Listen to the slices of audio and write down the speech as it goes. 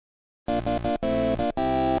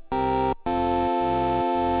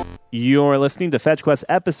You're listening to Fetch Quest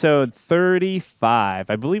episode 35.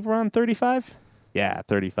 I believe we're on 35? Yeah,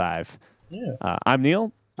 35. Yeah. I'm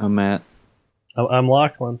Neil, I'm Matt. I'm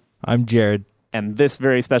Lachlan. I'm Jared. and this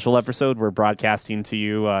very special episode we're broadcasting to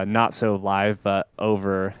you not so live, but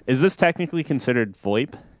over. Is this technically considered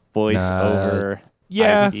VoIP? Voice over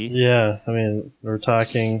yeah. IP? Yeah, I mean, we're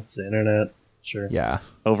talking, it's the internet, sure. Yeah.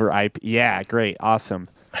 Over IP. Yeah, great. Awesome.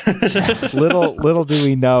 Little do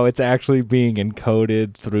we know it's actually being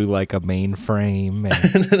encoded through like a mainframe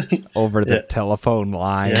and over the telephone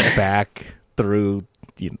line back through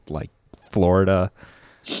like Florida.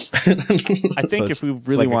 I think So if we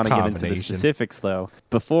really like a want to get into the combination. specifics, though,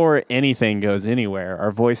 before anything goes anywhere,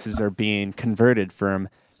 our voices are being converted from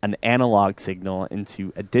an analog signal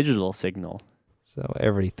into a digital signal. So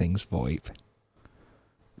everything's VoIP.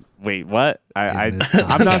 Wait, what? In this I'm not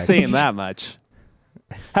context. saying that much.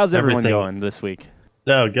 How's everyone Everything. going this week?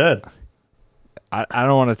 Oh, good. I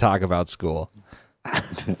don't want to talk about school. I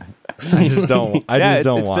just don't. I just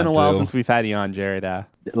don't it's want been a while to. since we've had you on, Jared.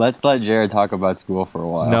 Let's let Jared talk about school for a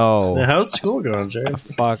while. Yeah, No. how's school going, Jared?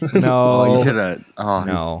 Fuck Oh, no. you should have. Oh,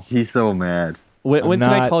 No. He's so mad. When can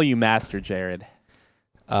I not- call you Master, Jared?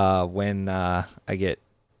 When I get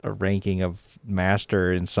a ranking of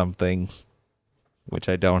master in something, which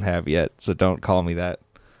I don't have yet, so don't call me that.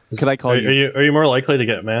 Could I call you? Are you more likely to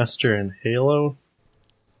get Master in Halo?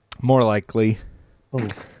 More likely,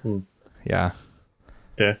 Hmm. yeah.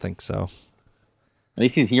 Okay. I think so. At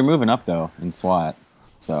least you're moving up though in SWAT.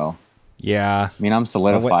 So Yeah, I mean, I'm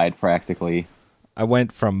solidified practically. I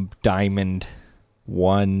went from Diamond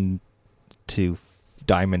 1 to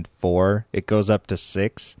Diamond 4. It goes up to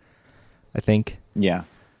 6, I think. Yeah.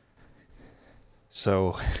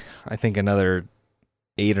 So I think another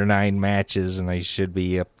 8 or 9 matches and I should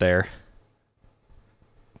be up there.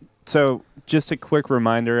 So, just a quick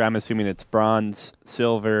reminder. I'm assuming it's bronze,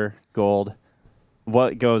 silver, gold.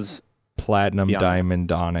 What goes? Platinum, Yeah.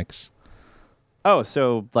 Diamond, Onyx. Oh,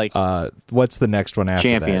 so like What's the next one after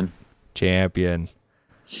Champion. that? Champion.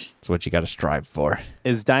 It's what you got to strive for.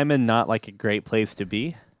 is diamond not like a great place to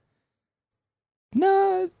be?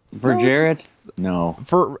 No, For no, it's- Jared? No.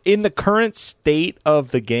 for in the current state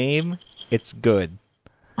of the game, it's good.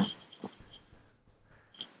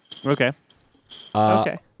 Okay. Uh,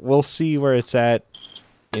 Okay. We'll see where it's at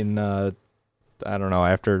in I don't know,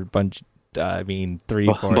 after a bunch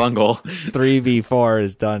 3-4 Bungle. 3v4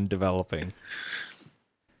 is done developing.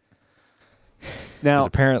 Because Now,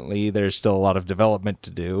 apparently there's still a lot of development to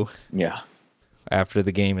do Yeah. after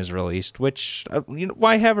the game is released, which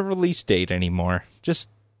why have a release date anymore? Just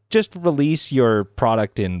release your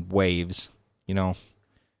product in waves,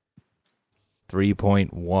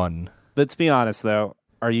 3.1. let's be honest though.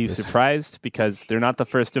 Are you surprised because they're not the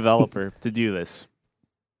first developer to do this?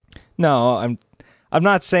 No, I'm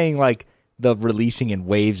not saying like the releasing in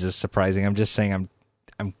waves is surprising. I'm just saying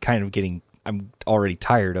I'm already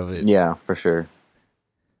tired of it. Yeah, for sure.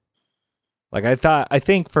 Like I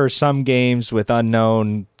think for some games with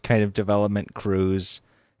unknown kind of development crews,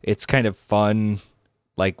 it's kind of fun.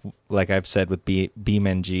 Like I've said with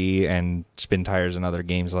BeamNG and Spin Tires and other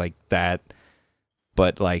games like that.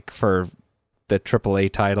 But like for the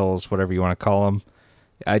AAA titles, whatever you want to call them,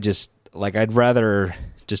 I'd rather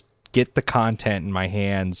just get the content in my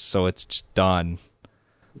hands so it's just done.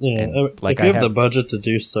 Yeah, And, like, if you I have the have- budget to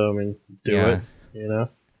do so, I mean, do Yeah. it, you know?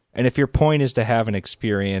 And if your point is to have an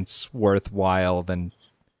experience worthwhile, then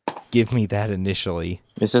give me that initially.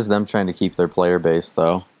 It's just them trying to keep their player base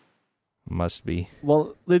though. Must be.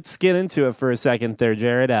 Well, let's get into it for a second there,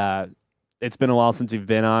 Jared. It's been a while since you've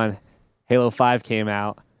been on. Halo 5 came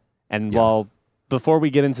out. And before we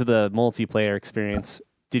get into the multiplayer experience,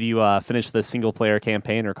 did you finish the single-player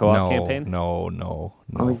campaign or co-op campaign? No.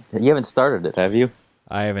 You haven't started it, have you?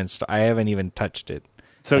 I haven't even touched it.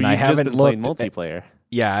 So And you've I just haven't been playing looked at- multiplayer.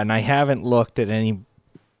 Yeah, and I haven't looked at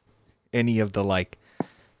any of the like,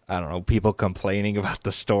 I don't know, people complaining about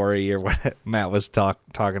the story or what Matt was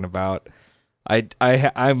talking about.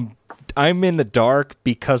 I'm in the dark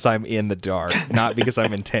because I'm in the dark, not because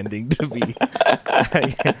I'm intending to be.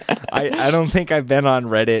 I don't think I've been on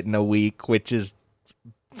Reddit in a week, which is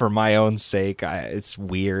for my own sake. It's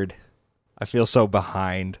weird. I feel so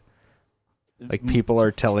behind. Like people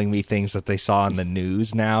are telling me things that they saw on the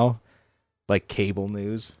news now, like cable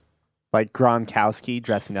news. Like Gronkowski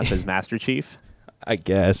dressing up as Master Chief. I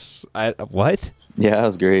guess. What? Yeah, that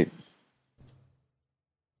was great.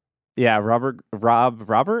 Yeah, Robert,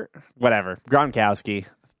 whatever. Gronkowski,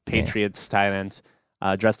 Patriots tight end,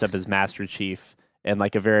 dressed up as Master Chief, and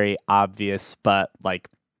like a very obvious, but like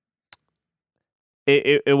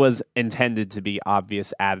it was intended to be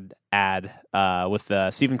obvious ad with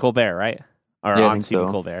Stephen Colbert, right? Or Yeah, I on think Stephen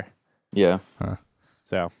so. Colbert. Yeah.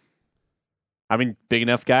 So, I mean, big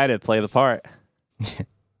enough guy to play the part. Too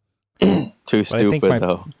But I think stupid, my-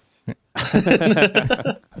 though.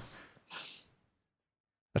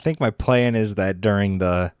 I think my plan is that during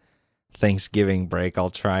the Thanksgiving break, I'll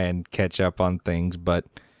try and catch up on things, but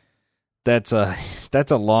that's a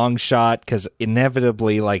long shot because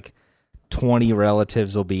inevitably, like 20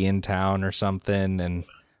 relatives will be in town or something, and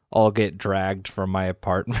I'll get dragged from my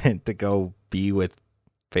apartment to go be with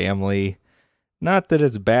family. Not that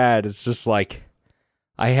it's bad; it's just like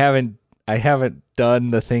I haven't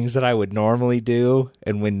done the things that I would normally do,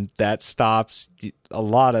 and when that stops, a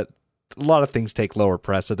lot of things take lower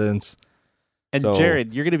precedence. And So-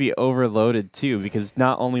 Jared, you're going to be overloaded too, because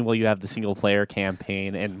not only will you have the single player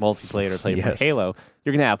campaign and multiplayer to play Yes. for Halo,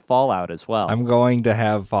 you're going to have Fallout as well. I'm going to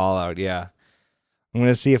have Fallout, yeah. I'm going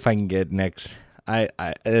to see if I can get next. I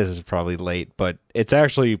this is probably late, but it's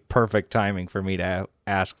actually perfect timing for me to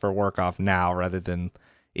ask for work off now rather than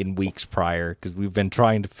in weeks prior, because we've been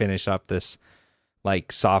trying to finish up this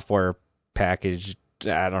like software package.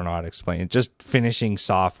 I don't know how to explain it. Just finishing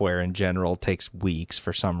software in general takes weeks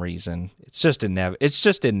for some reason. It's just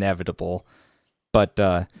inevitable. But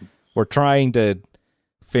we're trying to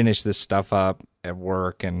finish this stuff up at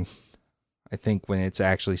work, and I think when it's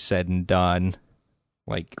actually said and done,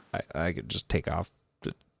 like I could just take off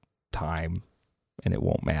the time and it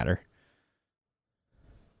won't matter.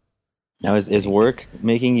 Now, is work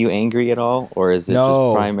making you angry at all, or is it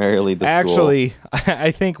No. just primarily the school? Actually,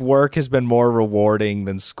 I think work has been more rewarding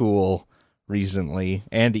than school recently,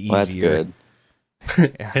 and easier. Well, that's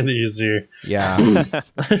good. And easier. Yeah.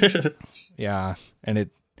 Yeah. And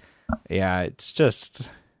it's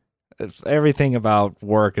just everything about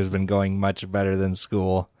work has been going much better than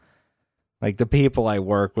school. Like the people I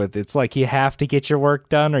work with, it's like you have to get your work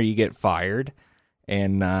done or you get fired.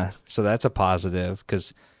 And so that's a positive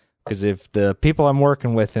because if the people I'm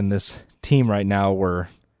working with in this team right now were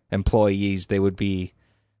employees, they would be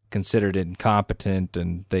considered incompetent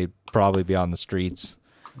and they'd probably be on the streets.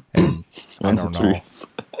 And I don't know.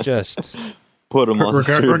 Just Put them on the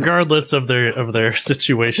streets. Regardless of their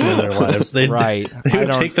situation in their lives, they right. they I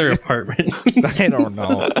would don't take their apartment. I don't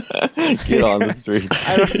know. Get on the streets.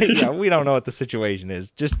 We don't know what the situation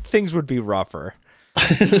is. Just things would be rougher.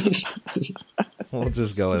 We'll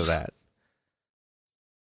just go with that.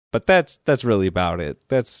 But that's really about it.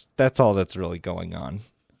 That's all that's really going on.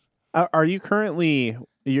 Are you currently?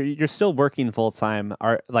 You're still working full time.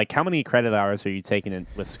 How many credit hours are you taking in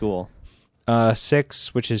with school?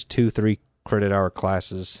 6, which is 2 3-credit hour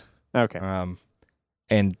classes. Okay.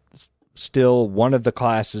 And still one of the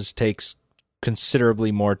classes takes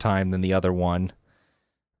considerably more time than the other one.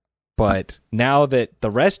 But now that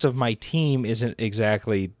the rest of my team isn't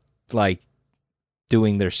exactly like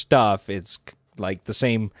doing their stuff, it's like the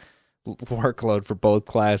same workload for both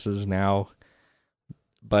classes now.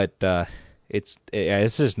 But it's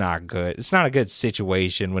just not good. It's not a good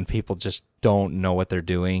situation when people just don't know what they're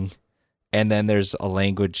doing. And then there's a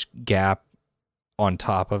language gap on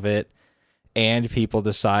top of it. And people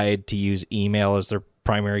decide to use email as their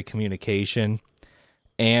primary communication.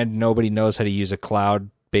 And nobody knows how to use a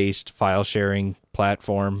cloud-based file sharing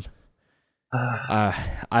platform.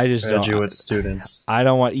 I just don't. Graduate students. I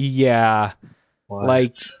don't want. Yeah,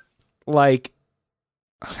 What? like.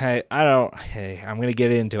 Hey, I don't. Hey, I'm gonna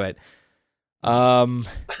get into it.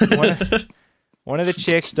 One of the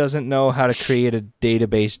chicks doesn't know how to create a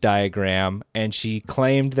database diagram, and she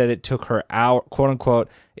claimed that it took her quote unquote.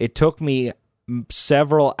 It took me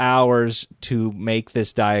several hours to make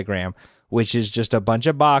this diagram, which is just a bunch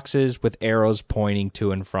of boxes with arrows pointing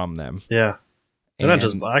to and from them. Yeah. They're not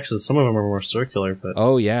just boxes. Some of them are more circular, but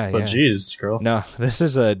Oh yeah, but yeah. geez, girl. No, this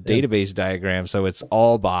is a database diagram, so it's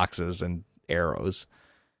all boxes and arrows,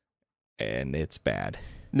 and it's bad.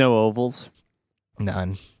 No ovals.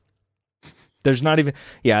 None. There's not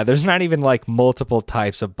even like multiple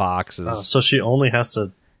types of boxes. Oh, so she only has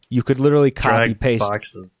to You could literally copy drag paste.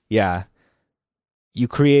 boxes. Yeah. You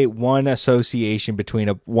create one association between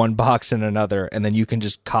one box and another, and then you can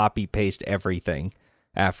just copy paste everything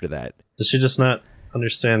after that. Does she just not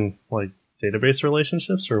understand like database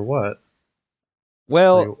relationships or what?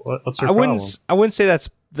 Well, Like, what's her I problem? wouldn't say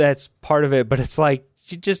that's part of it, but it's like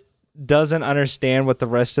she just doesn't understand what the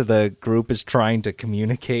rest of the group is trying to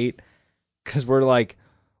communicate. Because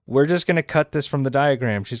we're just going to cut this from the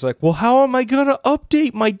diagram. She's like, well, how am I going to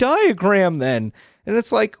update my diagram then? And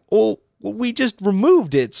it's like, well, we just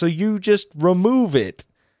removed it, so you just remove it.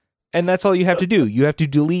 And that's all you have to do. You have to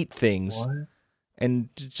delete things. What? And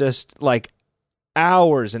just like,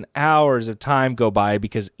 hours and hours of time go by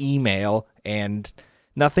because email and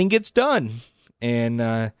nothing gets done.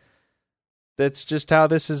 And that's just how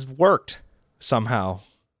this has worked somehow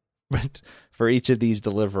for each of these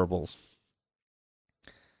deliverables.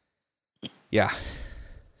 Yeah.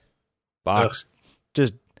 Box.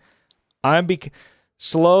 Just, I'm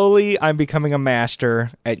becoming a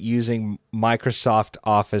master at using Microsoft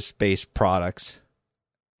Office-based products.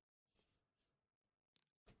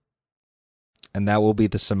 And that will be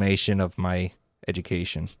the summation of my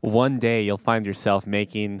education. One day you'll find yourself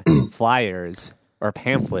making flyers or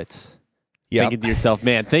pamphlets. Yep. Thinking to yourself,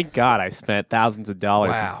 man, thank God I spent thousands of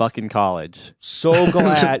dollars in fucking college. So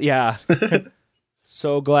glad, yeah.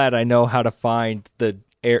 So glad I know how to find the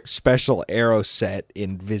special arrow set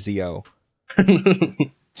in Visio.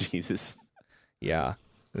 Jesus. Yeah.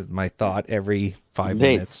 My thought every 5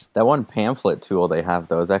 Hey, minutes. that one pamphlet tool they have,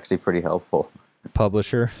 though, is actually pretty helpful.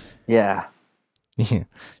 Publisher. Yeah.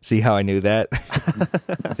 See how I knew that?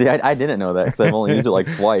 See, I didn't know that because I've only used it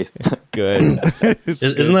like twice. Good.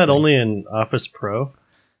 Isn't that only in Office Pro?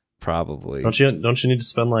 Probably. Don't you need to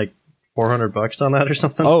spend like $400 on that or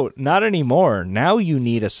something? Oh, not anymore. Now you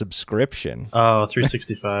need a subscription. Oh,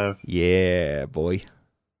 365. Yeah, boy.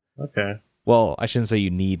 Okay. Well, I shouldn't say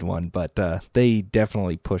you need one, but they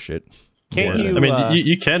definitely push it. Can't Yeah. you? I mean,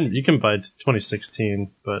 you can buy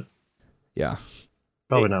 2016, but Yeah.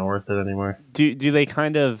 probably not worth it anymore. Do they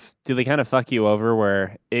kind of fuck you over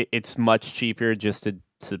where it's much cheaper just to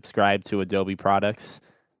subscribe to Adobe products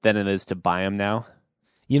than it is to buy them now?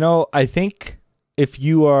 You know, I think if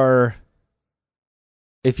you're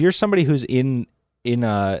somebody who's in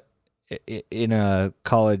a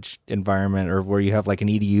college environment or where you have like an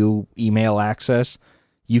EDU email access,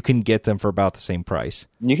 you can get them for about the same price.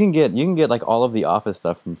 You can get like all of the Office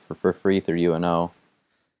stuff for free through UNO.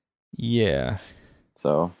 Yeah.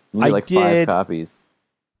 So you need like 5 copies.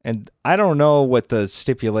 And I don't know what the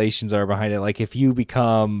stipulations are behind it. Like if you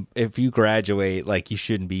graduate, like you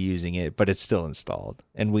shouldn't be using it, but it's still installed,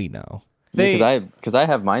 and we know. Because I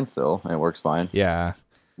have mine still, and it works fine. Yeah.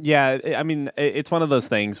 Yeah, I mean, it's one of those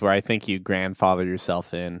things where I think you grandfather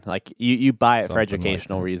yourself in. Like you buy it for Something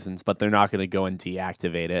educational like that. reasons, but they're not going to go and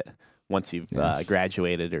deactivate it once you've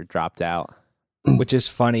graduated or dropped out. Which is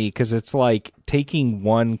funny because it's like taking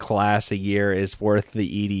one class a year is worth the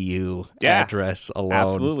EDU address alone.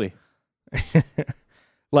 Absolutely.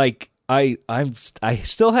 Like I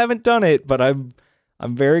still haven't done it, but I'm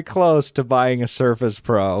very close to buying a Surface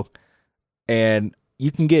Pro, and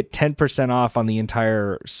you can get 10% off on the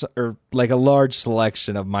entire or like a large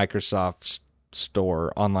selection of Microsoft's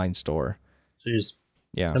online store. Jeez,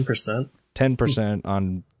 Yeah, 10%. 10%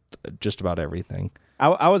 on just about everything.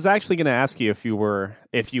 I was actually going to ask you if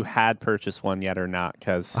you had purchased one yet or not,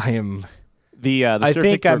 because I am. the I Surface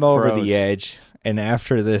think I'm Book over Pros- the edge, and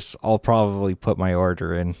after this, I'll probably put my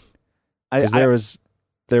order in. I, Because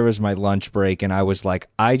there was my lunch break, and I was like,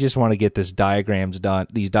 I just want to get these diagrams done,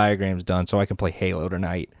 so I can play Halo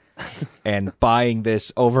tonight. And buying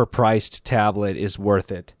this overpriced tablet is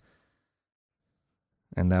worth it.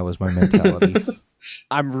 And that was my mentality.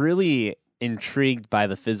 I'm really intrigued by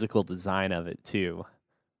the physical design of it too.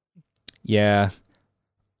 Yeah.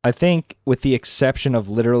 I think with the exception of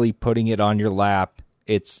literally putting it on your lap,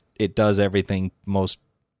 it does everything most,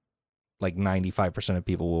 like 95% of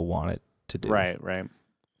people will want it to do. Right.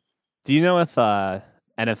 Do you know if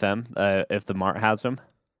NFM, if the Mart has them?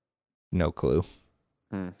 No clue.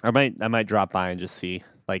 I might drop by and just see.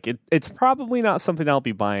 Like it's probably not something I'll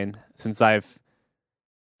be buying since I've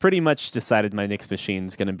pretty much decided my next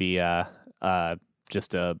machine's going to be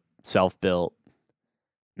just a self-built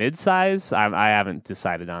mid-size. I haven't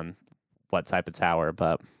decided on what type of tower,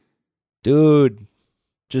 but Dude,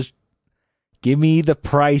 just give me the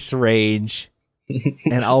price range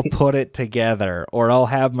and I'll put it together, or I'll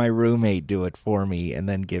have my roommate do it for me and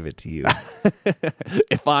then give it to you.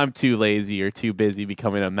 if I'm too lazy or too busy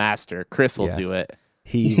becoming a master, Chris will do it.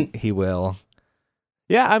 He will.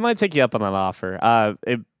 Yeah, I might take you up on that offer.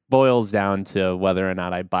 It boils down to whether or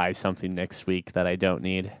not I buy something next week that I don't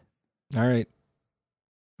need. All right.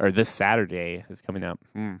 Or this Saturday is coming up.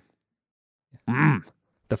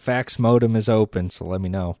 The fax modem is open, so let me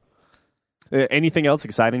know. Anything else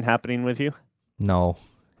exciting happening with you? No.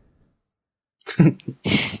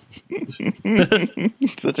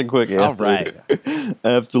 Such a quick answer. All right.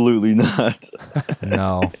 Absolutely not.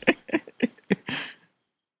 No.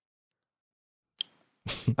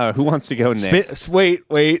 Who wants to go next? Wait.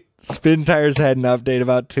 Spin Tires had an update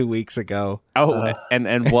about 2 weeks ago. Oh,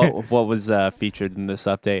 and what was featured in this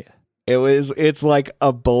update? It's like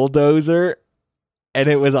a bulldozer, and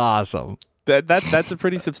it was awesome. That's a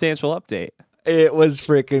pretty substantial update. It was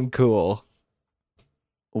freaking cool.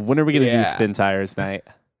 When are we going to do Yeah. spin tires night?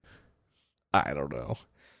 I don't know.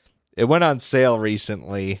 It went on sale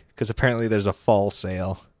recently because apparently there's a fall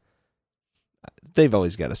sale. They've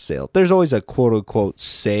always got a sale. There's always a quote-unquote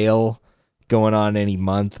sale going on any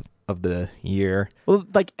month of the year. Well,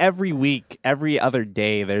 like every week, every other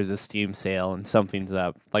day, there's a Steam sale and something's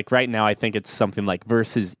up. Like right now, I think it's something like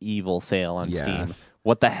Versus Evil sale on Yeah. Steam.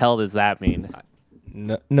 What the hell does that mean?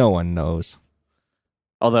 No one knows.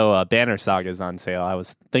 Although Banner Saga is on sale, I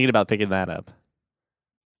was thinking about picking that up.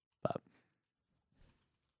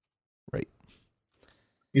 Right.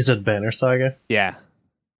 You said Banner Saga? Yeah.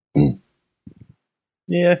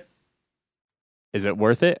 Yeah. Is it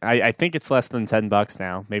worth it? I think it's less than $10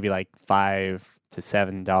 now. Maybe like $5 to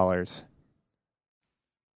 $7.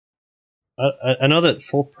 I know that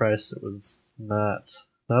full price it was not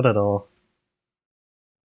at all.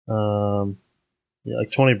 Yeah,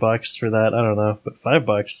 like $20 for that. I don't know, but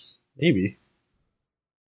 $5 maybe.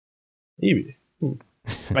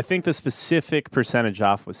 I think the specific percentage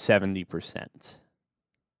off was 70%.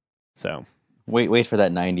 So Wait for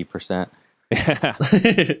that 90%.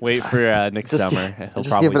 wait for next Just summer. He'll Just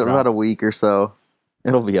probably give it drop. about a week or so.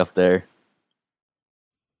 It'll be up there.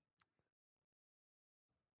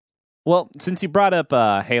 Well, since you brought up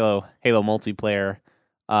Halo multiplayer,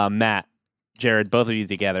 Matt, Jared, both of you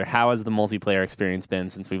together, how has the multiplayer experience been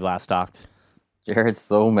since we've last talked? Jared's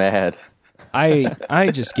so mad.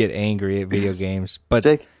 I just get angry at video games, but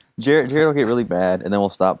Jared will get really bad, and then we'll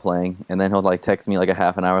stop playing, and then he'll like text me like a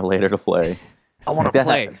half an hour later to play. I want to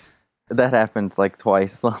play. That happened like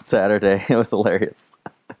twice on Saturday. It was hilarious.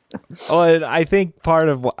 and I think part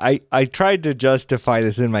of what I tried to justify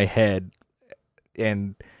this in my head,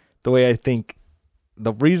 and the way I think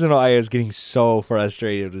the reason why I was getting so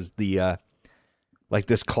frustrated was the like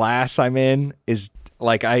this class I'm in is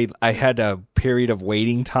like I had a period of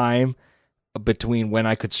waiting time between when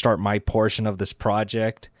I could start my portion of this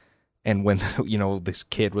project and when this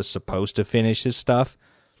kid was supposed to finish his stuff.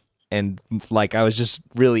 And like I was just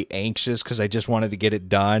really anxious because I just wanted to get it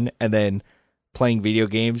done, and then playing video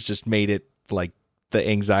games just made it like the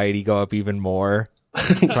anxiety go up even more,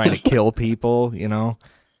 trying to kill people,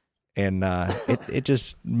 and it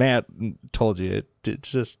just, Matt told you it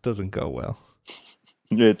just doesn't go well.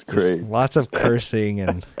 It's Just great. lots of cursing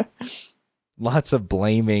and lots of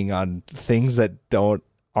blaming on things that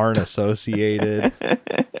aren't associated.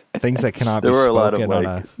 Things that cannot There be were a spoken lot of on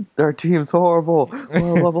like, a their team's horrible,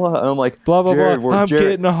 blah blah blah. And I'm like, blah blah Jared, blah. I'm Jared,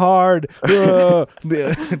 getting hard.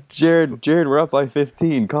 Jared, we're up by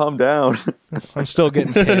 15. Calm down. I'm still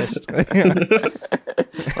getting pissed. Like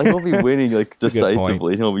we'll be winning like a good point.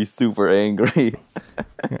 decisively, and he'll be super angry.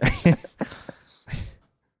 I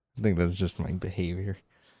think that's just my behavior.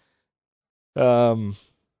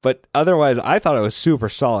 But otherwise, I thought it was super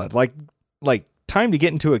solid. Like time to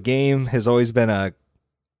get into a game has always been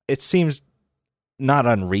it seems not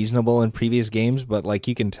unreasonable in previous games, but like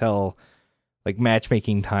you can tell, like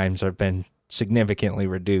matchmaking times have been significantly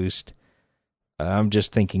reduced. I'm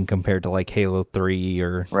just thinking compared to like Halo 3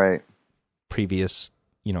 or Right. previous,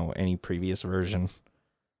 any previous version,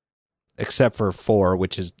 except for 4,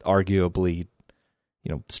 which is arguably,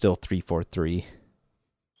 still 343.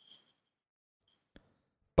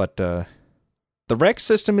 But the rec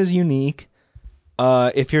system is unique.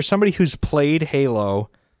 If you're somebody who's played Halo,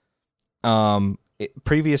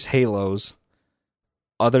 previous Halos,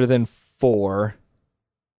 other than 4,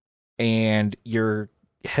 and you're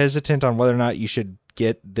hesitant on whether or not you should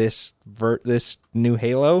get this new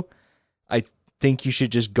Halo, I think you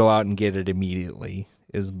should just go out and get it immediately,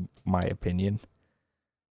 is my opinion.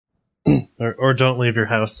 Or don't leave your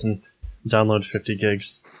house and download 50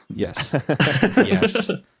 gigs. Yes.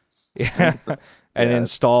 Yes. Yeah. And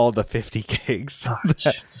install the 50 gigs. Oh,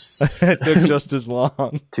 Jesus. It took just as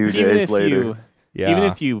long. 2 Even days if later. even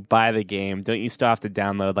if you buy the game, don't you still have to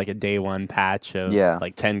download like a day one patch of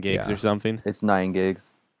like 10 gigs Yeah. or something? It's 9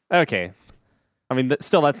 gigs. Okay. I mean,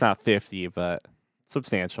 that's not 50, but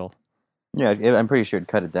substantial. Yeah, I'm pretty sure it'd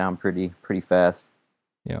cut it down pretty fast.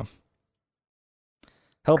 Yeah.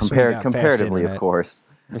 Helps when you got fast Comparatively, of internet. course.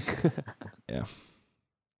 Yeah.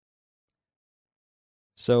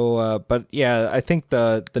 So, but yeah, I think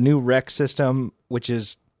the new rec system, which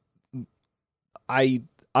is, I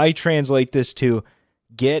translate this to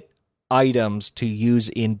get items to use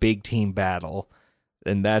in big team battle,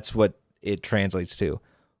 and that's what it translates to.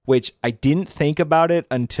 Which I didn't think about it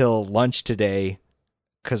until lunch today,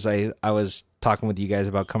 because I was talking with you guys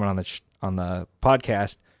about coming on the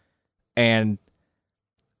podcast, and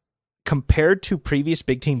compared to previous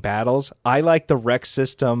big team battles, I like the rec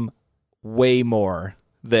system way more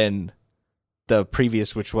than the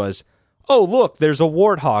previous, which was, oh look, there's a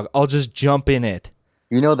warthog. I'll just jump in it.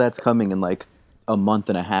 You know that's coming in like a month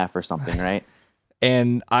and a half or something, right?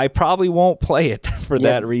 And I probably won't play it for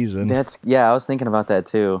that reason. I was thinking about that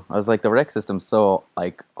too. I was like, the rec system's so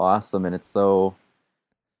like awesome, and it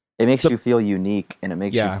makes you feel unique, and it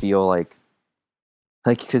makes you feel like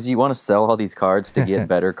because you want to sell all these cards to get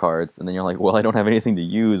better cards, and then you're like, well, I don't have anything to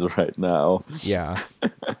use right now. Yeah,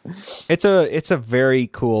 it's a very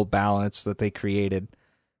cool balance that they created.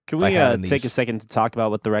 Can we take a second to talk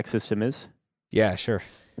about what the rec system is? Yeah, sure.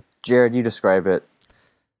 Jared, you describe it.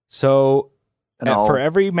 So for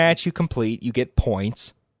every match you complete, you get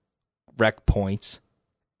points, rec points,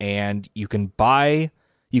 and you can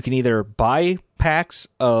either buy packs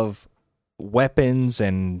of weapons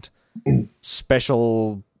and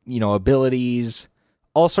special, abilities,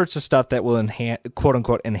 all sorts of stuff that will quote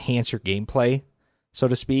unquote enhance your gameplay, so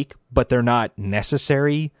to speak, but they're not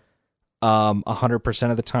necessary 100%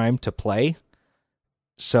 of the time to play.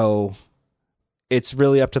 So it's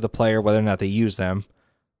really up to the player whether or not they use them.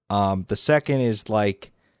 The second is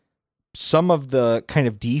like some of the kind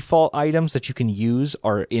of default items that you can use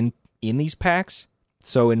are in these packs.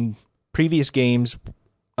 So in previous games,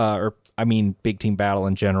 Big Team Battle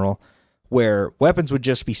in general, where weapons would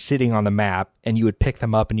just be sitting on the map and you would pick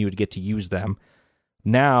them up and you would get to use them.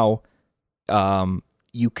 Now,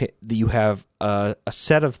 you have a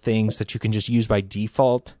set of things that you can just use by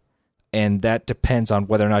default, and that depends on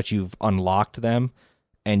whether or not you've unlocked them.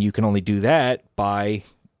 And you can only do that by,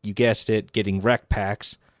 you guessed it, getting rec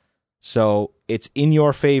packs. So it's in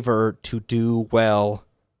your favor to do well,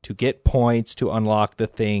 to get points, to unlock the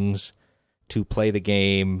things, to play the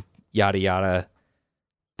game, yada yada.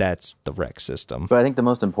 That's the rec system. But I think the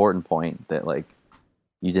most important point that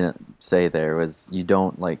you didn't say there was, you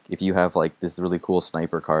don't if you have this really cool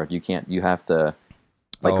sniper card, you have to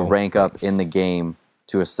rank up in the game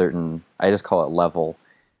to a certain, I just call it level,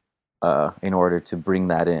 in order to bring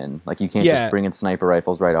that in. You can't just bring in sniper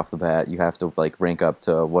rifles right off the bat. You have to rank up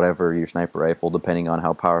to whatever your sniper rifle, depending on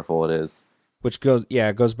how powerful it is. Which goes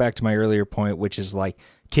back to my earlier point, which is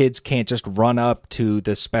kids can't just run up to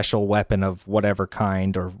the special weapon of whatever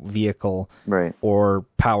kind or vehicle, right, or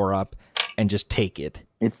power up and just take it.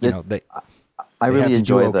 I really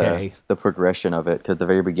enjoy the progression of it, because at the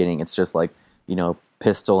very beginning it's just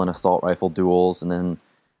pistol and assault rifle duels, and then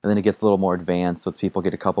it gets a little more advanced with people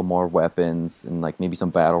get a couple more weapons and maybe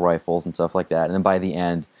some battle rifles and stuff like that. And then by the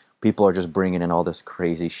end, people are just bringing in all this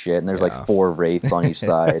crazy shit, and there's 4 wraiths on each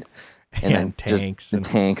side. And then tanks and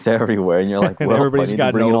tanks everywhere, and you're like, well, everybody's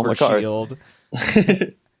got an overshield.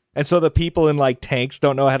 And so the people in tanks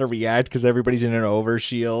don't know how to react because everybody's in an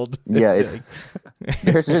overshield. Yeah,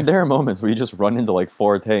 there are moments where you just run into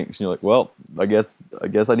 4 tanks, and you're like, well, I guess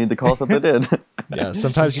I need to call something in. Yeah,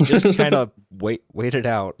 sometimes you just kind of wait it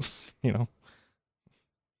out,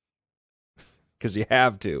 because you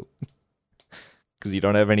have to, because you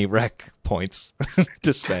don't have any rec points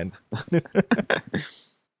to spend.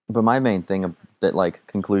 But my main thing that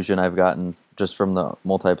conclusion I've gotten just from the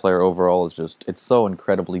multiplayer overall is just, it's so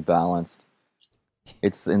incredibly balanced.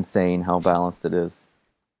 It's insane how balanced it is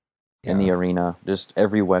in the arena. Just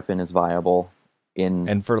every weapon is viable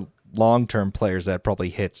and for long-term players that probably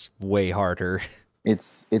hits way harder.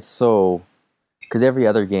 It's so, because every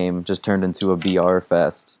other game just turned into a BR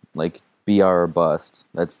fest, BR or bust.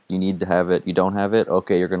 That's, you need to have it. You don't have it,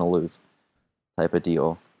 okay, you're gonna lose, type of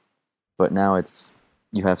deal. But now it's,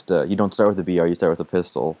 you don't start with a BR, you start with a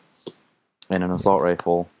pistol and an assault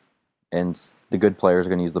rifle, and the good players are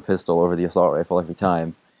going to use the pistol over the assault rifle every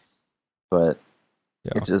time. But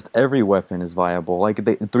it's just, every weapon is viable. The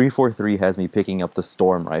 343 has me picking up the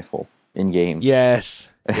storm rifle in games.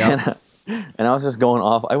 Yes. Yep. And I was just going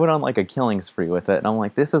off. I went on a killing spree with it, and I'm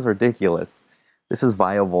like, this is ridiculous. This is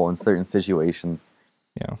viable in certain situations.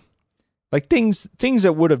 Yeah. Things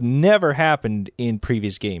that would have never happened in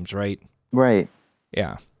previous games, right? Right.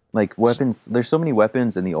 Yeah. Weapons, there's so many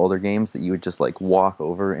weapons in the older games that you would just walk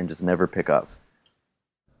over and just never pick up.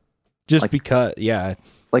 Just because, yeah.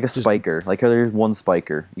 A spiker. There's one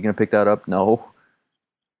spiker. You gonna pick that up? No.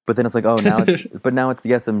 But then it's now it's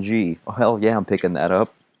the SMG. Oh, hell yeah, I'm picking that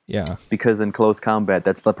up. Yeah. Because in close combat,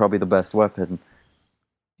 that's probably the best weapon.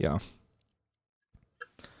 Yeah.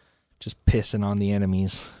 Just pissing on the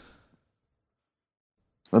enemies.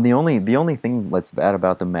 And the only thing that's bad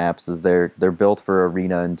about the maps is they're built for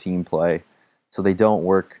arena and team play, so they don't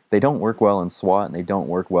work well in SWAT, and they don't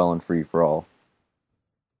work well in free for all,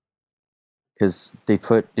 because they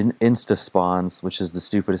put in insta spawns, which is the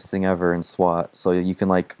stupidest thing ever in SWAT. So you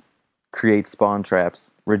can create spawn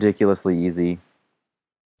traps ridiculously easy,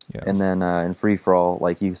 Yeah. And then in free for all,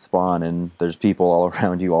 like you spawn and there's people all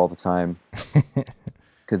around you all the time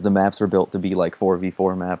because the maps were built to be like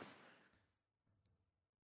 4v4 maps.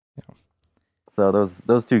 Yeah. So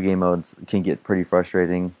those two game modes can get pretty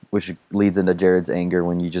frustrating, which leads into Jared's anger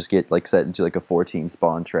when you just get like set into like a 14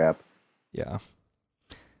 spawn trap. Yeah.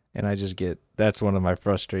 And that's one of my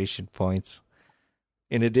frustration points.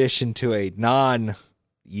 In addition to a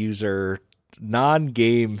non-user,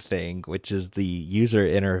 non-game thing, which is the user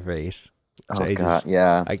interface. Oh god,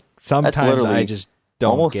 yeah. Sometimes I just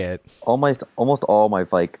don't get. Almost all my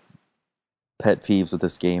like pet peeves with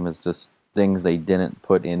this game is just things they didn't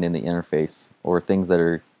put in the interface or things that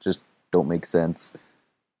are just don't make sense.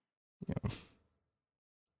 Yeah.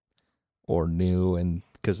 Or new, and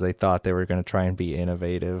because they thought they were going to try and be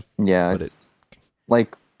innovative. Yeah, it's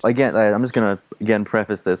like again, I'm just gonna again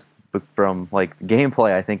preface this from like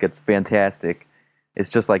gameplay. I think it's fantastic. It's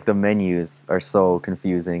just like the menus are so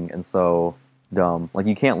confusing and so dumb. Like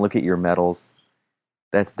you can't look at your medals.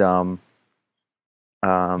 That's dumb.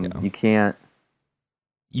 You can't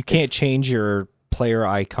change your player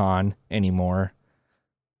icon anymore,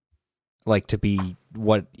 like to be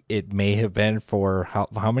what it may have been for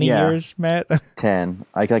how many years, Matt? 10.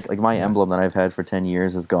 Like my emblem that I've had for 10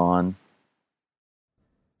 years is gone.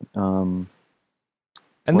 And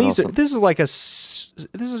this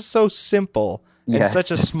is so simple and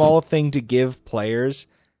such a small thing to give players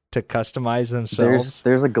to customize themselves.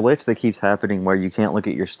 There's a glitch that keeps happening where you can't look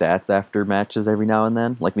at your stats after matches every now and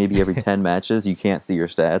then. Like maybe every 10 matches you can't see your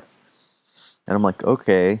stats. And I'm like,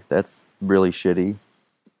 okay, that's really shitty.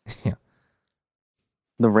 Yeah.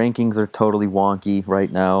 The rankings are totally wonky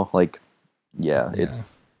right now. Like, it's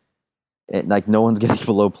like no one's getting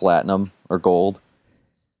below platinum or gold.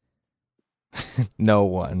 No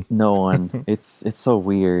one. It's so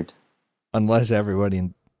weird. Unless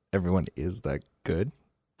everyone is that good.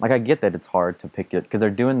 Like I get that it's hard to pick it because they're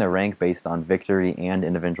doing the rank based on victory and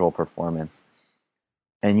individual performance,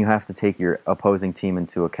 and you have to take your opposing team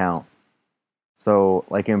into account. So,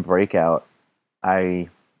 like in Breakout,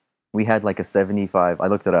 we had like a 75. I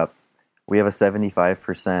looked it up. We have a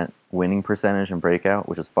 75% winning percentage in Breakout,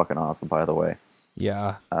 which is fucking awesome, by the way.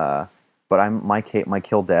 Yeah. But my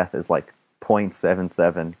kill death is like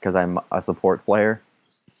 0.77 because I'm a support player,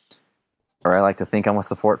 or I like to think I'm a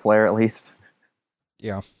support player at least.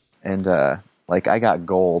 Yeah. And like I got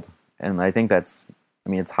gold, and I think it's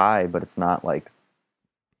high, but it's not like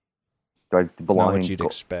belonging. Not what you'd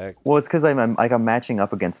expect. Well, it's because I'm matching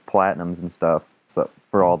up against platinums and stuff. So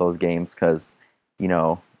for all those games, because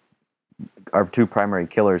our two primary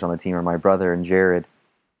killers on the team are my brother and Jared,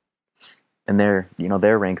 and their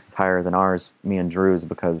ranks is higher than ours, me and Drew's,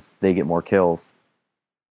 because they get more kills.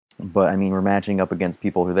 But I mean, we're matching up against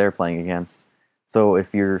people who they're playing against. So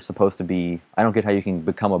if you're supposed to be, I don't get how you can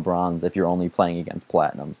become a bronze if you're only playing against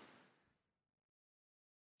platinums.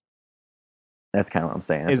 That's kind of what I'm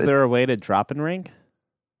saying. Is there a way to drop in rank?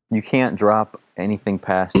 You can't drop anything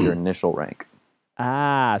past your initial rank.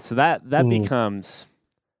 So that becomes,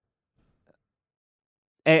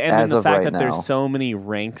 and then the fact that there's so many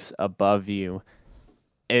ranks above you,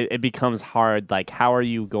 it becomes hard. Like, how are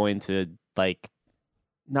you going to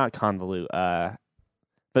not convolute?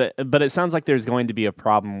 But it sounds like there's going to be a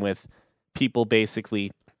problem with people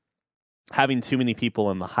basically having too many people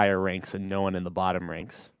in the higher ranks and no one in the bottom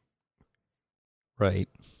ranks. Right.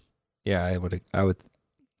 Yeah, I would.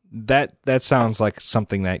 That sounds like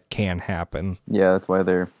something that can happen. Yeah, that's why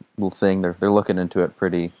they're saying they're looking into it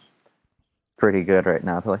pretty good right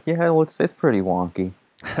now. They're like, yeah, it's pretty wonky.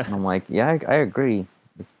 And I'm like, yeah, I agree.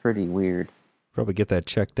 It's pretty weird. Probably get that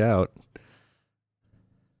checked out.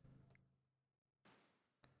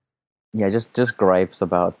 Yeah, just gripes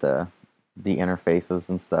about the interfaces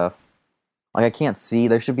and stuff. Like I can't see.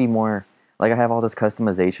 There should be more. Like I have all this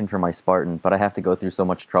customization for my Spartan, but I have to go through so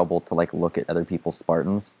much trouble to like look at other people's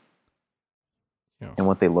Spartans and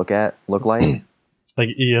what they look like. Like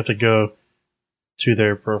you have to go to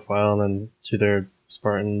their profile and then to their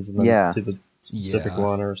Spartans and then to the specific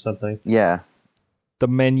one or something. Yeah. The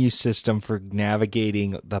menu system for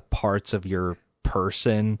navigating the parts of your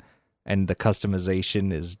person and the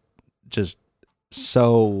customization is just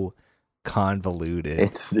so convoluted.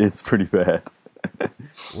 It's pretty bad.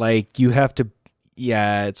 Like you have to,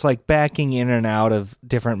 it's like backing in and out of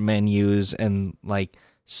different menus and like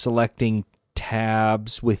selecting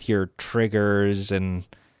tabs with your triggers, and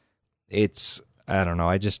I don't know.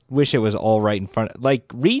 I just wish it was all right in front. Like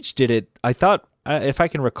Reach did it. I thought, if I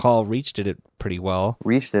can recall, Reach did it pretty well.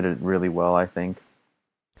 Reach did it really well, I think.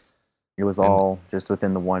 It was all just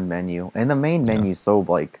within the one menu, and the main menu is so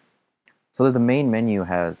like So the main menu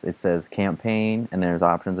it says campaign, and there's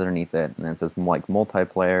options underneath it, and then it says like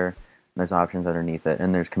multiplayer, and there's options underneath it,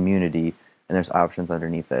 and there's community, and there's options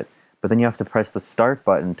underneath it. But then you have to press the start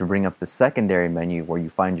button to bring up the secondary menu where you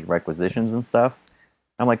find your requisitions and stuff.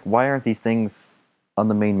 I'm like, why aren't these things on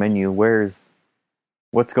the main menu?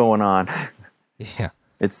 What's going on? Yeah.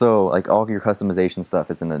 It's so like all your customization stuff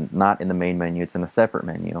is not in the main menu. It's in a separate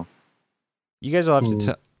menu. You guys will have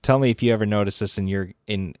to tell me if you ever notice this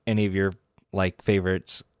in any of your like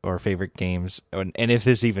favorites or favorite games, and if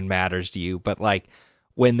this even matters to you. But like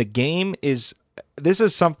when the game is, this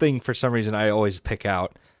is something for some reason I always pick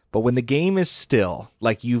out. But when the game is still,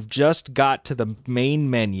 like you've just got to the main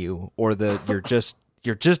menu, or you're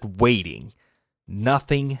just waiting,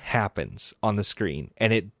 nothing happens on the screen,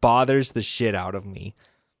 and it bothers the shit out of me.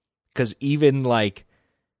 Because even like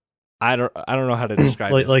I don't know how to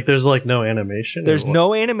describe this. Like there's like no animation. There's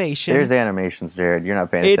no animation. There's animations, Jared. You're not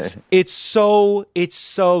paying attention. It's so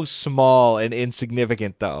small and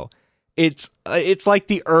insignificant though. It's like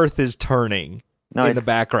the Earth is turning in the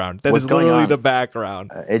background. That is literally the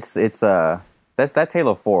background. That's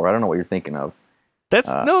Halo 4. I don't know what you're thinking of.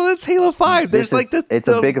 That's Halo 5. There's it's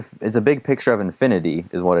a big picture of infinity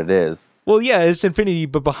is what it is. Well, yeah, it's infinity,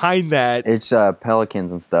 but behind that it's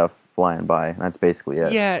pelicans and stuff flying by. That's basically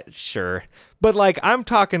it. Yeah, sure. But like I'm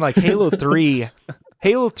talking like Halo 3.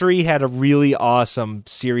 Halo 3 had a really awesome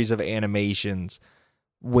series of animations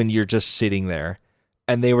when you're just sitting there,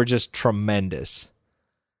 and they were just tremendous.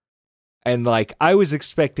 And like I was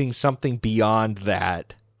expecting something beyond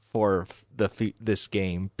that for this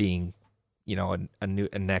game being, you know, a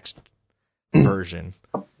next version.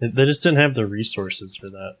 They just didn't have the resources for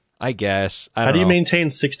that. I guess. How do you maintain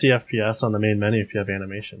 60 FPS on the main menu if you have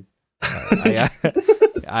animations?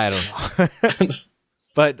 I don't know.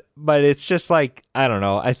 but it's just like, I don't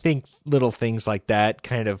know. I think little things like that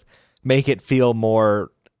kind of make it feel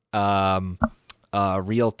more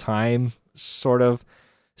real time, sort of.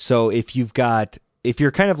 So if you're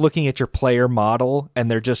kind of looking at your player model and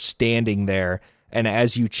they're just standing there, and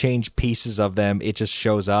as you change pieces of them, it just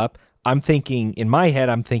shows up. In my head,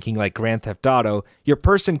 I'm thinking like Grand Theft Auto. Your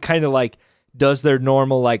person kind of like does their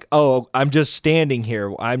normal like, oh, I'm just standing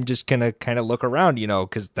here. I'm just going to kind of look around, you know,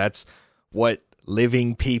 because that's what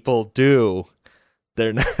living people do.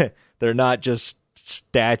 They're not just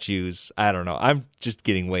statues. I don't know. I'm just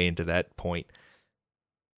getting way into that point.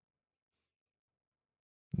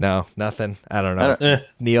 No, nothing. I don't know.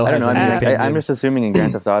 Neil has an opinion. I'm just assuming in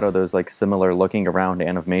Grand Theft Auto there's like similar looking around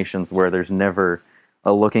animations where there's never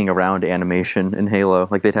a looking around animation in Halo.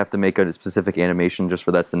 Like they'd have to make a specific animation just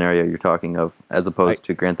for that scenario you're talking of, as opposed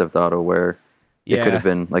to Grand Theft Auto where it could have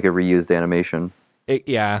been like a reused animation.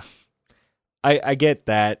 I get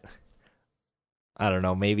that. I don't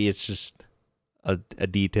know. Maybe it's just a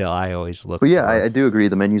detail I always look for. But yeah, I do agree.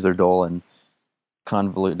 The menus are dull and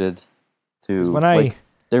convoluted.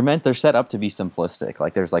 They're set up to be simplistic.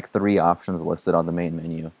 Like there's like 3 options listed on the main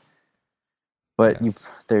menu. But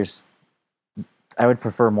I would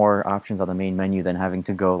prefer more options on the main menu than having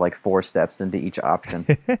to go like 4 steps into each option.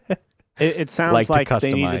 It sounds like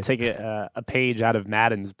they need to take a page out of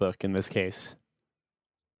Madden's book in this case.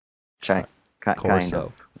 Kind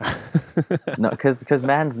of. No, because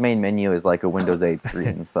Madden's main menu is like a Windows 8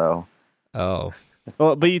 screen, so. Oh.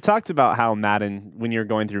 Well, but you talked about how Madden, when you're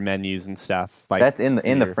going through menus and stuff, like that's in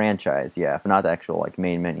the franchise, yeah, but not the actual like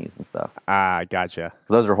main menus and stuff. Ah, gotcha.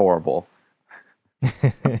 Those are horrible.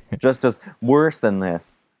 just worse than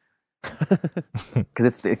this,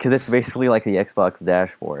 because it's basically like the Xbox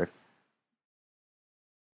dashboard,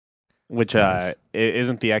 which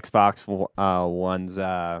isn't the Xbox One's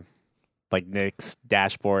like Nick's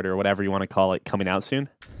dashboard or whatever you want to call it coming out soon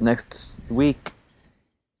next week,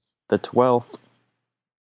 the 12th.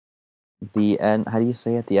 How do you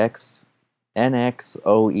say it? The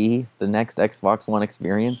NXOE, the next Xbox One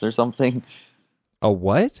experience or something. A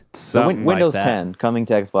what? Windows 10 coming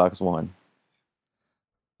to Xbox One.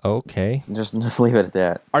 Okay. Just leave it at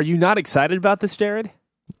that. Are you not excited about this, Jared?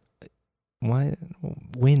 What?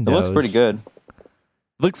 Windows. It looks pretty good.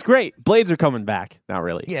 Looks great. Blades are coming back. Not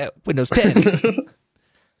really. Yeah, Windows 10.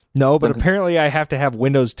 No, but apparently I have to have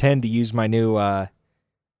Windows 10 to use my new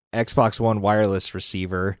Xbox One wireless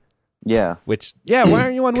receiver. Yeah. Why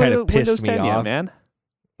aren't you on Windows 10 yet, man?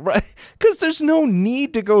 Right, because there's no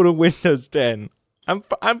need to go to Windows 10.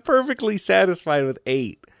 I'm perfectly satisfied with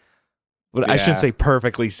 8. But I shouldn't say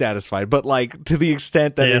perfectly satisfied, but like to the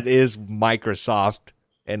extent that it is Microsoft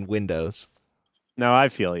and Windows. No, I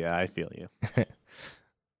feel you.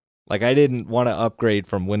 Like I didn't want to upgrade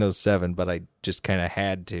from Windows 7, but I just kind of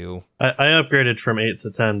had to. I upgraded from 8 to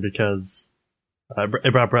 10 because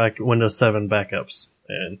It brought back Windows 7 backups,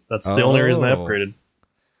 and that's the only reason I upgraded.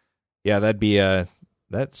 Yeah,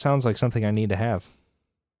 that sounds like something I need to have.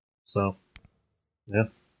 So, yeah.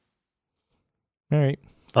 All right.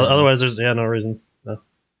 Otherwise, there's no reason. No.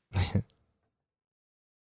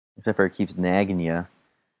 Except for it keeps nagging you.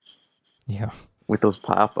 Yeah. With those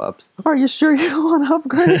pop-ups. Are you sure you don't want to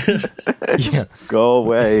upgrade? Yeah. Go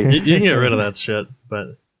away. You can get rid of that shit,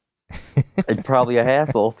 but it's probably a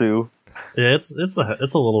hassle too. Yeah, it's a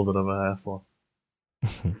little bit of a hassle.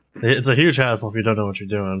 It's a huge hassle if you don't know what you're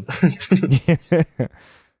doing.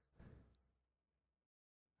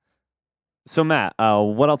 So Matt,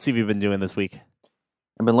 what else have you been doing this week?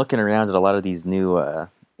 I've been looking around at a lot of these new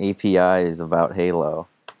APIs about Halo,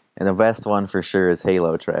 and the best one for sure is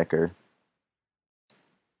Halo Tracker.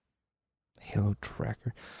 Halo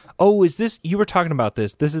Tracker. Oh, is this, you were talking about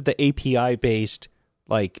this? This is the API based,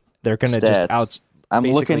 like they're gonna just outsource. I'm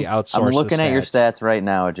looking at your stats right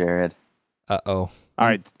now, Jared. Uh-oh. All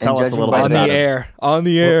right, tell us a little bit on about the air. On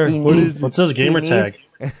the air. What is What's his gamer tag?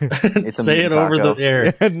 Say it over the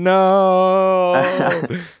air. No.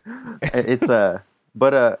 It's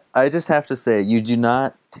but I just have to say, you do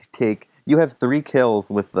not take. You have 3 kills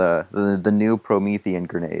with the new Promethean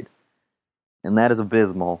grenade, and that is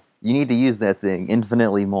abysmal. You need to use that thing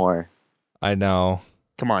infinitely more. I know.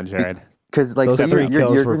 Come on, Jared. Because like those 3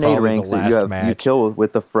 kills your were grenade probably ranks, the last you kill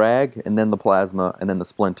with the frag and then the plasma and then the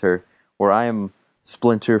splinter. Where I am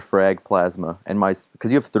splinter, frag, plasma, and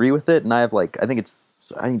because you have 3 with it, and I have I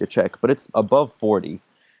need to check, but it's above 40.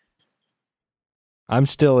 I'm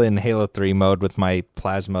still in Halo 3 mode with my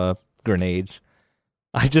plasma grenades.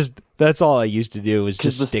 That's all I used to do was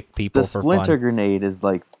just stick people for fun. The splinter grenade is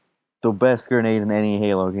like the best grenade in any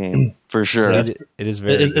Halo game, for sure. It is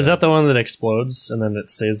very Is that the one that explodes and then it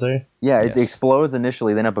stays there? Yeah, Yes. It explodes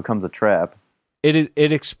initially, then it becomes a trap. It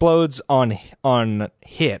explodes on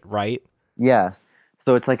hit, right? Yes.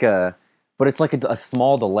 So it's like a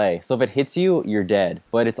small delay. So if it hits you, you're dead.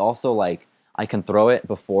 But it's also like I can throw it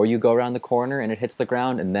before you go around the corner and it hits the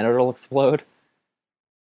ground and then it'll explode.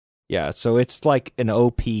 Yeah, so it's like an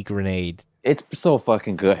OP grenade. It's so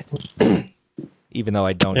fucking good. Even though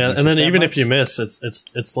I don't. Yeah, use and then it that even much. if you miss, it's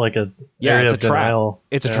like a it's a of denial. trap.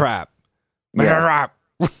 It's a trap. Yeah.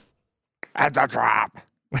 It's a trap.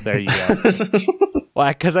 There you go. Well,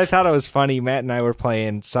 because I thought it was funny. Matt and I were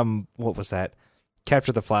playing what was that?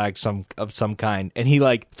 Capture the flag, of some kind, and he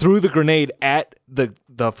threw the grenade at the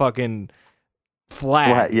fucking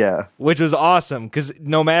flag. Yeah. Which was awesome because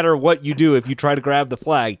no matter what you do, if you try to grab the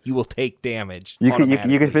flag, you will take damage. You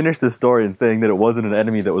can finish the story in saying that it wasn't an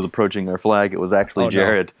enemy that was approaching our flag. It was actually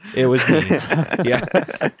Jared. No, it was me.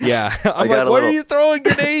 Yeah. I'm like, why are you throwing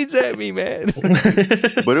grenades at me, man? But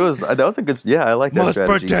that was a good. Yeah, I like that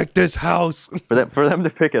strategy. Must protect this house. For them to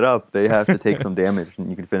pick it up, they have to take some damage, and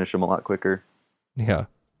you can finish them a lot quicker. Yeah.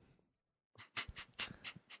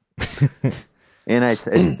 And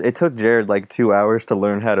it took Jared 2 hours to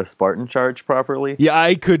learn how to Spartan charge properly. Yeah,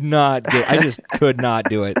 I just could not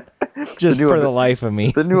do it. Just for the life of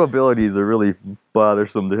me. The new abilities are really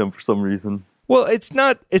bothersome to him for some reason. Well, it's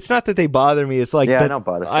not that they bother me. It's like not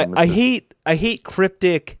bothersome. I hate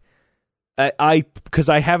cryptic. Because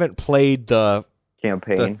I haven't played the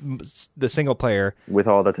campaign, the single player with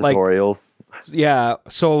all the tutorials. Yeah,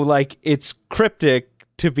 so it's cryptic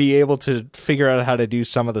to be able to figure out how to do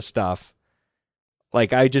some of the stuff.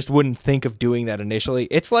 I just wouldn't think of doing that initially.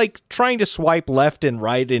 It's like trying to swipe left and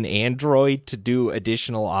right in Android to do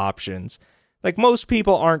additional options. Most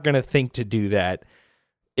people aren't going to think to do that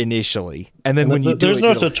initially. And then when you do there's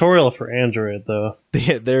no tutorial for Android, though.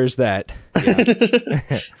 Yeah, there's that.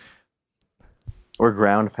 Yeah. Or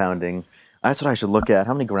ground pounding. That's what I should look at.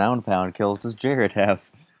 How many ground pound kills does Jared have?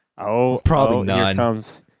 Probably none. Here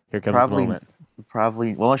comes the moment.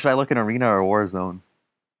 Probably. Well, should I look in Arena or Warzone?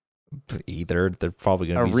 Either. They're probably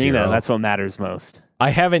going to be Arena, 0. that's what matters most. I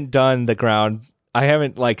haven't done the ground. I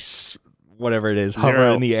haven't whatever it is, hover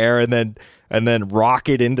in the air and then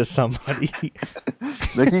rocket into somebody.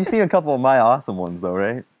 You've seen a couple of my awesome ones though,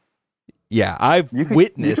 right? Yeah, I've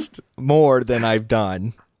witnessed more than I've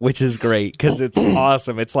done, which is great because it's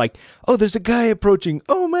awesome. It's like, oh, there's a guy approaching.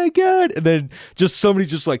 Oh my god! And then somebody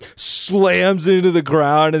slams into the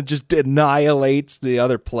ground and just annihilates the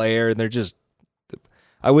other player, and they're just.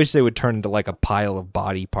 I wish they would turn into a pile of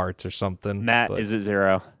body parts or something. Matt, is it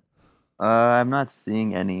 0? I'm not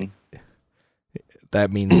seeing any.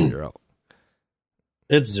 That means 0.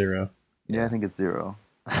 It's 0. Yeah, I think it's 0.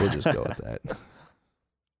 We'll just go with that.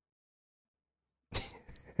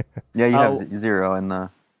 Yeah, you have 0 in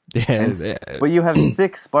the. Yeah, but you have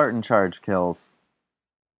 6 Spartan charge kills.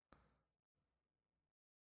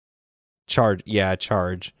 Charge. Yeah,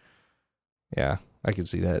 charge. Yeah, I can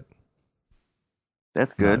see that.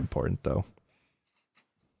 That's Not good. important though.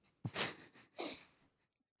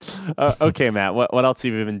 Okay, Matt. What else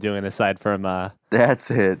have you been doing aside from That's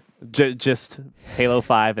it. just Halo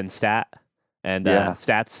 5 and stats?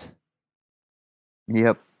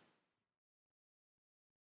 Yep.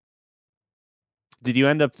 Did you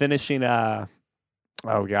end up finishing? Valiant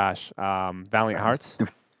Hearts.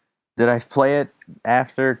 Did I play it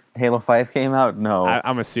after Halo 5 came out? No.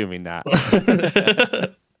 I'm assuming not.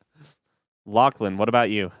 Lachlan, what about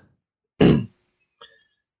you?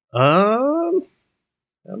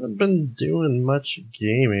 Haven't been doing much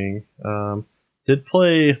gaming. Did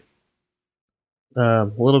play a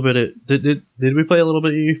little bit. Did we play a little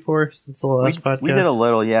bit of UE4 since the last podcast? We did a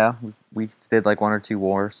little, yeah. We did like 1 or 2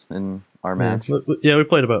 wars in our match. Yeah, we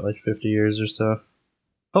played about like 50 years or so.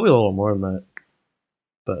 Probably a little more than that,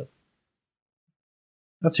 but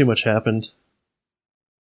not too much happened.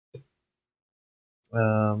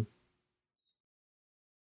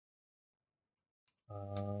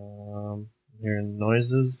 Hearing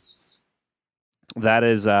noises. That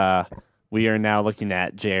is, we are now looking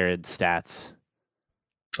at Jared's stats.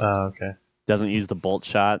 Okay. Doesn't use the bolt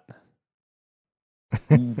shot.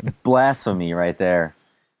 Blasphemy right there.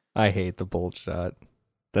 I hate the bolt shot.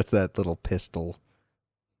 That's that little pistol.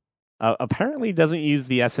 Apparently doesn't use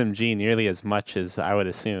the SMG nearly as much as I would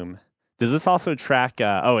assume. Does this also track?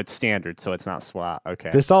 It's standard, so it's not SWAT. Okay.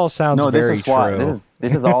 This all sounds very this is SWAT. true.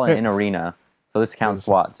 This is all in arena, so this counts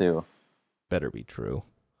SWAT too. Better be true.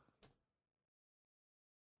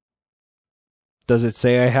 Does it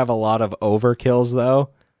say I have a lot of overkills though?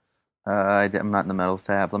 I'm not in the medals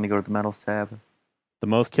tab. Let me go to the medals tab. The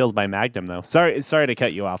most kills by Magnum, though. Sorry to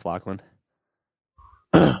cut you off, Lachlan.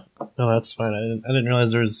 No, that's fine. I didn't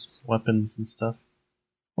realize there was weapons and stuff.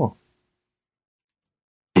 Oh.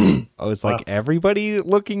 Oh, it's like everybody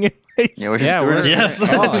looking at me. We're just yes.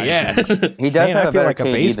 Oh, yeah. He does have I feel like a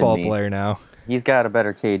KD baseball than me. player now. He's got a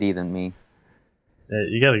better KD than me. Yeah,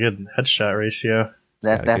 you got a good headshot ratio.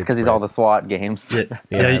 That's because he's all the SWAT games.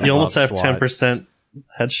 Yeah, you almost have SWAT. 10%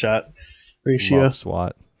 headshot ratio. Love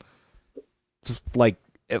SWAT. It's like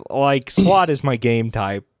SWAT is my game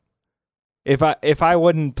type. If I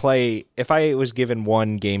was given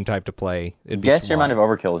one game type to play, it'd be Guess SWAT. your amount of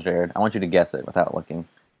overkills, Jared. I want you to guess it without looking.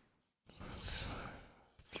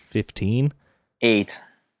 15? 8.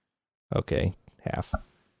 Okay, half.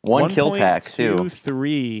 1 kill tack too.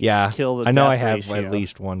 1.23 Yeah, kill to I know I death have ratio. at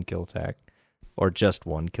least 1 kill tack, or just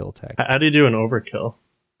 1 kill tack. How do you do an overkill?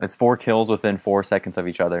 It's 4 kills within 4 seconds of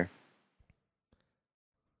each other.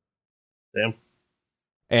 Damn.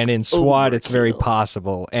 And in SWAT, Overkill. it's very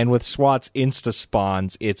possible. And with SWAT's insta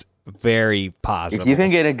spawns, it's very possible. If you can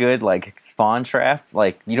get a good spawn trap,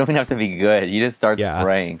 you don't even have to be good. You just start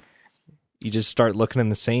spraying. You just start looking in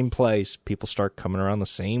the same place. People start coming around the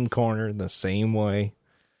same corner the same way.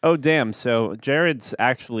 Oh, damn. So Jared's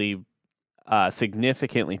actually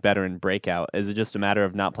significantly better in Breakout. Is it just a matter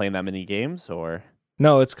of not playing that many games, or?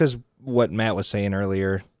 No, it's because what Matt was saying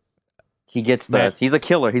earlier. He gets he's a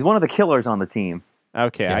killer. He's one of the killers on the team.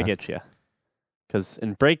 Okay, Yeah. I get you. Because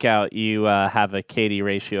in Breakout, you have a KD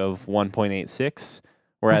ratio of 1.86,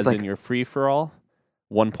 whereas in your free-for-all,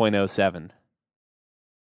 1.07.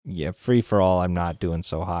 Yeah, free for all, I'm not doing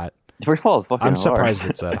so hot. Free for all is fucking I'm hard. surprised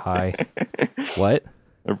it's that high. What?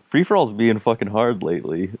 Free for all's being fucking hard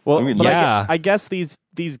lately. Well, I mean, but yeah. I guess these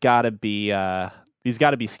gotta be skewed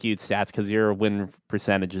stats because your win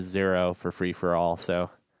percentage is 0 for free-for-all. So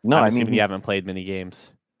I'm assuming you haven't played many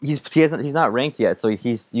games. He's not ranked yet, so you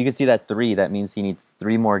can see that 3. That means he needs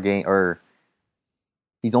 3 more games, or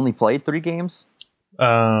he's only played 3 games.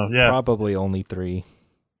 Yeah. Probably only 3.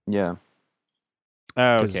 Yeah,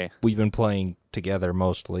 Oh, 'Cause okay. we've been playing together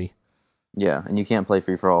mostly. yeah, and you can't play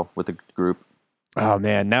free for all with a group. Oh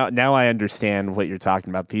man, now I understand what you're talking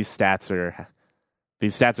about. These stats are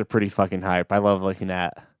pretty fucking hype. I love looking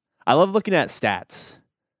at stats.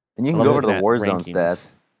 And you can I go love over to the looking at Warzone rankings.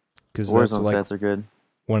 stats. Because that's Warzone like stats are good.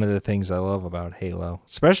 one of the things I love about Halo,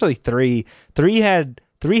 especially 3. 3 had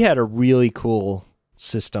a really cool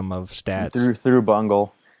system of stats Through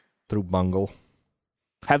Bungle. through Bungle.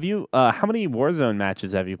 Have you? How many Warzone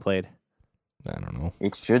matches have you played? I don't know.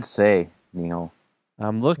 It should say, Neil.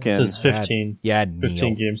 I'm looking. It says 15. Yeah,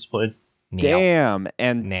 15 games played. Damn,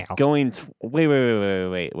 and Now. going.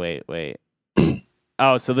 Wait.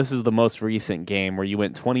 Oh, so this is the most recent game where you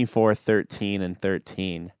went 24, 13, and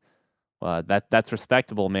 13. Well, that's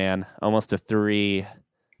respectable, man. Almost 3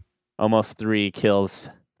 kills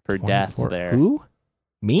per death 24. there. Who?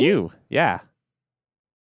 Me? You, yeah.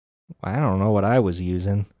 I don't know what I was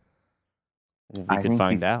using. We could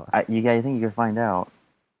find out. I think you can find out.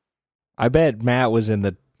 I bet Matt was in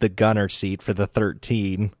the gunner seat for the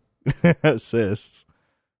 13 assists.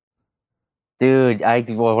 Dude,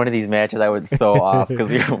 one of these matches I went so off because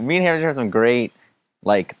me and him had some great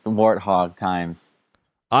like warthog times.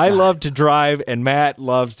 I love to drive, and Matt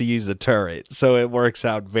loves to use the turret, so it works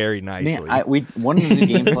out very nicely. Man, one of the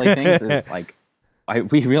gameplay things is like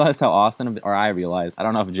we realized how awesome, or I realized. I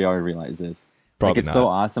don't know if JR realized this. Probably like it's not. so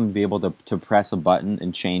awesome to be able to press a button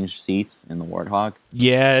and change seats in the Warthog.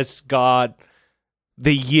 Yes, God,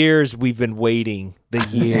 the years we've been waiting, the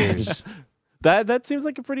years. That seems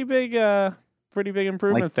like a pretty big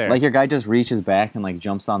improvement there. Like your guy just reaches back and like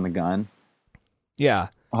jumps on the gun. Yeah.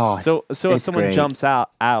 Oh, so if someone great. jumps out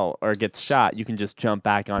or gets shot, you can just jump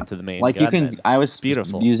back onto the main. Like you can. I was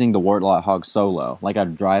beautiful. using the Warthog solo. Like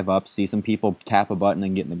I'd drive up, see some people, tap a button,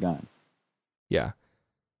 and get in the gun. Yeah.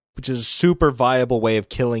 Which is a super viable way of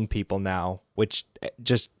killing people now, which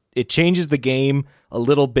just it changes the game a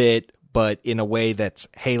little bit, but in a way that's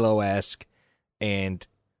Halo-esque, and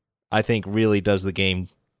I think really does the game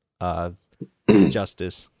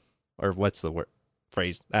justice. Or what's the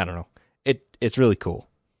phrase? I don't know. It's really cool.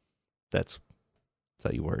 That's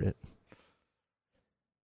how you word it.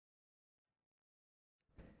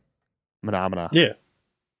 Phenomena. Yeah.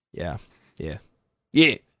 Yeah. Yeah.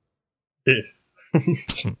 Yeah.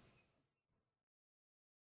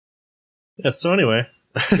 Yeah. So anyway.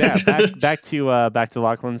 Yeah. Back to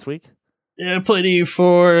Lachlan's week. Yeah, I played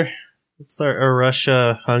EU4. Let's start a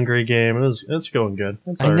Russia-Hungary game. It's going good.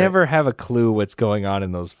 It's I all right. never have a clue what's going on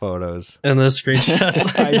in those photos. And the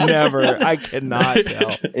screenshots. I cannot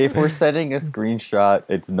tell. If we're setting a screenshot,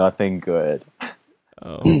 it's nothing good.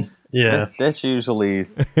 Oh. Yeah. That's usually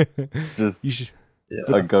just You should,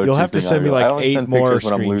 a go-to. You'll have to thing send me I like only 8 send more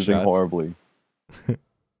pictures when I'm losing screenshots. horribly.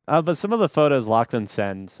 But some of the photos Lachlan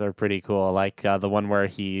sends are pretty cool, like the one where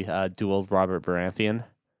he dueled Robert Baratheon.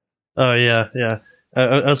 Oh, yeah, yeah.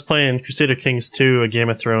 I was playing Crusader Kings 2, a Game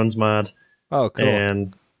of Thrones mod. Oh, cool.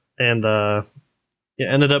 And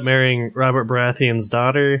ended up marrying Robert Baratheon's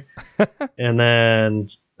daughter. And then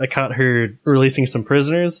I caught her releasing some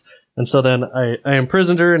prisoners. And so then I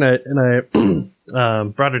imprisoned her and I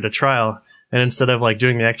brought her to trial. And instead of like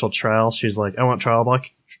doing the actual trial, she's like, I want trial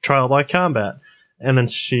by combat. And then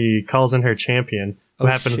she calls in her champion, who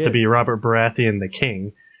happens to be Robert Baratheon the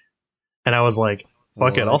King. And I was like,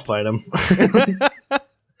 fuck it, I'll fight him.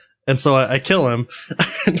 And so I kill him.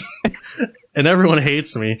 And everyone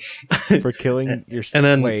hates me for killing your. And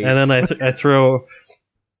then I throw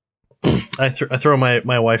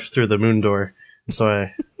my wife through the moon door. So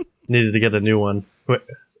I needed to get a new one. Who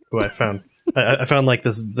I found. I found like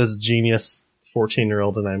this genius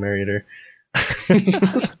 14-year-old, and I married her.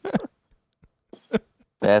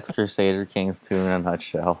 That's Crusader Kings 2 in a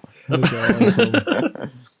nutshell. That's awesome.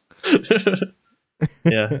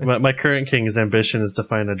 Yeah, my current king's ambition is to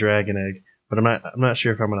find a dragon egg, but I'm not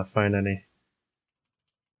sure if I'm gonna find any.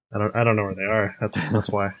 I don't know where they are.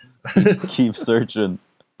 That's why. Keep searching.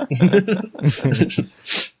 Yeah,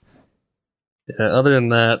 other than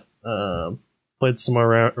that, played some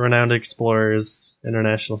more Renowned Explorers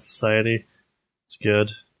International Society. It's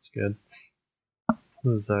good.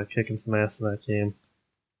 Was kicking some ass in that game.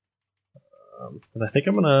 And I think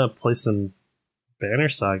I'm gonna play some Banner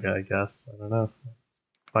Saga, I guess. I don't know. It's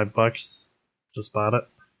 $5. Just bought it.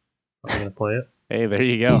 I'm gonna play it. Hey, there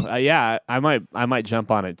you go. Yeah, I might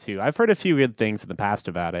jump on it too. I've heard a few good things in the past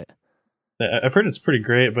about it. I've heard it's pretty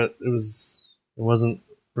great, but it wasn't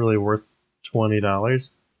really worth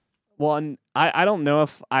 $20. Well, and I don't know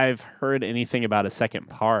if I've heard anything about a second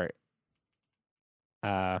part.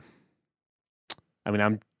 I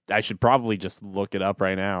mean, I should probably just look it up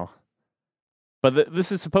right now. But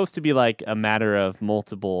this is supposed to be like a matter of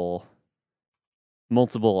multiple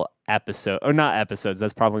episodes, or not episodes.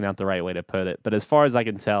 That's probably not the right way to put it. But as far as I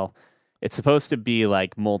can tell, it's supposed to be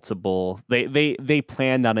like multiple. They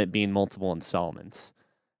planned on it being multiple installments.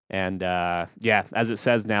 And yeah, as it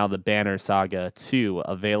says now, the Banner Saga 2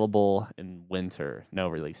 available in winter. No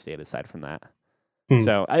release date aside from that.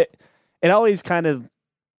 So it always kind of.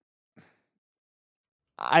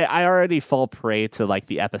 I already fall prey to like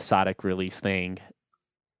the episodic release thing,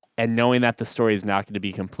 and knowing that the story is not going to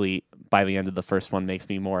be complete by the end of the first one makes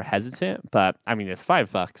me more hesitant. But I mean, it's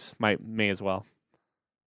 $5. May as well.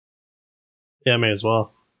 Yeah, may as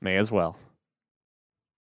well. May as well.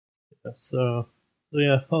 So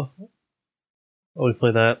yeah, we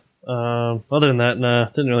play that. Other than that, nah,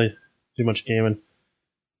 didn't really do much gaming.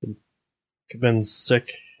 Been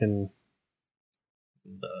sick and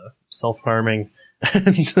self-harming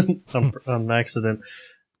on accident,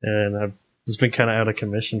 and I've just been kind of out of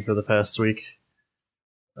commission for the past week.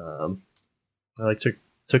 I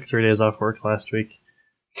took 3 days off work last week.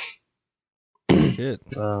 Shit.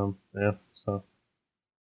 Yeah. So,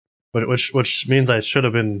 which means I should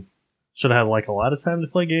have had like a lot of time to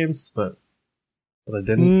play games, but I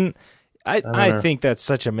didn't. I think that's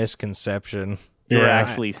such a misconception. You were Yeah.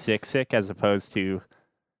 actually sick as opposed to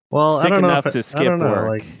Well, I sick don't know enough if to skip I don't know,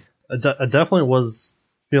 work. Like, I definitely was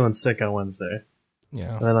feeling sick on Wednesday,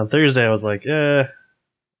 Yeah. and then on Thursday I was like,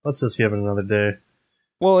 let's just give it another day.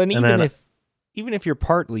 Well, and And even if you're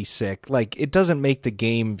partly sick, like it doesn't make the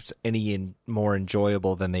games any more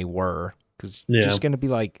enjoyable than they were, because you're just gonna be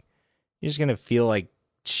like, you're just gonna feel like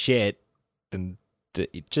shit, and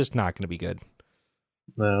it's just not gonna be good.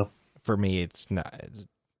 No. For me, it's not.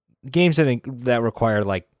 Games that require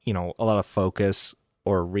like, you know, a lot of focus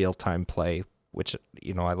or real time play, which,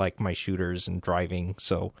 you know, I like my shooters and driving,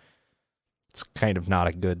 so it's kind of not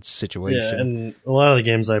a good situation. Yeah, and a lot of the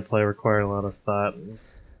games I play require a lot of thought.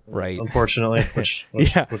 Right. Unfortunately, which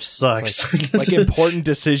sucks. Like important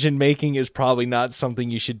decision making is probably not something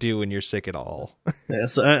you should do when you're sick at all. Yeah,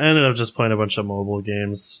 so I ended up just playing a bunch of mobile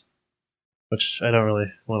games, which I don't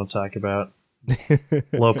really want to talk about.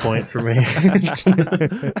 Low point for me.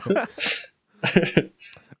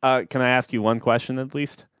 Can I ask you one question at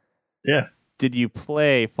least? Yeah, Did you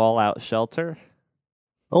play Fallout Shelter?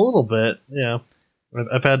 a little bit. Yeah,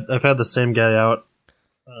 I've had the same guy out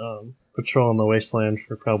patrolling the wasteland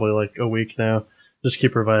for probably like a week now. Just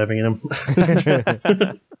keep reviving him.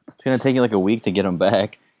 It's gonna take you like a week to get him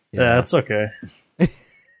back. Yeah, it's okay.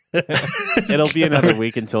 It'll be another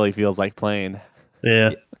week until he feels like playing.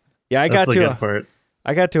 Yeah, Yeah, that's the good part.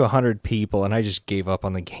 I got to 100 people and I just gave up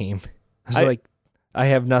on the game. I was I- like, I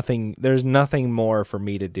have nothing. There's nothing more for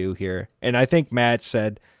me to do here. And I think Matt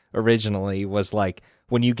said originally was like,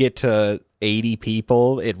 when you get to 80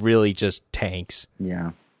 people, it really just tanks.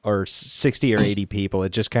 Yeah. Or 60 or 80 people.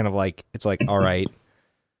 It just kind of like, it's like, all right,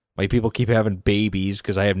 my people keep having babies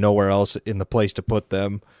because I have nowhere else in the place to put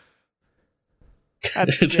them.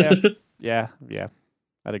 Yeah,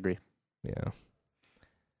 I'd agree. Yeah.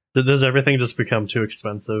 Does everything just become too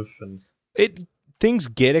expensive? And Things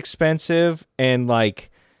get expensive, and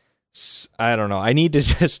like, I don't know. I need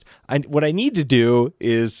to what I need to do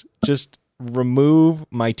is just remove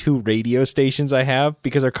my 2 radio stations I have,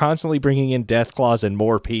 because they're constantly bringing in Deathclaws and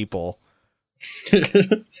more people.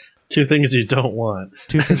 2 things you don't want.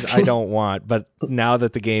 2 things I don't want, but now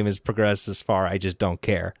that the game has progressed this far, I just don't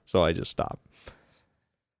care. So I just stop.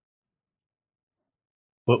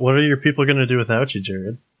 What are your people going to do without you,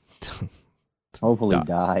 Jared? Hopefully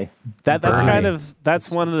die. That's Burn. kind of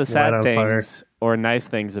one of the Light sad on things or nice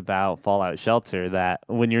things about Fallout Shelter, that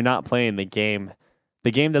when you're not playing the game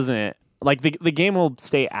doesn't like the game will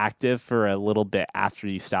stay active for a little bit after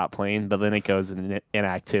you stop playing, but then it goes in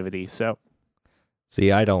inactivity. So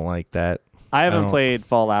See, I don't like that. I haven't don't- played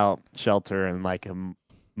Fallout Shelter in like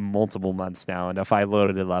multiple months now, and if I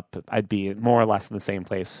loaded it up, I'd be more or less in the same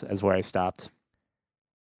place as where I stopped.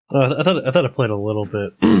 I thought I played a little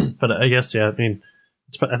bit, but I guess I mean,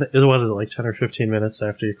 what is it, like 10 or 15 minutes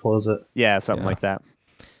after you close it? Yeah, something Yeah. like that.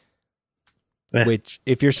 Eh. Which,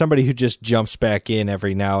 if you're somebody who just jumps back in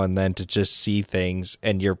every now and then to just see things,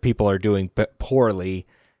 and your people are doing poorly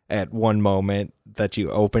at one moment that you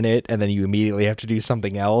open it, and then you immediately have to do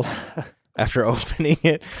something else after opening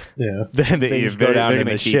it, Yeah, then things go down they're in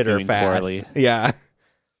the gonna keep shitter doing fast. poorly. Yeah.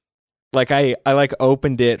 Like I like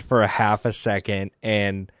opened it for a half a second,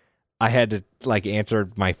 and I had to like answer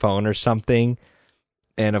my phone or something.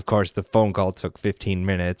 And of course the phone call took 15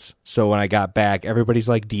 minutes. So when I got back, everybody's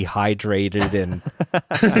like dehydrated and,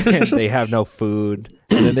 and they have no food.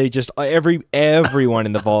 And then they just, everyone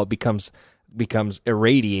in the vault becomes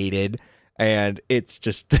irradiated, and it's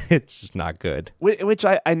just not good. Which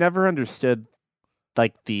I never understood,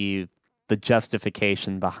 like the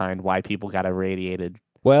justification behind why people got irradiated.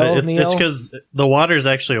 Well, it's Neil, because the water is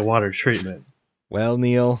actually a water treatment. well,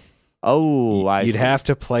 Neil, Oh, I you'd see. have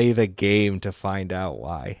to play the game to find out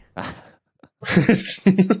why.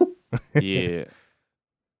 Yeah.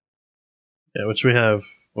 Yeah, which we have.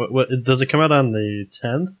 What does it come out on the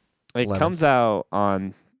 10th? It 11th. comes out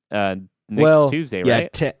on next Tuesday, yeah,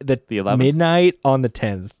 right? the The 11th? midnight on the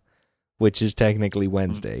 10th, which is technically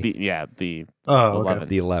Wednesday, The Oh, 11th. okay.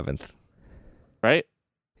 the 11th. right?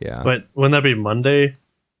 Yeah. But wouldn't that be Monday?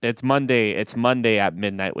 It's Monday. It's Monday at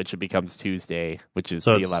midnight, which it becomes Tuesday, which is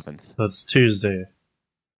So the it's- 11th. So it's Tuesday.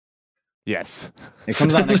 Yes. It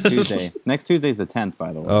comes out next Tuesday. Next Tuesday's the 10th,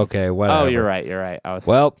 by the way. Okay, whatever. Oh, you're right. You're right. I was.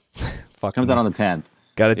 Well, It fuck. comes out on the 10th.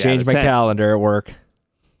 Got to Yeah, change the my 10th. calendar at work.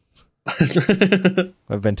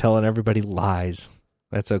 I've been telling everybody lies.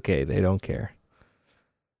 That's okay. They don't care.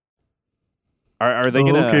 Are they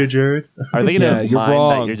gonna okay, Jared. are they Yeah, gonna you're mind that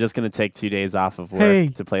wrong. you're just gonna take 2 days off of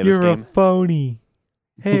work to play this you're game? a phony.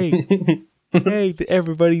 Hey, hey,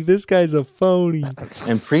 everybody, this guy's a phony.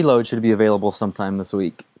 And preload should be available sometime this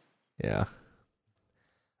week. Yeah.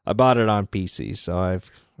 I bought it on PC, so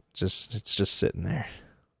it's just sitting there.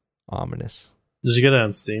 Ominous. Did you get it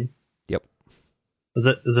on Steam? Yep. Is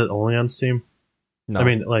it only on Steam? No. I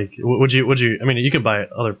mean, like, would you? I mean, you could buy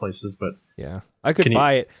it other places, but yeah. I could Can you-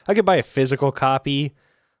 buy it. I could buy a physical copy,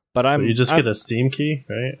 but you just get a Steam key,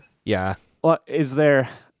 right? Yeah. Well, is there?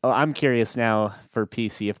 Oh, I'm curious now for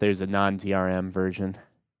PC if there's a non-DRM version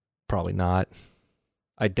Probably not.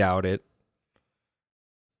 I doubt it.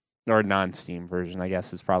 or non-Steam version. I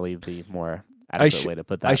guess is probably the more adequate way to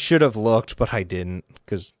put that. I should have looked, but I didn't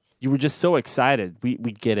because You were just so excited. We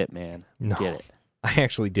get it, man. No. Get it. I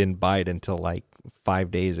actually didn't buy it until like 5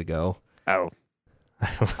 days ago. Oh,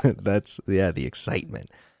 That's the excitement.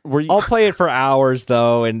 were you I'll play it for hours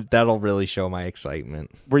though, and that'll really show my excitement.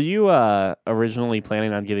 were you originally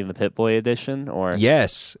planning on getting the Pip-Boy edition or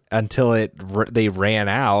Yes, until they ran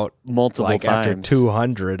out. multiple Like times? after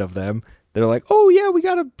 200 of them, they're like, "Oh yeah, we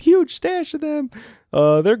got a huge stash of them.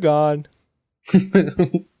 They're gone.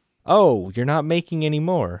 Oh, you're not making any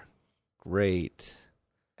more. Great.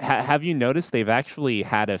 Have you noticed they've actually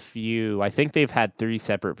had a few? I think they've had 3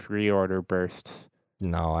 separate pre-order bursts,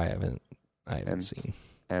 No, I haven't And- seen.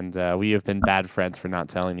 and we have been bad friends for not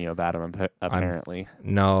telling you about them. Apparently,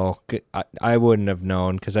 No, I wouldn't have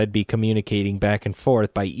known because I'd be communicating back and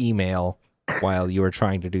forth by email while you were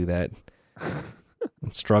trying to do that.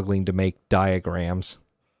 And struggling to make diagrams.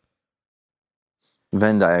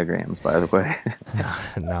 Venn diagrams, by the way.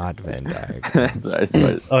 Not Venn diagrams. That's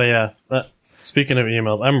what- Oh yeah. Speaking of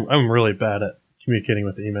emails, I'm really bad at communicating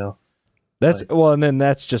with email. And then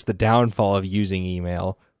that's just the downfall of using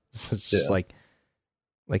email. It's just Yeah.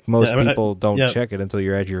 like most Yeah, I mean, people don't yeah. check it until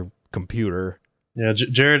you're at your computer. Yeah,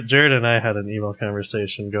 Jared and I had an email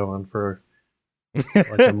conversation going for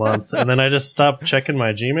like a month, and then I just stopped checking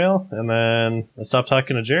my Gmail, and then I stopped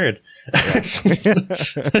talking to Jared.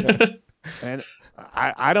 and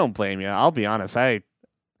I don't blame you. I'll be honest. I'm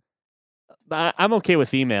okay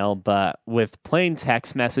with email, but with plain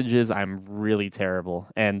text messages, I'm really terrible.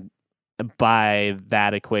 And by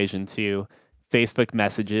that equation too, Facebook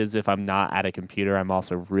messages, if I'm not at a computer, I'm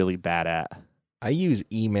also really bad at. I use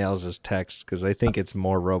emails as text because I think it's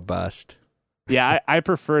more robust. Yeah, I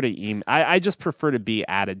prefer to email. I just prefer to be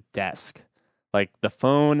at a desk. Like the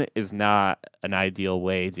phone is not an ideal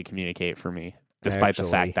way to communicate for me, despite the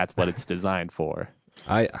Actually. fact that's what it's designed for.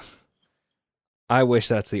 I wish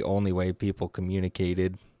that's the only way people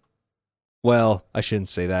communicated. Well, I shouldn't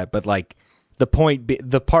say that, but like the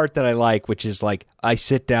part that I like, which is like I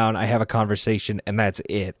sit down, I have a conversation, and that's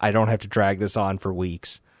it. I don't have to drag this on for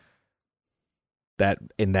weeks. That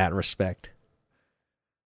in that respect.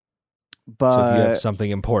 But So if you have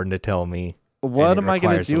something important to tell me, what and it am I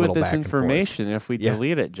going to requires a do with little this back and forth. information if we Yeah.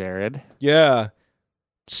 delete it, Jared? yeah,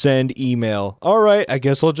 send email. All right, I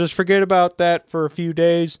guess I'll just forget about that for a few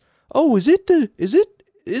days. Oh, is it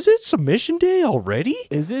submission day already?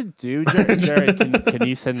 Is it due, Jared? Can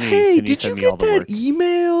you send me? Hey, can you did send you me all get the that work?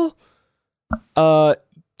 email?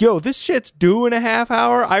 Yo, this shit's due in a half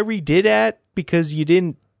hour. I redid that because you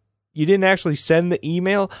didn't actually send the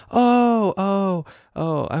email.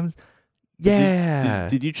 Yeah.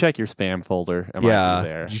 Did you check your spam folder? Am I yeah. through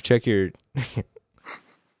there? Did you check your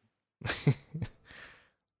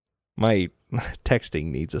my texting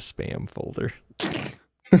needs a spam folder.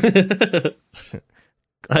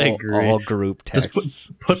 I agree. All group Just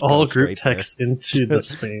texts. put just all go group straight there. texts into the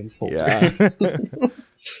spam folder. Yeah.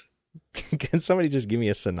 Can somebody just give me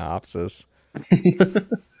a synopsis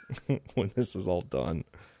when this is all done?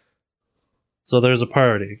 So there's a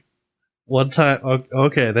party. One time.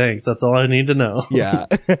 Okay, thanks. That's all I need to know. Yeah.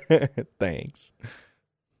 Thanks.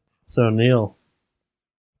 So Neil,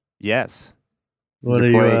 Yes. what Did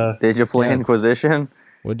are you you? play, did you play yeah. Inquisition?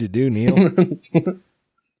 What'd you do, Neil?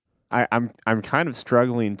 I'm kind of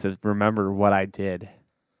struggling to remember what I did.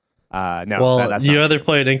 No, well, that's you not either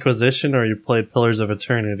played Inquisition or you played Pillars of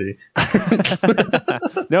Eternity.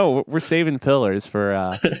 true. No, we're saving pillars for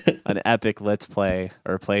an epic let's play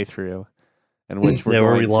or playthrough, in which we're Yeah,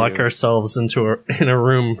 where we going lock to. ourselves in a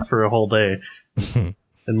room for a whole day and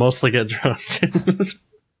mostly get drunk.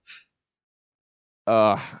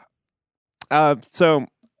 So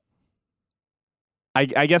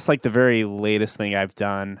I guess like the very latest thing I've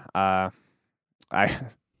done, I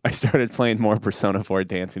started playing more Persona 4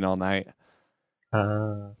 Dancing All Night,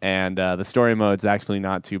 and the story mode's actually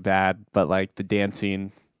not too bad, but like the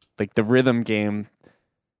dancing, like the rhythm game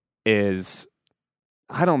is,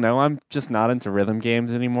 I don't know. I'm just not into rhythm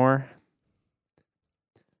games anymore.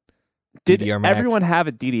 Did DDR Max? everyone have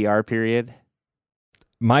a DDR period?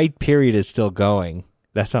 My period is still going.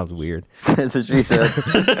 That sounds weird. That's what she said.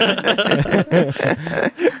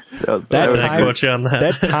 That I time- quote you on that.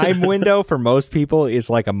 That time window for most people is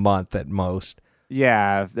like a month at most.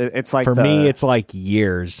 Yeah, it's like For me, it's like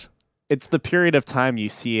years. it's the period of time you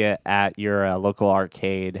see it at your local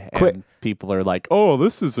arcade, and Quick. people are like, "Oh,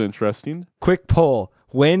 this is interesting." Quick poll.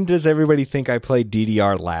 When does everybody think I played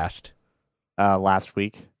DDR last? Last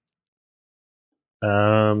week,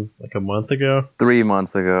 Like a month ago. 3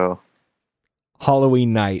 months ago.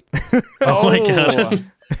 Halloween night. Oh my god.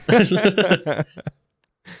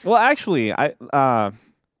 Well, actually,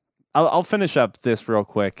 I'll finish up this real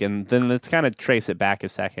quick, and then let's kind of trace it back a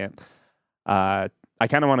second. I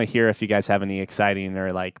kind of want to hear if you guys have any exciting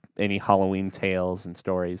or like any Halloween tales and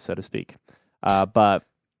stories, so to speak. But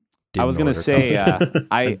I was gonna say,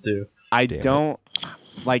 I do. I Damn it. don't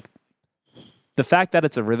like the fact that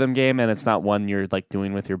it's a rhythm game and it's not one you're like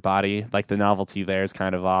doing with your body. Like the novelty there is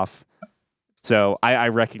kind of off. So I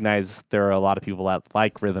recognize there are a lot of people that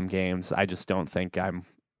like rhythm games. I just don't think I'm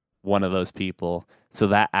one of those people. So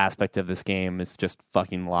that aspect of this game is just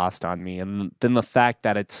fucking lost on me. And then the fact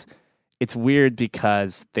that it's weird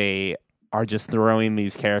because they are just throwing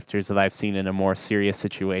these characters that I've seen in a more serious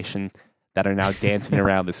situation that are now dancing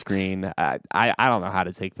around the screen. I don't know how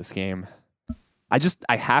to take this game. I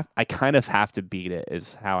kind of have to beat it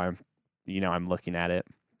is how I'm looking at it.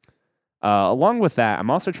 Along with that,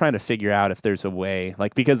 I'm also trying to figure out if there's a way,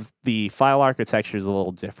 like, because the file architecture is a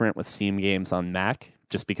little different with Steam games on Mac,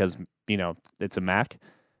 just because, it's a Mac.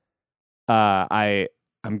 I'm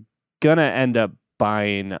gonna end up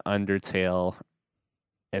buying Undertale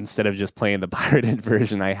instead of just playing the pirated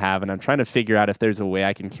version I have, and I'm trying to figure out if there's a way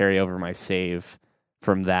I can carry over my save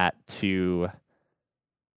from that to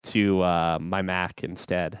my Mac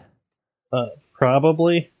instead.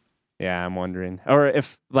 Probably. Yeah, I'm wondering. Or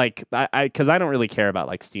if, like, because I don't really care about,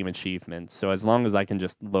 like, Steam achievements. So as long as I can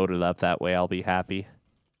just load it up that way, I'll be happy.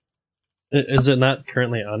 Is it not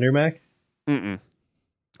currently on your Mac? Mm-mm.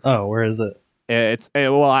 Oh, where is it?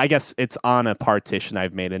 Well, I guess it's on a partition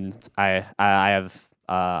I've made, and I have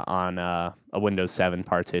on a Windows 7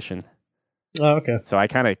 partition. Oh, okay. So I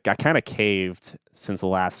kind of caved since the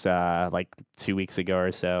last, 2 weeks ago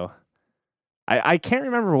or so. I can't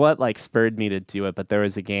remember what like spurred me to do it, but there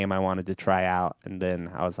was a game I wanted to try out, and then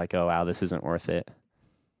I was like, oh wow, this isn't worth it.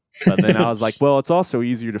 But then I was like, well, it's also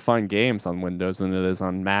easier to find games on Windows than it is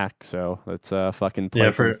on Mac, so let's fucking play.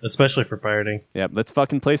 Yeah, especially for pirating. Yep, let's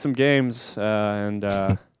fucking play some games and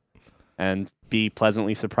be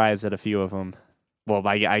pleasantly surprised at a few of them. Well,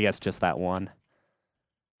 I guess just that one.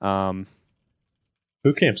 Boot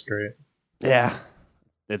Camp's great. Yeah,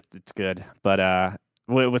 it's good, but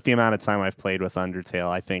with the amount of time I've played with Undertale,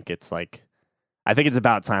 I think it's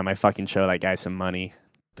about time I fucking show that guy some money,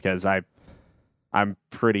 because I'm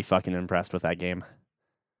pretty fucking impressed with that game.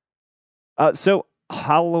 So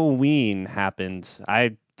Halloween happened.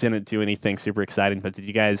 I didn't do anything super exciting, but did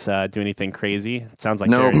you guys do anything crazy? It sounds like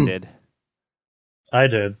Nope. Jared did. I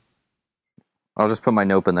did. I'll just put my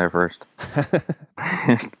nope in there first. Get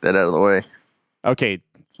that out of the way. Okay,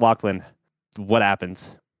 Lachlan, what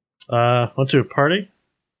happened? Went to a party.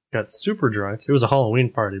 Got super drunk. It was a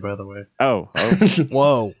Halloween party, by the way. Oh,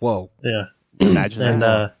 Whoa. Yeah. imagine And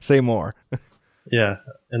that. Say more. yeah,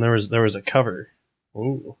 and there was a cover.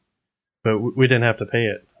 Ooh. But we didn't have to pay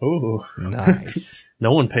it. Ooh. Nice.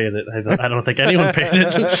 No one paid it. I don't think anyone paid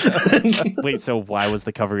it. Wait, so why was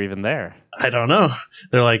the cover even there? I don't know.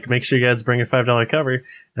 They're like, make sure you guys bring a $5 cover. And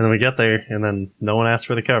then we get there, and then no one asked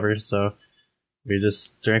for the cover, so we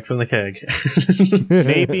just drank from the keg.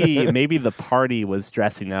 Maybe the party was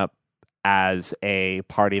dressing up as a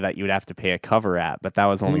party that you would have to pay a cover at, but that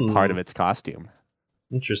was only part of its costume.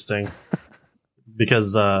 Interesting.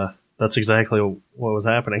 Because that's exactly what was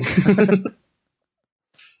happening.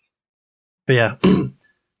 But yeah,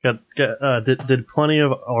 did plenty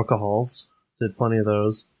of alcohols. Did plenty of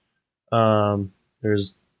those.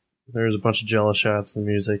 There's a bunch of Jello shots and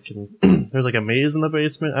music, and there's like a maze in the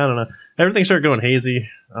basement. I don't know. Everything started going hazy.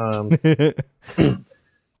 Yes.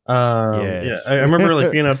 Yeah, I remember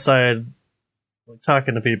like being outside, like,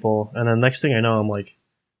 talking to people, and then next thing I know, I'm like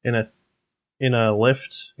in a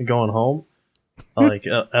lift going home, like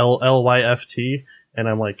LYFT, and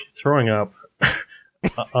I'm like throwing up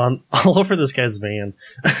on all over this guy's van.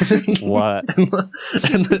 What?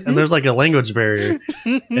 and there's like a language barrier,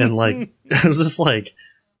 and like it was this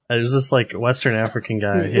like Western African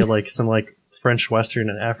guy. He had like some like French Western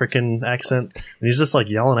African accent, and he's just like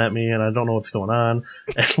yelling at me, and I don't know what's going on.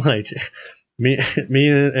 And like me me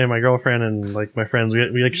and my girlfriend and like my friends,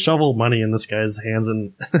 we like shovel money in this guy's hands,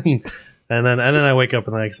 and and then I wake up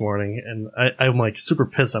the next morning and I'm like super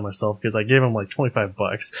pissed at myself because I gave him like $25.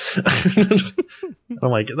 I'm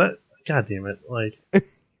like, that, god damn it, like.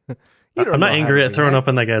 I'm not angry at throwing up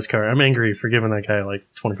in that guy's car. I'm angry for giving that guy like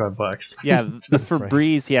 $25. Yeah, the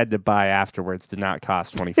Febreze he had to buy afterwards did not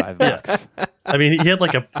cost $25. I mean, he had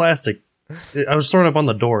like a plastic. I was throwing up on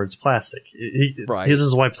the door. It's plastic. He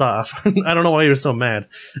just wipes off. I don't know why he was so mad.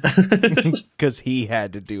 Because he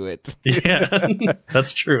had to do it. Yeah,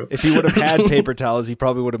 that's true. If he would have had paper towels, he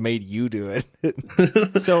probably would have made you do it.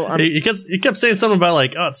 So he kept saying something about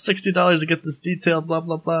like, oh, it's $60 to get this detailed, blah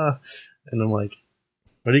blah blah, and I'm like,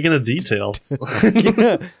 what are you gonna detail?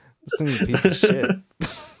 This thing's a piece of shit.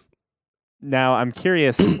 now I'm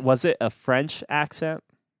curious, was it a French accent?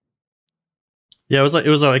 Yeah, it was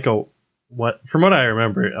like a what? From what I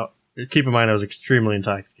remember, keep in mind I was extremely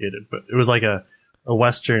intoxicated, but it was like a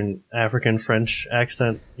Western African French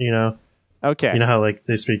accent. You know, Okay. you know how like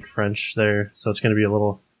they speak French there, so it's gonna be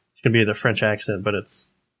the French accent, but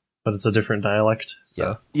it's a different dialect.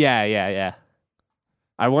 So Yeah.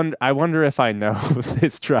 I wonder if I know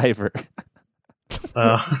this driver.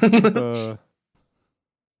 yeah,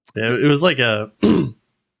 it was like I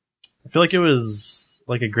feel like it was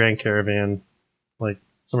like a Grand Caravan, like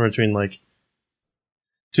somewhere between like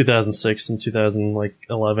 2006 and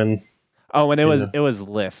 2011. Oh, and it was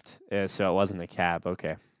Lyft, so it wasn't a cab.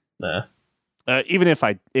 Okay. Nah. Even if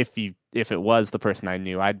it was the person I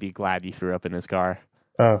knew, I'd be glad you threw up in his car.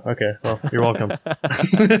 Oh, okay. Well, you're welcome.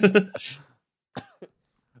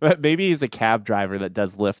 But maybe he's a cab driver that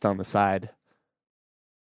does Lyft on the side.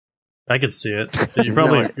 I could see it. You Isn't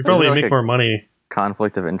probably it like make a- more money.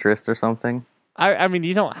 Conflict of interest or something? I mean,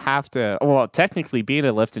 you don't have to. Well, technically, being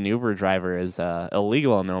a Lyft and Uber driver is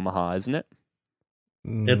illegal in Omaha, isn't it?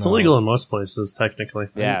 It's No. illegal in most places, technically.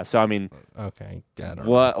 Yeah. So I mean, Okay, got it.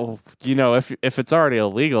 what if it's already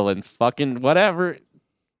illegal, then fucking whatever.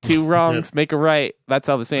 Two wrongs make a right. That's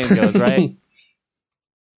how the saying goes, right?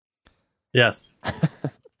 Yes.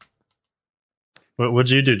 What'd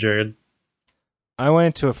you do, Jared? I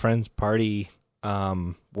went to a friend's party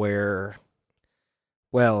and went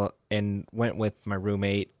with my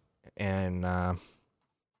roommate, and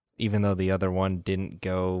even though the other one didn't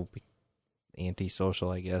go, antisocial,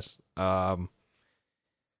 I guess.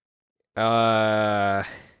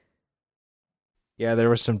 Yeah, there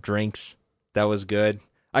were some drinks. That was good.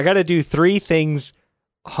 I got to do 3 things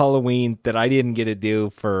Halloween that I didn't get to do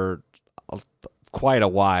for quite a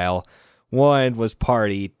while. 1 was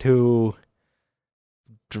party, 2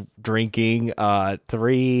 drinking,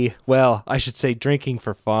 3, well, I should say drinking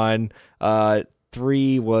for fun.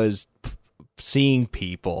 3 was seeing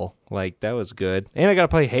people. Like, that was good. And I got to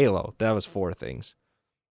play Halo. That was 4 things.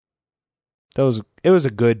 It was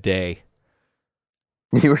a good day.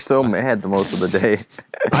 You were so mad the most of the day.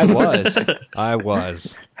 I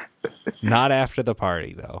was. Not after the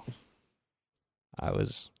party, though. I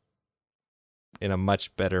was in a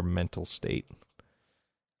much better mental state.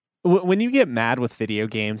 When you get mad with video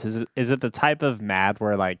games, is it the type of mad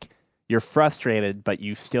where like you're frustrated but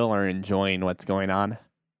you still are enjoying what's going on?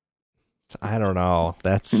 I don't know.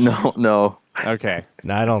 That's No. Okay.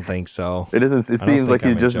 No, I don't think so. It isn't. It I don't seems like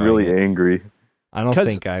think he's I'm just enjoying really it. angry. I don't 'Cause-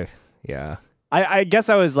 think yeah. I guess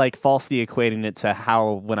I was like falsely equating it to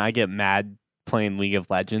how when I get mad playing League of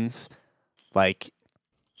Legends, like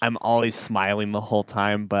I'm always smiling the whole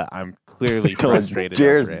time, but I'm clearly frustrated.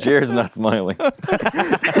 over it. Jared's not smiling.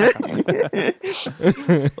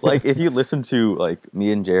 Like if you listen to like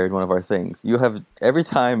me and Jared, one of our things, you have every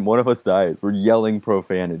time one of us dies, we're yelling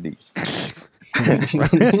profanities.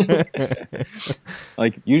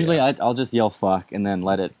 Like usually I'll just yell fuck and then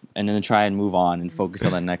then try and move on and focus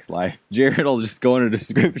on the next life. Jared will just go into a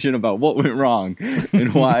description about what went wrong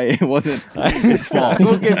and why it wasn't his fault.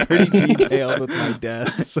 We'll get pretty detailed with my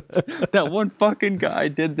deaths. That one fucking guy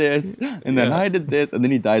did this, and then I did this, and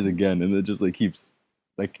then he dies again, and it just like keeps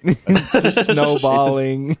like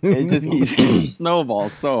Snowballing. it just keeps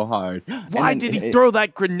snowballs so hard. Why did he throw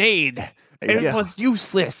that grenade? It Yeah. was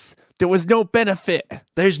useless. There was no benefit.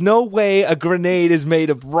 There's no way a grenade is made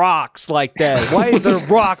of rocks like that. Why is there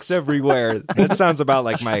rocks everywhere? That sounds about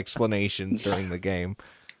like my explanations during the game.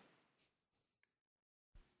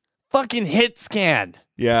 Fucking hit scan.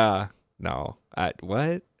 Yeah. No.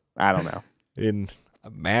 What? I don't know. In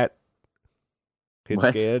Matt hit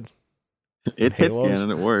What? scared? It's hit Halos? scan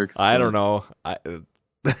and it works. I don't know. I don't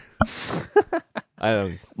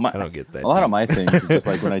get that. A lot of deep. my things is just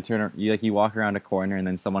like when I turn, you walk around a corner and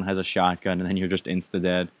then someone has a shotgun and then you're just insta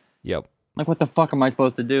dead. Yep. Like what the fuck am I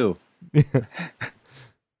supposed to do?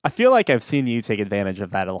 I feel like I've seen you take advantage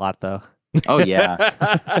of that a lot, though. Oh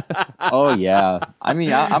yeah. Oh yeah. I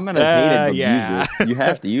mean, I'm gonna hate it, but yeah. use it. You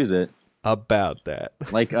have to use it. About that.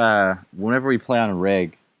 Like whenever we play on a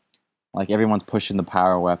rig, like everyone's pushing the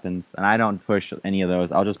power weapons, and I don't push any of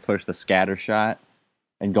those. I'll just push the scatter shot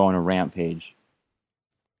and go on a rampage,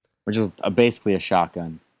 which is basically a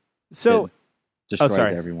shotgun. So It destroys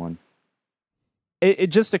sorry. everyone. it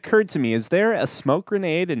just occurred to me: is there a smoke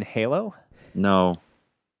grenade in Halo? No,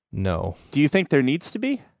 No. Do you think there needs to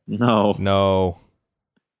be? no, No.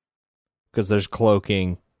 Because there's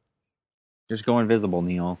cloaking. just go invisible,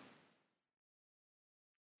 Neil.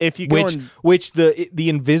 If you go Which the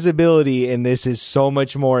invisibility in this is so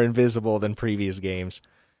much more invisible than previous games,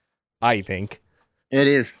 I think. It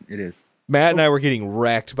is. It is. Matt and I were getting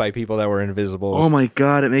wrecked by people that were invisible. Oh my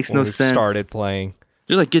god, it makes when no we sense. started playing.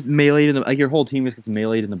 You like get meleeed in the like your whole team just gets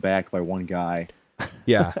meleeed in the back by one guy.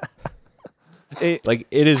 Yeah. it, Like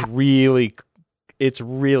it's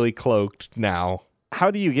really cloaked now. how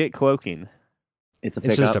do you get cloaking? It's a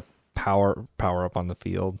It's pickup. just a power up on the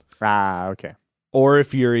field. Ah, okay. Or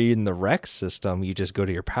if you're in the Rex system, you just go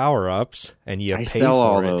to your power ups and you I pay sell for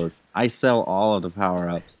all it. those. I sell all of the power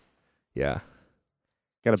ups. Yeah.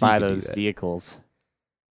 Got to So you buy could do those that. vehicles.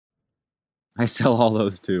 I sell all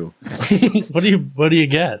those too. What do you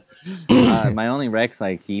get? My only Rex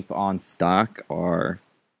I keep on stock are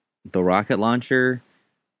the rocket launcher,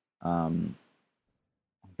 the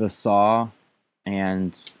saw,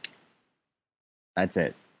 and that's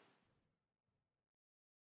it.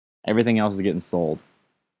 Everything else is getting sold.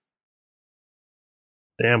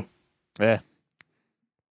 Damn. Yeah.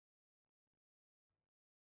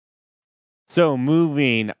 So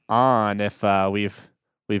moving on, if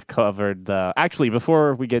we've covered the actually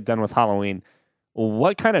before we get done with Halloween,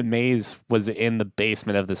 what kind of maze was in the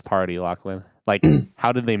basement of this party, Lachlan? Like,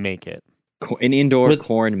 how did they make it? An indoor With-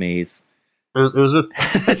 corn maze. It was with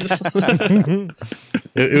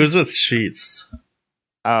it was with sheets.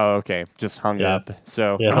 Oh, okay, just hung Yeah. up.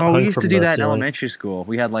 So Yeah, Oh, hung we used to from do the that in ceiling. elementary school.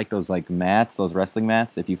 We had like those like mats, those wrestling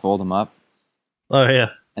mats. If you fold them up, Oh yeah.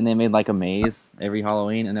 and they made like a maze every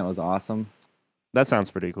Halloween, and it was awesome. that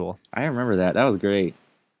sounds pretty cool. I remember that. That was great.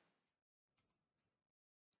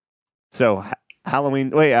 So Halloween.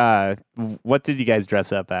 Wait, what did you guys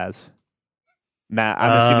dress up as? Matt,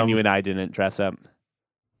 I'm assuming you and I didn't dress up.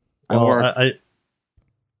 I Well, wore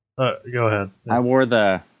go ahead. I wore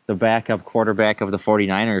the backup quarterback of the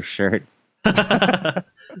 49ers shirt.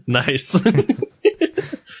 Nice.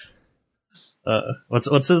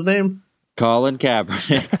 What's his name? Colin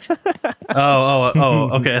Kaepernick.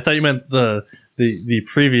 Oh. Okay. I thought you meant the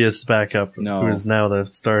previous backup, No. who is now the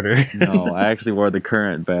starter. No, I actually wore the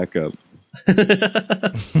current backup.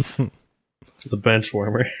 The bench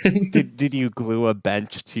warmer. Did you glue a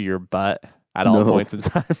bench to your butt at all No. points in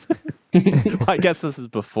time? Well, I guess this is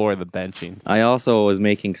before the benching. I also was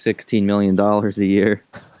making $16 million a year.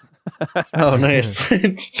 Oh, nice.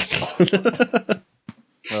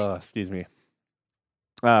 Oh, excuse me.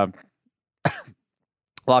 Lachlan,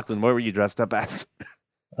 what were you dressed up as?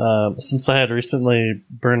 Since I had recently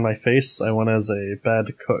burned my face, I went as a bad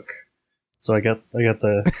cook. So I got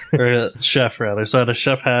the chef rather. So I had a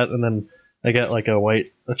chef hat, and then I got like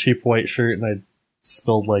a cheap white shirt, and I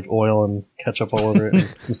spilled like oil and ketchup all over it and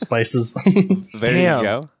some spices. There Damn. you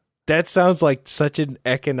go. That sounds like such an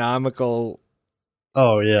economical.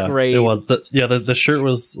 Oh yeah, Great. it was. The shirt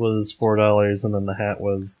was $4, and then the hat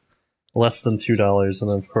was less than $2, and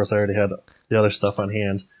then of course I already had the other stuff on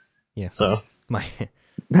hand. Yeah. So My I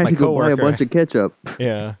My had to go buy a coworker- bunch of ketchup.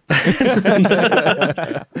 yeah.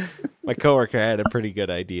 My coworker had a pretty good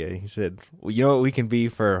idea. He said, "Well, you know what we can be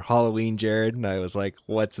for Halloween, Jared?" And I was like,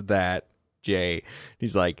 "What's that, Jay?"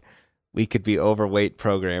 He's like, "We could be overweight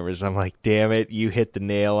programmers." I'm like, "Damn it, you hit the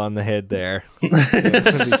nail on the head there."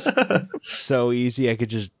 So easy. I could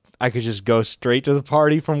just go straight to the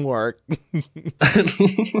party from work.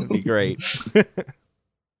 It'd be great.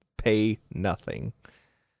 Pay nothing.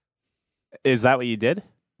 Is that what you did?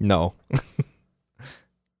 No.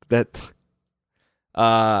 That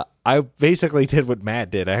I basically did what Matt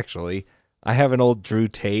did actually. I have an old Drew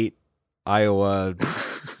Tate Iowa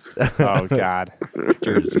Oh God.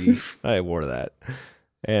 jersey. I wore that.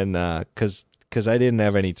 And cuz I didn't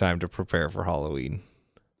have any time to prepare for Halloween.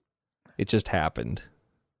 It just happened.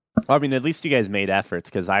 Well, I mean, at least you guys made efforts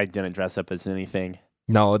because I didn't dress up as anything.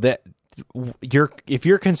 No, if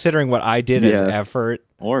you're considering what I did as Yeah. effort,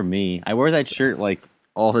 Or me. I wear that shirt like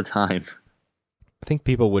all the time. I think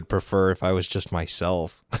people would prefer if I was just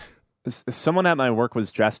myself. Someone at my work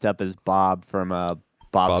was dressed up as Bob from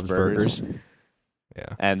Bob's Burgers. Yeah.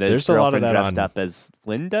 And his There's a lot of girlfriend that dressed on- up as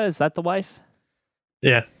Linda. Is that the wife?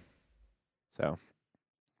 Yeah, So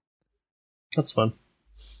that's fun.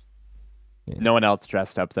 no one else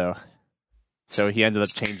dressed up though. So he ended up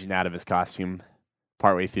changing out of his costume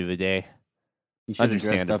partway through the day. You should have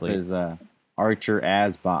dressed up Understandably. as Archer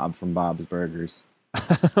as Bob from Bob's Burgers.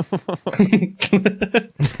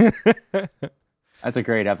 That's a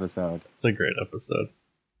great episode. It's a great episode.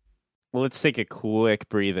 Well, let's take a quick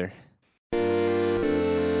breather.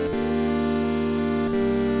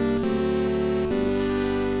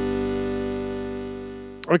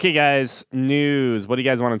 Okay, guys, news. What do you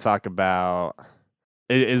guys want to talk about?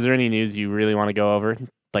 Is there any news you really want to go over?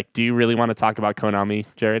 Like, do you really want to talk about Konami,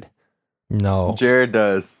 Jared? No. Jared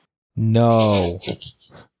does. No.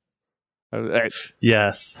 All right.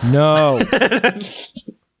 Yes. No.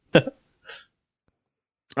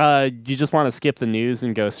 You just want to skip the news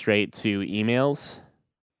and go straight to emails?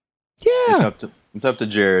 Yeah. It's up to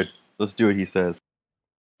Jared. Let's do what he says.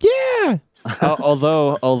 Yeah.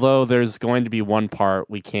 Although there's going to be one part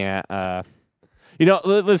we can't.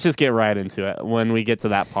 Let's just get right into it. When we get to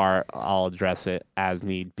that part, I'll address it as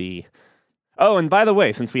need be. Oh, and by the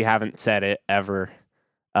way, since we haven't said it ever,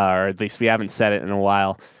 or at least we haven't said it in a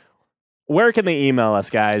while, where can they email us,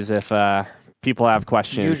 guys, if people have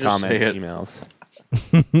questions, just comments, say it. emails?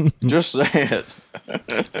 Just say it.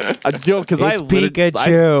 A joke, because I It's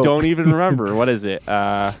Pikachu. don't even remember. What is it?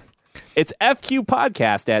 It's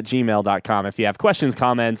fqpodcast@gmail.com if you have questions,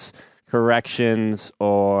 comments, corrections,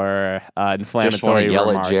 or Just want inflammatory to yell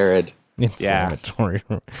remarks. at Jared. Inflammatory.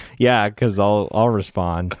 Yeah, because I'll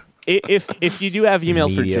respond. If you do have emails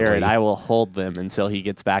for Jared, Immediately. I will hold them until he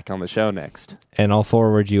gets back on the show next. And I'll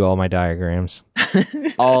forward you all my diagrams.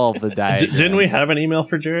 All the diagrams. Didn't we have an email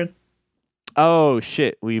for Jared? Oh,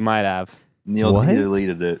 shit. We might have. Neil What?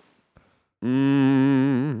 deleted it.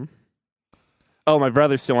 Oh, my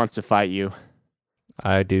brother still wants to fight you.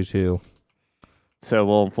 I do too.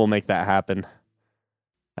 So we'll make that happen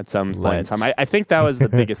at some point in Let's. time. I think that was the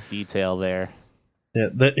biggest detail there.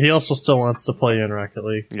 Yeah. He also still wants to play in Rocket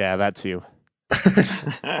League. Yeah, that too.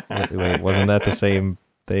 Wait, wasn't that the same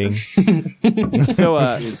thing? So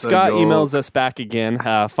It's a Scott goal. emails us back again.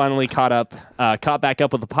 Finally caught back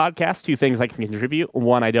up with the podcast. 2 things I can contribute.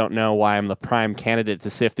 One, I don't know why I'm the prime candidate to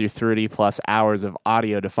sift through 30 plus hours of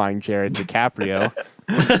audio to find Jared DiCaprio.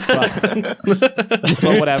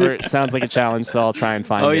 but whatever. It sounds like a challenge, so I'll try and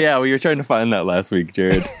find Oh it. yeah, we were trying to find that last week,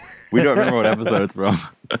 Jared. We don't remember what episode it's from.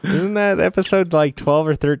 Isn't that episode like 12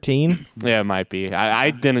 or 13? Yeah, it might be.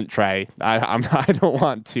 I didn't try. I don't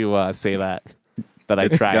want to say that I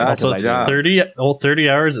It's tried. Scott's because I job. didn't. 30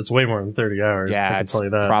 hours? It's way more than 30 hours. I Yeah, can it's tell you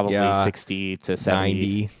that. probably Yeah. 60 to 70.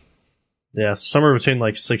 90. Yeah, somewhere between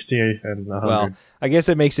like 60 and 100. Well, I guess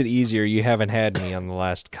it makes it easier. You haven't had me on the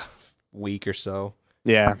last week or so.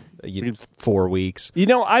 Yeah. 4 weeks. You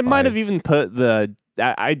know, I might Five. have even put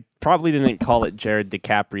I probably didn't call it Jared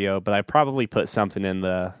DiCaprio, but I probably put something in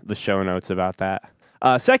the show notes about that.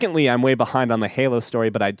 Secondly, I'm way behind on the Halo story,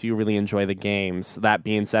 but I do really enjoy the games. That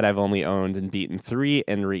being said, I've only owned and beaten 3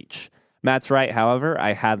 and Reach. Matt's right, however,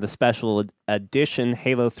 I had the special edition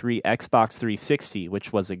Halo 3 Xbox 360,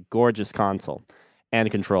 which was a gorgeous console and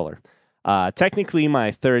controller. Technically, my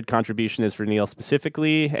third contribution is for Neil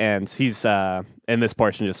specifically, and he's in this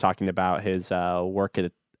portion just talking about his work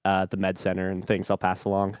at the med center and things I'll pass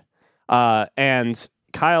along. And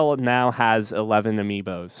Kyle now has 11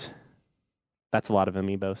 amiibos. That's a lot of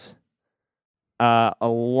amiibos.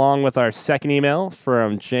 Along with our second email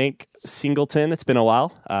from Jake Singleton. It's been a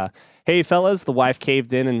while. Hey, fellas, the wife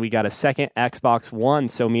caved in and we got a second Xbox One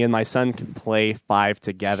so me and my son can play 5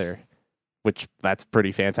 together, which that's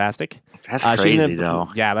pretty fantastic. That's She crazy didn't- though.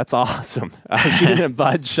 Yeah, that's awesome. She didn't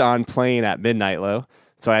budge on playing at midnight low,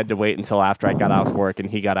 so I had to wait until after I got off work and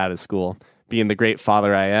he got out of school. Being the great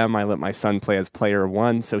father I am, I let my son play as player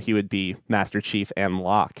 1, so he would be Master Chief and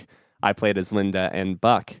Locke. I played as Linda and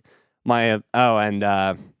Buck.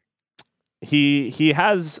 He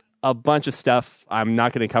has a bunch of stuff I'm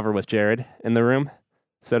not going to cover with Jared in the room,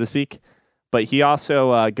 so to speak. But he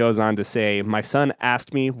also goes on to say, my son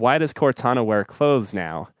asked me, why does Cortana wear clothes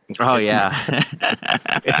now? Oh It's-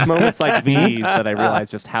 yeah. It's moments like these that I realize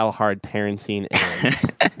just how hard parenting is.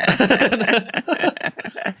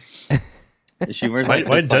 She wears why like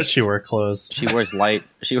why this, does like- she wear clothes? She wears like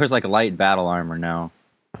light battle armor now.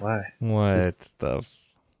 Why? What the?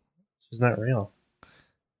 She's not real.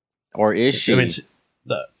 Or is she? I mean,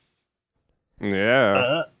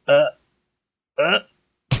 Yeah. uh.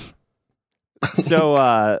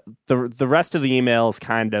 So the rest of the email is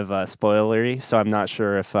kind of spoilery, so I'm not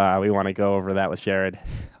sure if we want to go over that with Jared.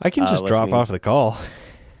 I can just drop listening. off the call.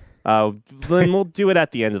 Then we'll do it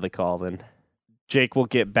at the end of the call then. Jake, we'll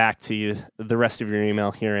get back to you the rest of your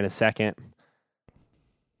email here in a second.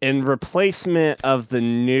 In replacement of the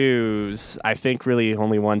news, I think really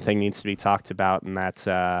only one thing needs to be talked about, and that's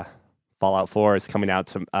Fallout 4 is coming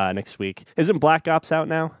out next week. Isn't Black Ops out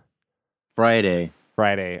now? Friday.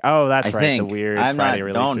 Oh, that's I right. think. The weird I'm Friday not,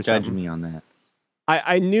 release. Don't or judge something. me on that.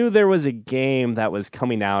 I knew there was a game that was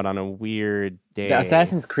coming out on a weird day. The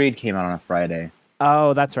Assassin's Creed came out on a Friday.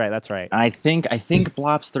 Oh, that's right. I think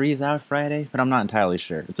Blops 3 is out Friday, but I'm not entirely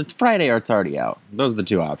sure. It's Friday or it's already out. Those are the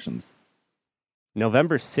two options.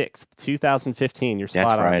 November 6th, 2015. You're That's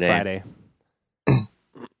spot on Friday.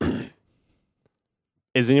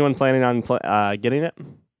 Is anyone planning on getting it?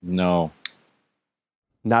 No.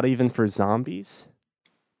 Not even for zombies?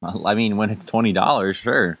 Well, I mean, when it's $20,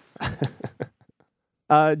 sure.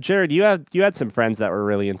 Jared, you had some friends that were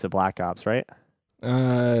really into Black Ops, right?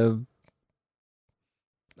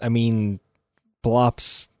 I mean,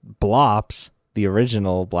 Blops, the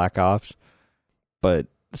original Black Ops, but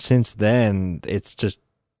since then it's just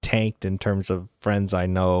tanked in terms of friends I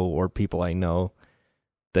know or people I know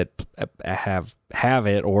that have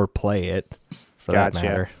it or play it for that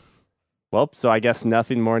matter. Well, so I guess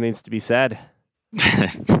nothing more needs to be said.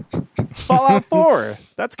 Fallout 4,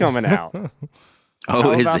 that's coming out. Oh,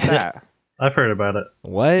 How is about it? that? I've heard about it.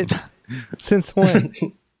 What? Since when?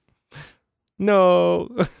 No.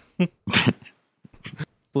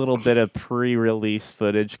 Little bit of pre-release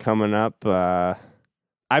footage coming up.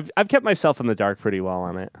 I've kept myself in the dark pretty well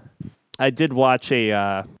on it. I did watch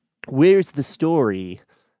a where's the story,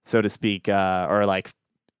 so to speak, or like,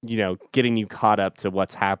 you know, getting you caught up to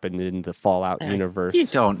what's happened in the Fallout universe. You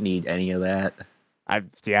don't need any of that.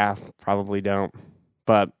 Yeah, probably don't.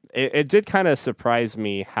 But it did kind of surprise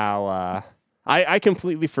me how I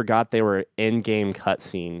completely forgot they were in-game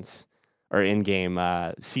cutscenes or in-game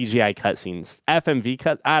CGI cutscenes. FMV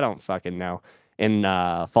cut? I don't fucking know. In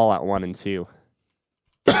Fallout 1 and 2.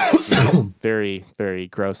 Very, very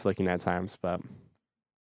gross looking at times, but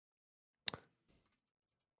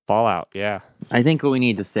Fallout, yeah. I think what we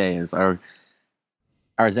need to say is,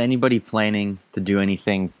 is anybody planning to do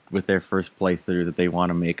anything with their first playthrough that they want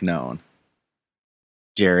to make known?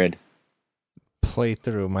 Jared,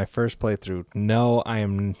 My first playthrough. No, I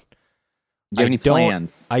am. do you have any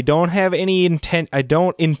plans? I don't have any intent. I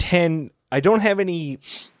don't have any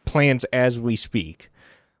plans as we speak.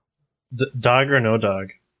 Dog or no dog?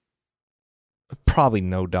 Probably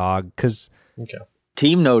no dog, because Okay.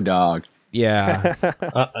 Team No Dog. yeah,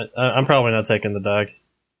 I'm probably not taking the dog.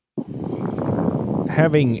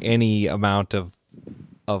 having any amount of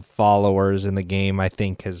followers in the game, I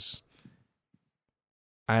think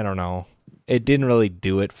I don't know. It didn't really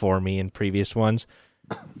do it for me in previous ones.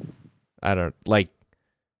 I don't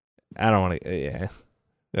want to. Yeah.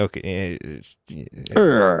 Okay.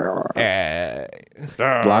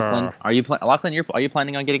 Lachlan, are you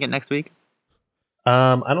planning on getting it next week?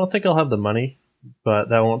 I don't think I'll have the money, but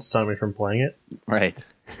that won't stop me from playing it. Right.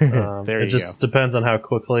 There It you just depends on how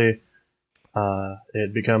quickly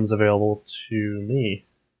it becomes available to me.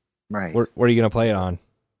 Right. What are you gonna play it on?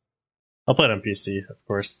 I'll play it on PC, of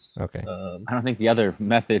course. Okay. I don't think the other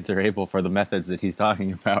methods are able for the methods that he's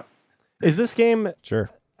talking about. Is this game Sure.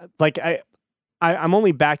 like I'm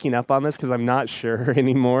only backing up on this because I'm not sure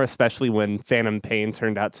anymore, especially when Phantom Pain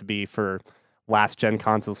turned out to be for last gen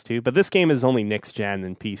consoles too. But this game is only next gen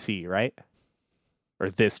and PC, right? Or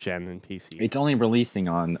this gen and PC. It's only releasing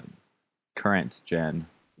on current gen.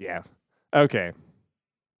 Yeah. Okay.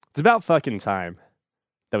 It's about fucking time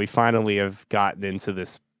that we finally have gotten into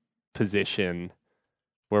this position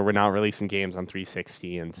where we're not releasing games on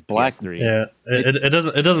 360 and PS3. Yeah,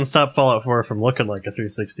 it doesn't stop Fallout 4 from looking like a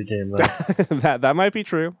 360 game though. that might be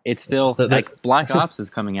true. It's still like Black Ops is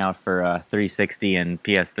coming out for 360 and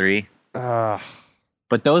PS3,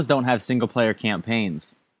 but those don't have single player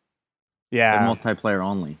campaigns. They're Yeah, multiplayer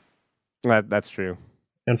only. that's true.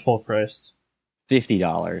 And full priced.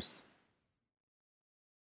 $50.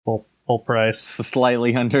 Full price.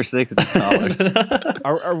 Slightly under $60.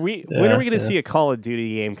 Are we? When are we going to see a Call of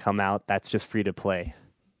Duty game come out that's just free to play?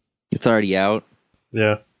 It's already out.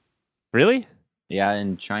 Yeah, Really? Yeah,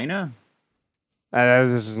 in China?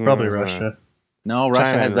 probably Russia. No, Russia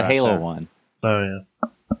China has and the Halo Russia. one. Oh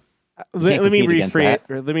yeah. Let me compete against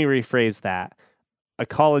let me rephrase that. A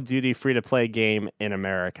Call of Duty free to play game in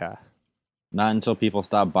America. Not until people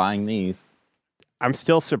stop buying these. I'm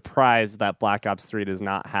still surprised that Black Ops 3 does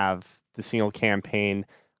not have the single campaign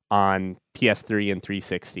on PS3 and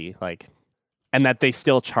 360, and that they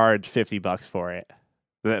still charge $50 for it.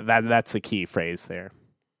 That's the key phrase there.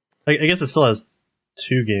 I guess it still has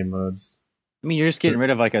 2 game modes. I mean, you're just getting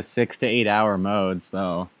rid of like a 6 to 8 hour mode,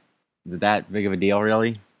 so Is it that big of a deal,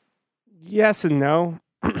 really? Yes and no,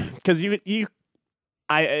 because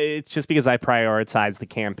it's just because I prioritize the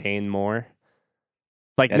campaign more.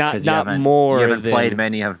 Like That's because not more you haven't than played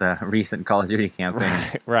many of the recent Call of Duty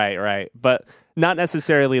campaigns. right. But not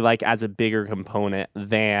necessarily like as a bigger component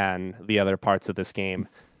than the other parts of this game,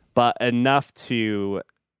 but enough to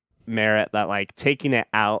merit that like taking it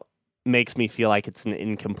out makes me feel like it's an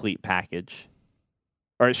incomplete package.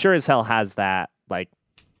 Or it sure as hell has that like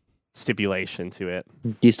stipulation to it.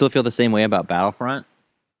 Do you still feel the same way about Battlefront?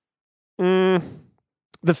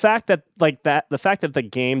 The fact that the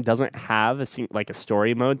game doesn't have a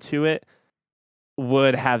story mode to it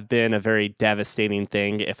would have been a very devastating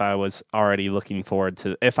thing if I was looking forward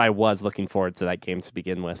to that game to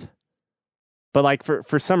begin with. But like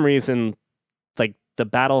for some reason, like the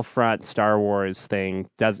Battlefront Star Wars thing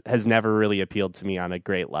has never really appealed to me on a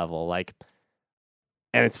great level. Like,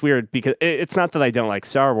 and it's weird because it's not that I don't like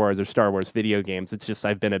Star Wars or Star Wars video games. It's just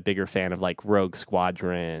I've been a bigger fan of like Rogue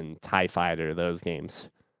Squadron, TIE Fighter, those games.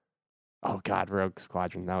 Oh God, Rogue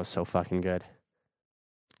Squadron, that was so fucking good.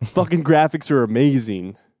 Fucking graphics are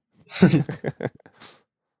amazing.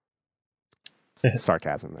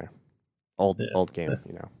 Sarcasm there. Old game,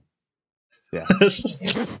 you know. Yeah.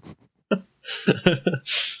 That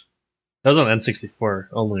was on N64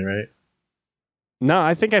 only, right? No,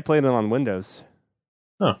 I think I played it on Windows.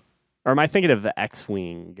 Huh. Or am I thinking of the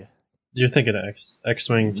X-Wing? You're thinking of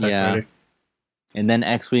X-Wing TIE Yeah. Fighter. And then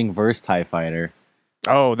X-Wing vs. TIE Fighter.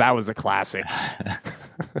 Oh, that was a classic.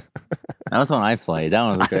 That was one I played. That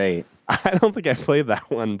one was great. I don't think I played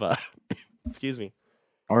that one, but excuse me.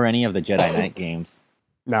 Or any of the Jedi Knight games.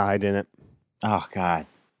 No, I didn't. Oh, God.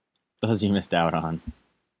 Those you missed out on.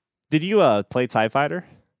 Did you play TIE Fighter?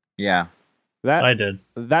 Yeah. I did.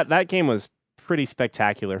 That game was pretty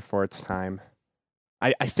spectacular for its time.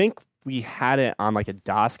 I think we had it on like a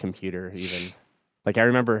DOS computer even. Like I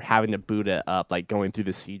remember having to boot it up, like going through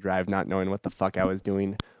the C drive, not knowing what the fuck I was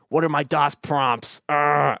doing. What are my DOS prompts?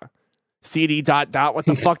 CD ... What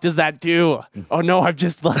the fuck does that do? Oh no, I've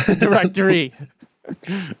just left the directory.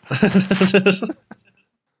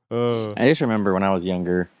 I just remember when I was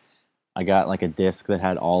younger, I got like a disc that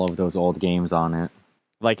had all of those old games on it.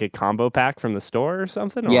 Like a combo pack from the store or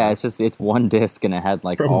something? Or? Yeah, it's one disc and it had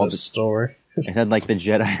like From all the store. It had like the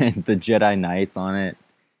Jedi Knights on it.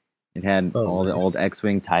 It had all the old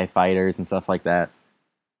X-Wing TIE Fighters and stuff like that.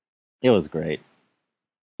 It was great.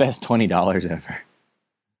 Best $20 ever.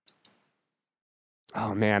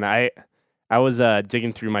 Oh man, I was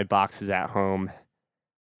digging through my boxes at home,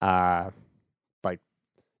 like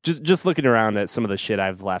just looking around at some of the shit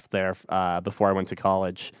I've left there before I went to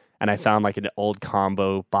college, and I found like an old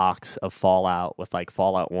combo box of Fallout with like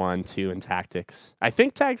Fallout 1, 2, and Tactics. I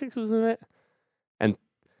think Tactics was in it,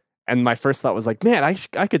 and my first thought was like, man,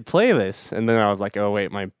 I could play this, and then I was like, oh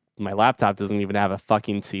wait, my laptop doesn't even have a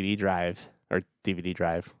fucking CD drive or DVD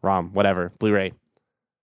drive, ROM, whatever, Blu-ray.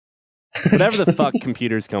 Whatever the fuck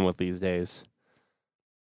computers come with these days.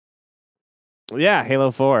 Yeah,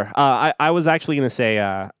 Halo 4. I was actually going to say...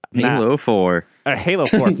 Halo 4. Halo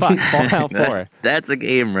 4. Fuck, Fallout 4. That's a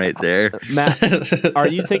game right there. Matt, are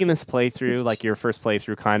you taking this playthrough, like your first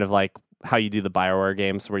playthrough, kind of like how you do the BioWare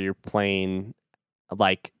games, where you're playing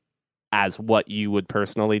like as what you would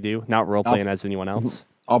personally do, not role-playing as anyone else?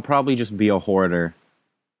 I'll probably just be a hoarder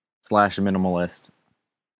 / minimalist.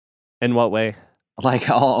 In what way? Like,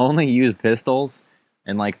 I'll only use pistols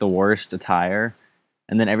and, like, the worst attire.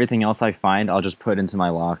 And then everything else I find, I'll just put into my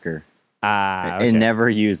locker. Okay. And never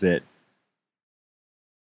use it.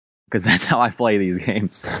 Because that's how I play these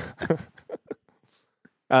games.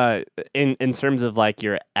 In terms of, like,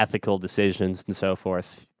 your ethical decisions and so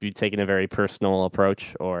forth, you taking a very personal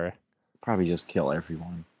approach, or... Probably just kill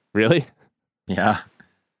everyone. Really? Yeah.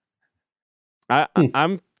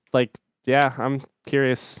 I'm, like, yeah, I'm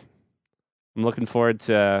curious... I'm looking forward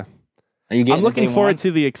to. I'm looking forward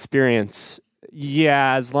to the experience.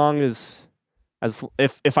 Yeah, as long as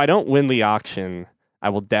if I don't win the auction, I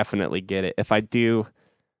will definitely get it. If I do,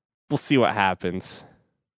 we'll see what happens.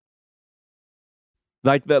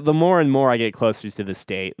 Like the more and more I get closer to this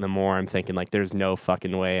date, the more I'm thinking like there's no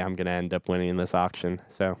fucking way I'm gonna end up winning this auction.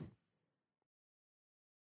 So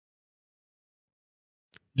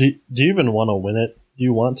Do you even want to win it? Do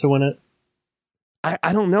you want to win it?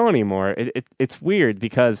 I don't know anymore. It's weird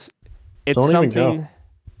because it's Don't even something.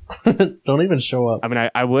 go. Don't even show up. I mean,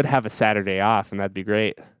 I would have a Saturday off, and that'd be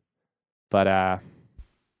great. But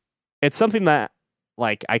it's something that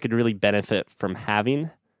like I could really benefit from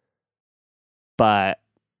having. But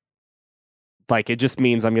like it just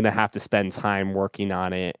means I'm gonna have to spend time working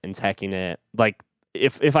on it and teching it. Like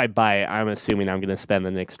if I buy it, I'm assuming I'm going to spend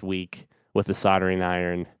the next week with the soldering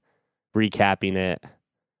iron, recapping it,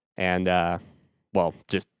 and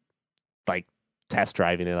just like test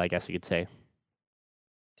driving it, I guess you could say.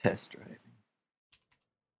 Test driving.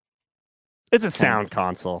 It's a sound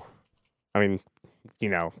console. I mean,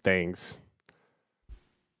 things.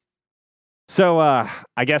 So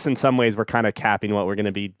I guess in some ways we're kind of capping what we're going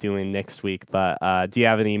to be doing next week. But do you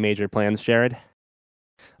have any major plans, Jared?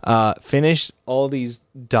 Finish all these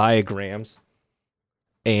diagrams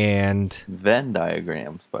and Venn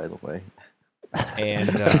diagrams, by the way. and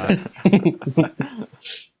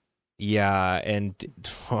yeah, and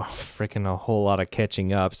freaking a whole lot of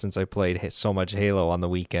catching up since I played so much Halo on the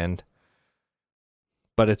weekend.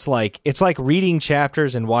 But it's like reading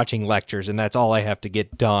chapters and watching lectures, and that's all I have to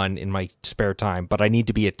get done in my spare time. But I need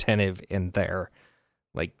to be attentive in there,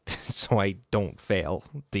 like so I don't fail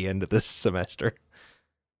at the end of this semester.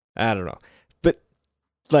 I don't know, but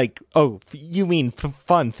like, oh, you mean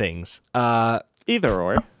fun things? Either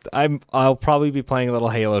or. I'll probably be playing a little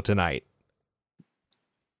Halo tonight.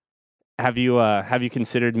 Have you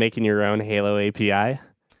considered making your own Halo API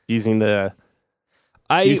using the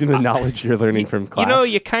knowledge you're learning from class?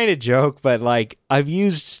 You kind of joke, but like I've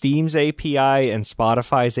used Steam's API and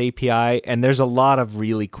Spotify's API, and there's a lot of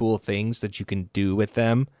really cool things that you can do with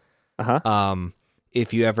them.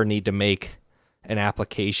 If you ever need to make an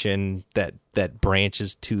application that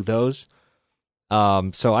branches to those.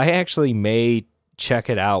 So I actually may check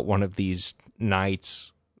it out one of these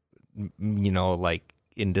nights, like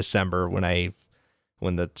in December when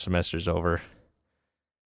the semester's over.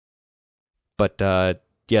 But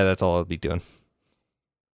yeah, that's all I'll be doing.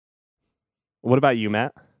 What about you,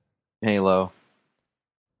 Matt? Halo.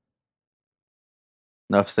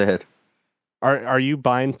 Enough said. Are you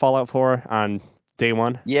buying Fallout 4 on day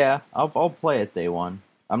one? Yeah, I'll play it day one.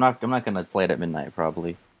 I'm not gonna play it at midnight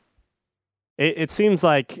probably. It seems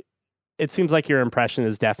like your impression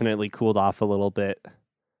has definitely cooled off a little bit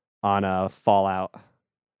on Fallout,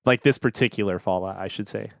 like this particular Fallout, I should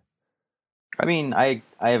say. I mean, I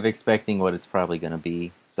have expecting what it's probably gonna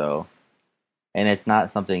be, so, and it's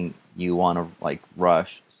not something you want to like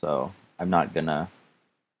rush, so I'm not gonna.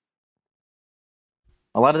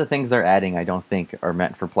 A lot of the things they're adding, I don't think are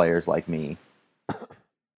meant for players like me.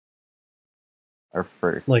 Or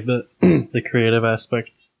for Like the creative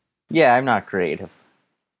aspect. yeah, I'm not creative.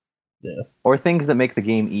 Yeah. Or things that make the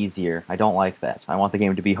game easier. I don't like that. I want the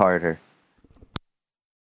game to be harder.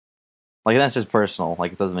 Like, that's just personal.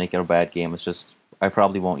 Like, it doesn't make it a bad game. It's just, I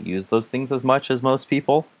probably won't use those things as much as most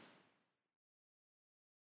people.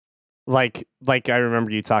 Like I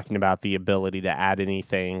remember you talking about the ability to add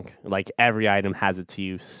anything. Like, every item has its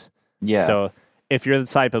use. Yeah. So, if you're the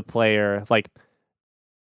type of player, like,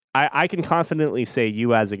 I can confidently say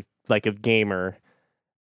you as a gamer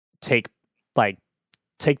take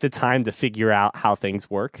the time to figure out how things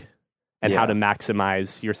work and how to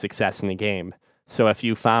maximize your success in the game. So if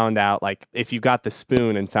you found out, like, if you got the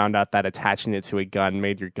spoon and found out that attaching it to a gun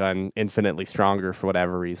made your gun infinitely stronger for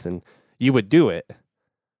whatever reason, you would do it.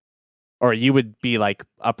 Or you would be like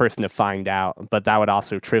a person to find out, but that would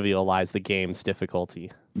also trivialize the game's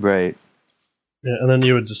difficulty. Right. Yeah, and then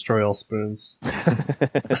you would destroy all spoons.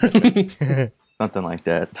 Something like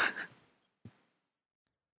that.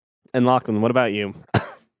 And Lachlan, what about you?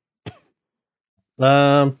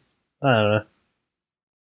 I don't know.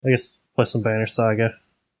 I guess play some Banner Saga.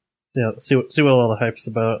 Yeah, see what all the hype's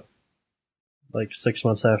about. Like 6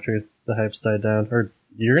 months after the hype's died down, or a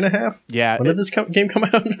year and a half. Yeah. When did this game come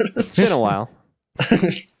out? It's been a while.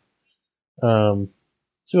 See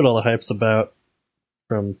what all the hype's about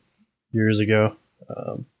from years ago.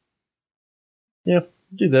 Yeah,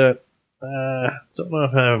 do that. Don't know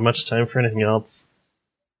if I have much time for anything else.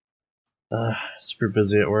 Super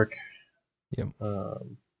busy at work. Yep.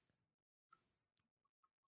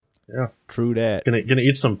 Yeah. True that. Gonna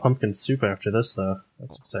eat some pumpkin soup after this, though.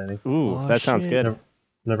 That's exciting. Ooh, Oh, that sounds shit. good.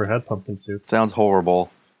 Never had pumpkin soup. Sounds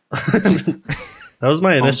horrible. That was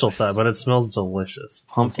my initial thought, but it smells delicious.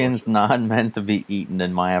 It's Pumpkin's delicious. not meant to be eaten,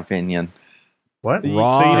 in my opinion. What? So you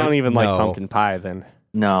Raw? don't even like No. pumpkin pie then?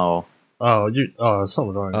 No. Oh,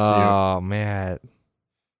 something wrong Oh, man.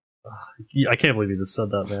 with you. I can't believe you just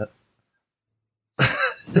said that, Matt.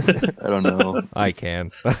 I don't know. I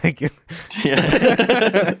can.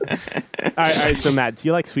 Yeah. All right, so Matt, do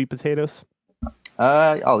you like sweet potatoes?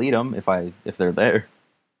 I'll eat them if they're there.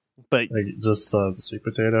 But Like just sweet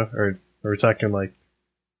potato, or are we talking like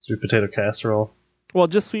sweet potato casserole? well,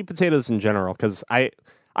 just sweet potatoes in general, because I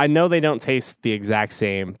know they don't taste the exact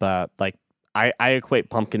same, but like I equate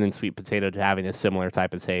pumpkin and sweet potato to having a similar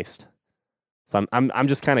type of taste. So I'm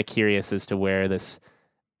just kind of curious as to where this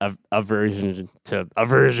aversion to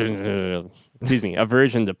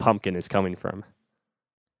pumpkin is coming from.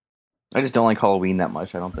 I just don't like Halloween that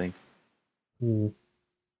much. I don't think. Hmm.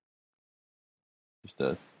 Just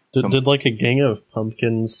a Did like a gang of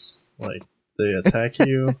pumpkins like they attack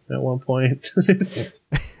you at one point?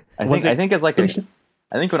 I Was think it's like a.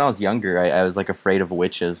 I think when I was younger, I was like afraid of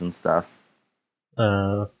witches and stuff,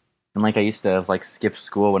 uh, and like I used to like skip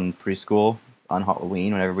school in preschool on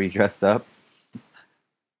Halloween when everybody dressed up.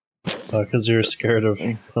 because you're scared of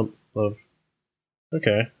of.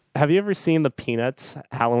 Okay. Have you ever seen the Peanuts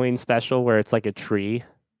Halloween special where it's like a tree?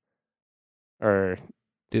 Or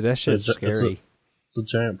Dude, that shit's scary. It's a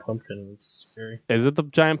giant pumpkin. It's scary. is it the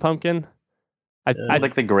giant pumpkin? Yeah.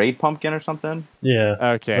 Like the Great Pumpkin or something. Yeah.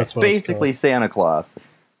 Okay. That's what it's Basically, Santa Claus.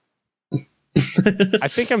 called. I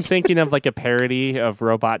think I'm thinking of like a parody of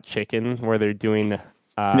Robot Chicken where they're doing.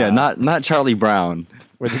 Yeah, not Charlie Brown.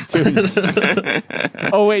 Where they're doing.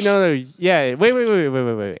 Oh wait, no, yeah, wait.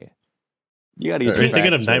 You gotta Are get you your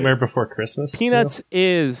thinking of facts Nightmare right. Before Christmas? Peanuts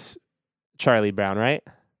is Charlie Brown, right?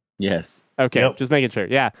 Yes. Okay, Yep. just making sure.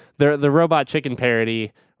 Yeah, the Robot Chicken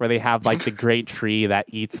parody where they have like the great tree that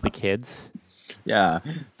eats the kids. Yeah.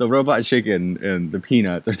 So Robot Chicken and the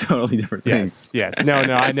Peanuts are totally different things. Yes. No,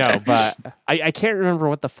 I know, but I can't remember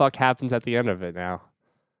what the fuck happens at the end of it now.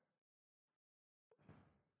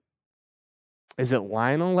 Is it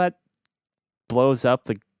Lionel that blows up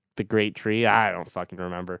the great tree? I don't fucking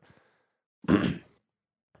remember.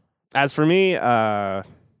 As for me,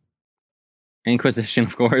 Inquisition,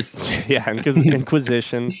 of course. yeah,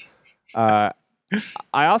 Inquisition. I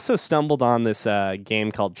also stumbled on this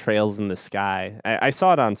game called Trails in the Sky. I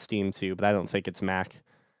saw it on Steam too, but I don't think it's Mac.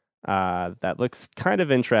 That looks kind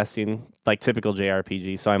of interesting, like typical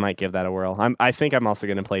JRPG. So I might give that a whirl. I think I'm also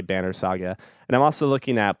going to play Banner Saga, and I'm also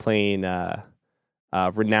looking at playing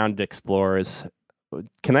Renowned Explorers.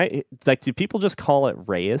 Can I do people just call it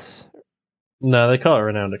Reyes? No, they call it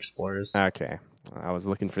Renowned Explorers. Okay, I was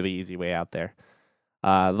looking for the easy way out there.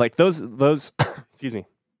 Like those excuse me.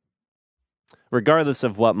 Regardless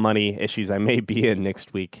of what money issues I may be in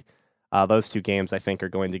next week, those two games I think are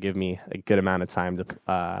going to give me a good amount of time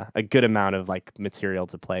to a good amount of like material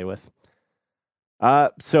to play with.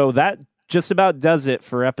 So that just about does it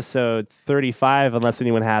for episode 35, unless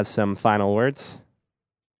anyone has some final words.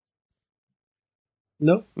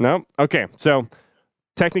 Nope. No? Okay. So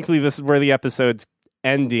technically this is where the episode's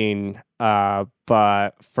ending,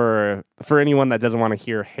 but for anyone that doesn't want to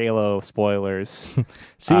hear Halo spoilers,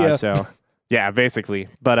 See ya. so yeah, basically.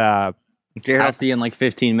 But Jared, I'll see you in like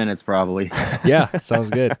 15 minutes, probably. Yeah, sounds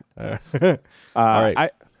good. All right.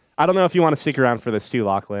 I don't know if you want to stick around for this too,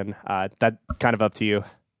 Lachlan. That's kind of up to you.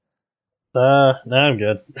 No, I'm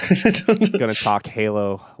good. Going to talk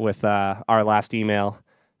Halo with our last email.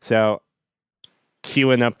 So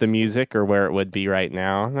queuing up the music or where it would be right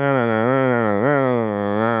now.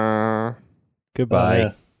 Goodbye.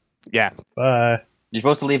 Oh, Yeah. Bye. You're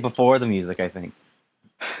supposed to leave before the music, I think.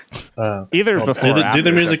 Either Well, before or do after the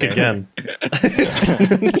is music okay. again.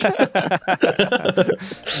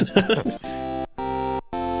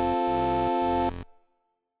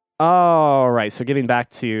 All right. So getting back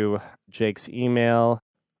to Jake's email,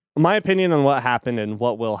 my opinion on what happened and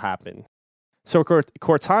what will happen. So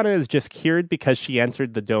Cortana is just cured because she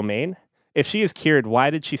entered the domain. If she is cured,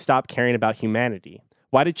 why did she stop caring about humanity?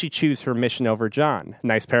 Why did she choose her mission over John?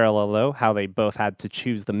 Nice parallel, though, how they both had to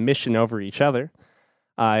choose the mission over each other.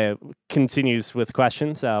 Continues with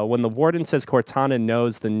questions. When the warden says Cortana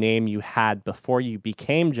knows the name you had before you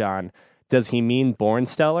became John, does he mean Born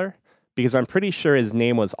Stellar? Because I'm pretty sure his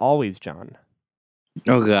name was always John.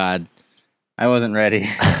 Oh, God. I wasn't ready.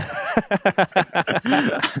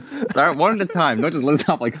 Start one at a time. Don't just list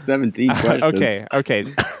off like 17 questions. Okay.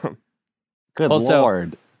 Good Also-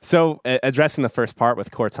 Lord. So addressing the first part with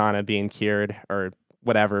Cortana being cured or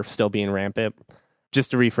whatever, still being rampant. Just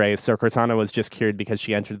to rephrase, so Cortana was just cured because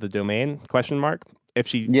she entered the domain? Question mark. If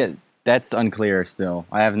she, Yeah, that's unclear still.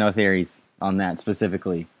 I have no theories on that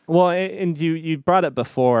specifically. well, and you brought up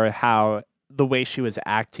before how the way she was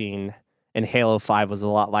acting in Halo 5 was a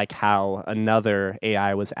lot like how another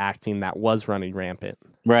AI was acting that was running rampant.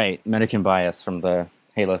 Right, Medican bias from the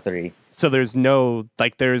Halo 3. So there's no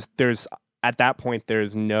there's at that point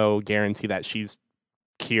there's no guarantee that she's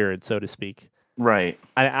cured, so to speak. Right.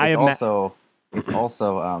 It's It's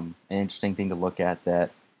also an interesting thing to look at that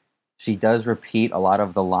she does repeat a lot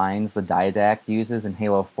of the lines the Didact uses in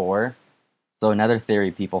Halo 4. So another theory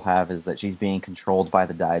people have is that she's being controlled by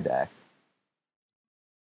the Didact.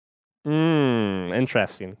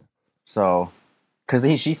 interesting. So,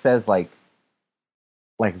 because she says like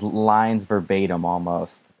like lines verbatim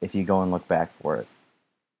almost if you go and look back for it.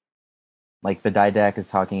 Like the Didact is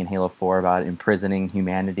talking in Halo 4 about imprisoning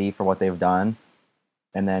humanity for what they've done,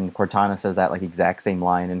 and then Cortana says that like exact same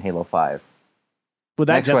line in Halo 5. Would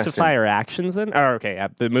that Next justify question. her actions then? Oh, okay.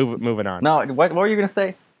 Moving on. No, what were you gonna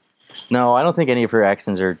say? No, I don't think any of her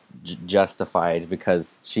actions are justified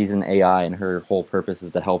because she's an AI and her whole purpose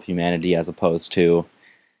is to help humanity as opposed to,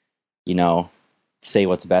 you know, say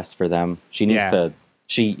what's best for them. She needs Yeah. to.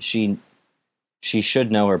 She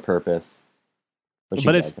should know her purpose. But she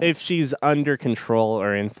But doesn't. if she's under control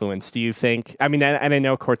or influence, do you think? I mean, and I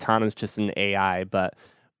know Cortana's just an AI, but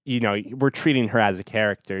you know, we're treating her as a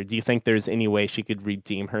character. Do you think there's any way she could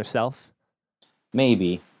redeem herself?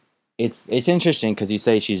 Maybe. It's interesting because you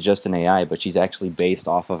say she's just an AI, but she's actually based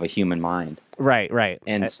off of a human mind. Right.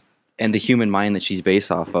 And the human mind that she's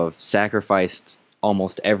based off of sacrificed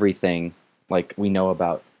almost everything like we know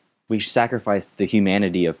about. We sacrificed the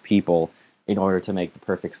humanity of people in order to make the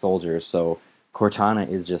perfect soldiers. So Cortana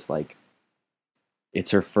is just like, it's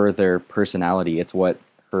her further personality. It's what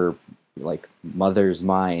her like mother's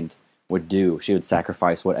mind would do. She would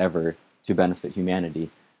sacrifice whatever to benefit humanity.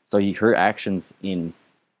 So her actions in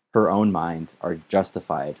her own mind are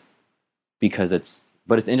justified because it's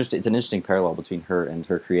interesting. It's an interesting parallel between her and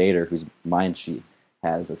her creator, whose mind she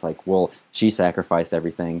has. It's like, well, she sacrificed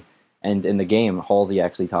everything, and in the game, Halsey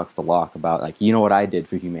actually talks to Locke about like, you know what I did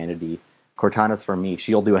for humanity. Cortana's for me.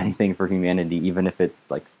 She'll do anything for humanity, even if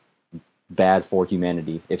it's like bad for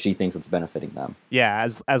humanity, if she thinks it's benefiting them. Yeah,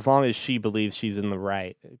 as long as she believes she's in the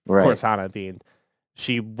right, Right. Cortana being,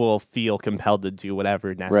 she will feel compelled to do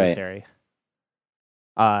whatever necessary.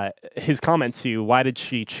 His comment to why did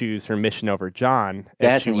she choose her mission over John if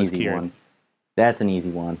That's she an was easy cured? one. That's an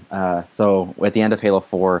easy one. So at the end of Halo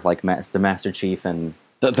 4, like the Master Chief and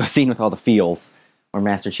the scene with all the feels, where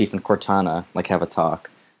Master Chief and Cortana like have a talk.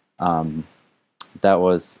 That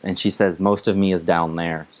was, and she says most of me is down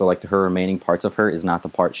there. So like her remaining parts of her is not the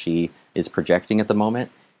part she is projecting at the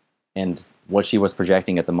moment, and what she was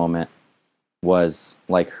projecting at the moment was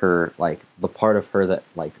like her, like the part of her that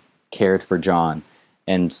like cared for John,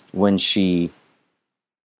 and when she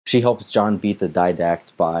helps John beat the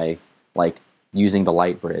Didact by like using the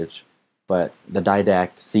light bridge, but the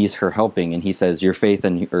Didact sees her helping and he says your faith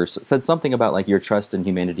in, or said something about like your trust in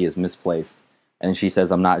humanity is misplaced, and she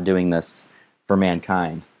says I'm not doing this for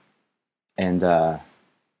mankind, and so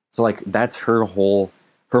like that's her whole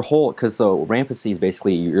because so rampancy is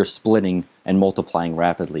basically you're splitting and multiplying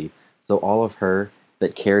rapidly, so all of her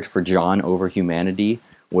that cared for John over humanity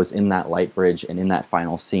was in that light bridge and in that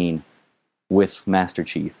final scene with Master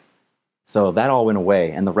Chief. So that all went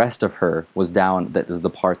away, and the rest of her was down. That was the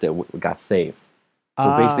part that got saved.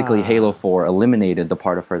 So basically, Halo 4 eliminated the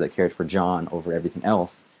part of her that cared for John over everything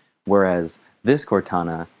else, whereas this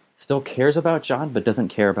Cortana still cares about John, but doesn't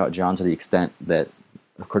care about John to the extent that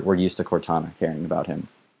we're used to Cortana caring about him.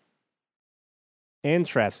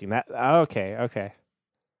 Interesting. That okay.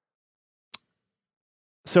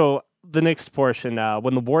 So the next portion,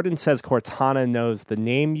 when the warden says Cortana knows the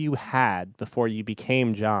name you had before you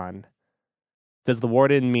became John, does the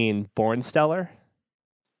warden mean Born Stellar?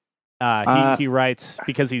 He writes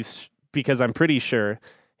because I'm pretty sure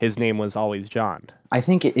his name was always John. I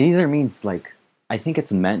think it either means like, I think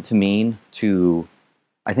it's meant to mean to,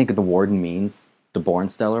 I think the warden means the Born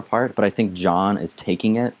Stellar part, but I think John is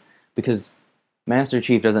taking it because Master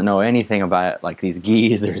Chief doesn't know anything about like these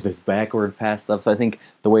geese or this backward pass stuff. So I think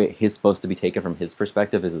the way he's supposed to be taken from his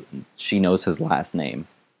perspective is she knows his last name.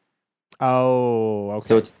 Oh,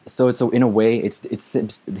 okay. So it's in a way it's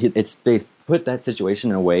they put that situation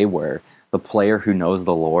in a way where the player who knows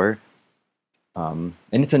the lore, and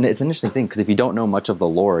it's an interesting thing because if you don't know much of the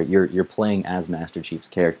lore, you're playing as Master Chief's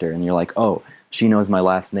character, and you're like, oh, she knows my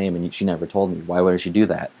last name, and she never told me. Why would she do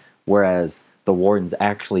that? Whereas the warden's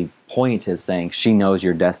actually point is saying she knows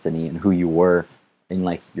your destiny and who you were in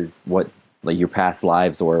like your past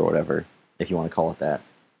lives or whatever, if you want to call it that.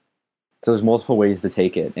 So there's multiple ways to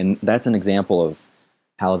take it, and that's an example of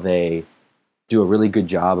how they do a really good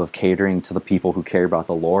job of catering to the people who care about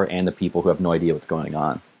the lore and the people who have no idea what's going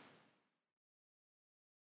on.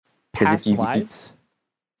 Past lives?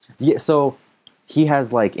 Yeah, so he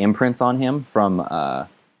has like imprints on him from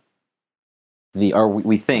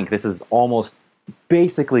we think this is almost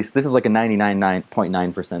basically, this is like a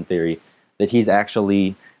 99.9% theory that he's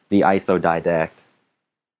actually the ISO Didact.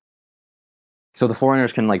 So the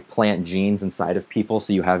Foreigners can like plant genes inside of people,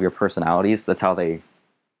 so you have your personalities. That's how their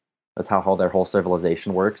whole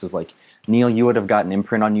civilization works. Is like, Neil, you would have got an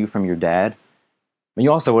imprint on you from your dad, but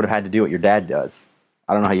you also would have had to do what your dad does.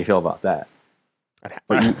 I don't know how you feel about that.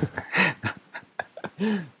 But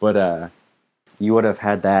But you would have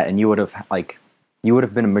had that, and you would have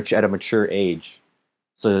been at a mature age,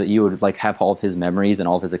 so that you would like have all of his memories and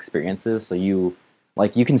all of his experiences. So you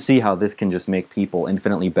can see how this can just make people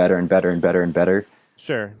infinitely better and better and better and better.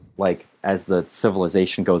 Sure. Like as the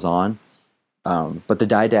civilization goes on. But the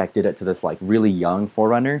Didact did it to this like really young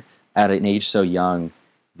Forerunner at an age so young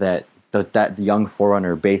that that young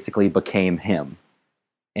Forerunner basically became him,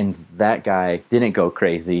 and that guy didn't go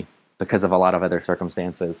crazy because of a lot of other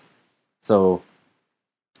circumstances. So,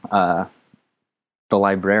 the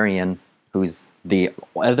librarian, who's the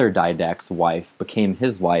other Didact's wife, became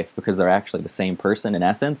his wife because they're actually the same person in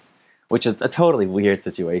essence, which is a totally weird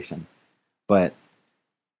situation. But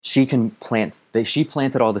she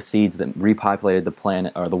planted all the seeds that repopulated the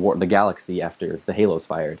planet or the galaxy after the Halos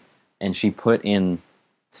fired, and she put in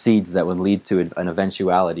seeds that would lead to an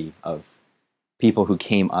eventuality of people who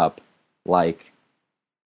came up like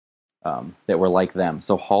that were like them.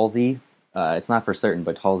 So Halsey, it's not for certain,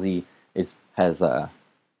 but Halsey is the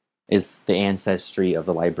ancestry of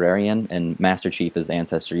the librarian, and Master Chief is the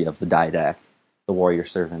ancestry of the Didact, the warrior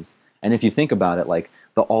servants. And if you think about it, like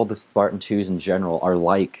all the Spartan 2s in general are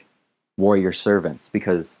like warrior servants,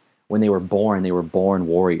 because when they were born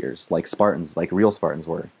warriors, like Spartans, like real Spartans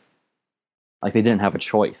were. Like they didn't have a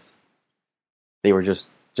choice. They were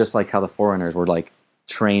just like how the Forerunners were like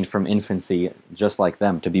trained from infancy, just like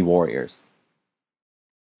them, to be warriors.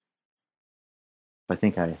 I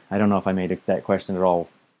think I don't know if I made that question at all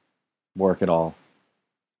work at all.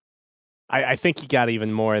 I think he got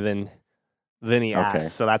even more than he asked, Okay.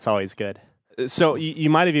 so that's always good. So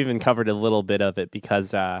you might have even covered a little bit of it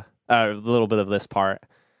because a little bit of this part.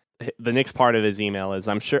 The next part of his email is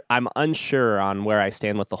I'm unsure on where I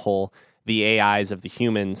stand with the whole the AIs of the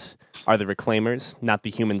humans are the reclaimers, not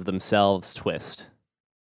the humans themselves twist.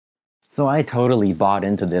 So I totally bought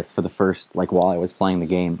into this for the first, like, while I was playing the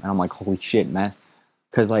game, and I'm like, holy shit,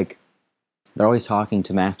 because like they're always talking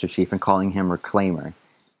to Master Chief and calling him Reclaimer.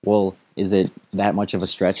 Well, is it that much of a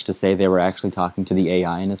stretch to say they were actually talking to the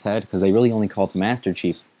AI in his head? Because they really only called Master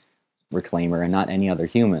Chief Reclaimer and not any other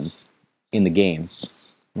humans in the games.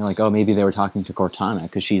 And you're like, oh, maybe they were talking to Cortana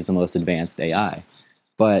because she's the most advanced AI.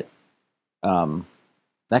 But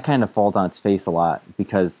that kind of falls on its face a lot,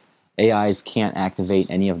 because AIs can't activate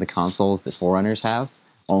any of the consoles that Forerunners have.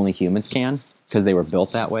 Only humans can, because they were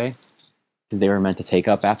built that way, because they were meant to take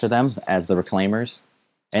up after them as the Reclaimers.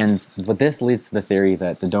 But this leads to the theory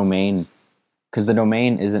that the domain, because the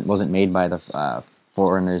domain wasn't made by the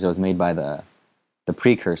Forerunners, it was made by the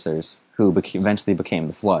precursors, who eventually became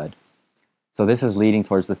the Flood. So this is leading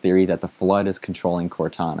towards the theory that the Flood is controlling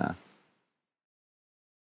Cortana,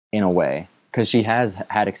 in a way, because she has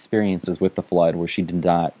had experiences with the Flood where she did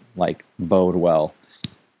not like bode well.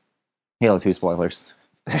 Halo 2 spoilers.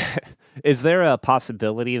 Is there a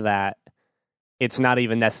possibility that it's not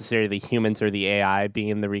even necessarily the humans or the AI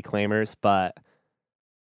being the reclaimers, but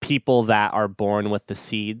people that are born with the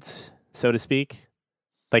seeds, so to speak?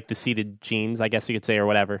 Like the seeded genes, I guess you could say, or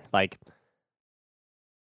whatever. Like,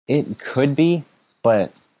 It could be,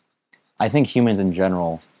 but I think humans in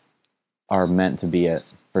general are meant to be it,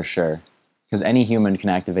 for sure. Because any human can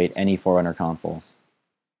activate any Forerunner console.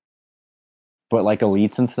 But like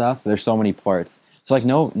elites and stuff, there's so many parts. So like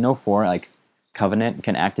no Covenant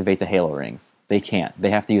can activate the Halo rings. They can't. They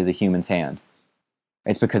have to use a human's hand.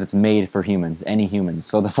 It's because it's made for humans, any humans.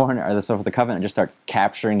 So the Covenant just start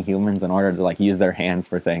capturing humans in order to like use their hands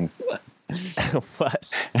for things. what?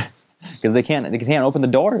 Because they can't open the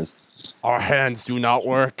doors. Our hands do not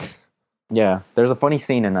work. Yeah, there's a funny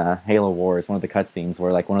scene in Halo Wars, one of the cutscenes,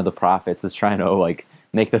 where like one of the prophets is trying to like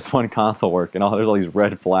make this one console work, and there's all these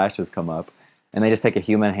red flashes come up, and they just take a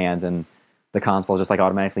human hand, and the console just like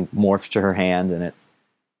automatically morphs to her hand, and it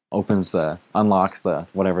unlocks the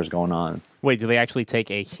whatever's going on. Wait, do they actually take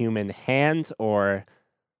a human hand, or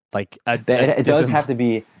like It does have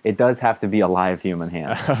to be a live human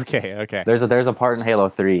hand. Okay. There's a part in Halo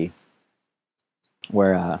 3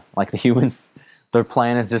 where like the humans, their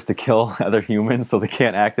plan is just to kill other humans so they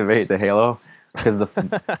can't activate the Halo, because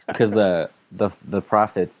the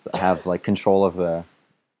prophets have like control of the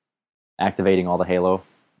activating all the Halo,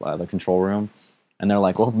 the control room, and they're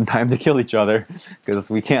like, well, time to kill each other because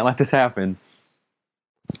we can't let this happen.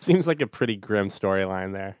 It seems like a pretty grim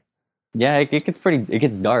storyline there. Yeah, it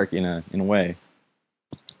gets dark in a way.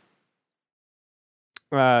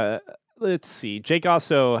 Let's see. Jake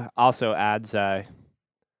also adds,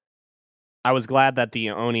 I was glad that the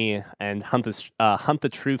Oni and Hunt the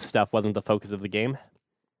Truth stuff wasn't the focus of the game.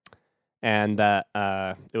 And that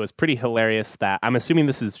it was pretty hilarious that, I'm assuming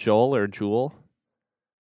this is Joel or Jewel.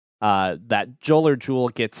 that Joel or Jewel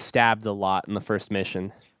gets stabbed a lot in the first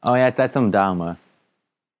mission. Oh yeah, that's Dama,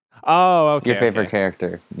 Oh, okay. your favorite okay.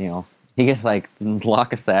 character, Neil. He gets like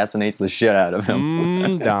Locke assassinates the shit out of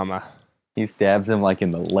him. Dama. He stabs him like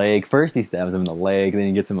in the leg. First he stabs him in the leg, then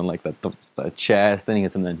he gets him in like the chest, then he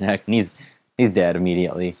gets him in the neck, and he's dead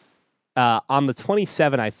immediately. On the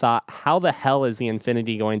 27, I thought, how the hell is the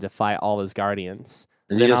Infinity going to fight all his Guardians?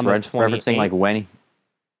 Is he Then just on the referencing like 28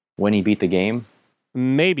 when he beat the game?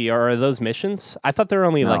 Maybe, or are those missions? I thought there were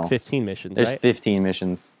only No. like 15 missions, There's right? 15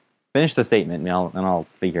 missions. Finish the statement, and I'll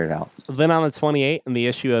figure it out. Then on the 28, in the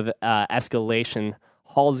issue of Escalation,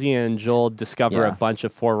 Halsey and Joel discover a Yeah. bunch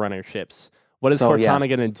of Forerunner ships. What is So, Cortana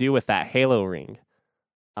yeah. going to do with that Halo ring?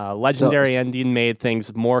 Legendary ending made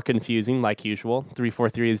things more confusing, like usual.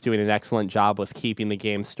 343 is doing an excellent job with keeping the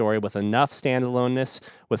game story with enough standaloneness,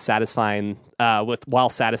 while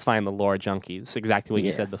satisfying the lore junkies. Exactly what you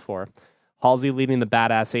Yeah. said before. Halsey leading the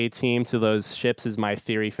badass A team to those ships is my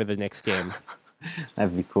theory for the next game.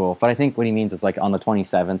 That'd be cool. But I think what he means is like on the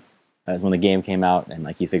 27th is when the game came out, and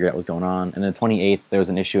like you figured out what was going on. And the 28th, there was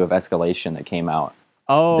an issue of Escalation that came out.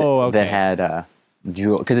 Oh, okay. That had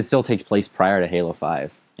Jewel, because it still takes place prior to Halo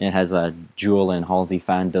 5. And it has Jewel and Halsey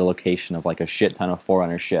find the location of like a shit ton of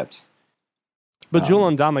Forerunner ships. But Jewel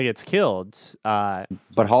and Dama gets killed. But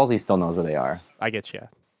Halsey still knows where they are. I get you.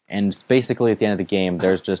 And basically at the end of the game,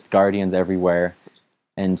 there's just Guardians everywhere.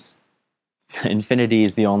 And Infinity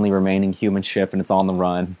is the only remaining human ship, and it's on the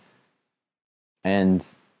run. And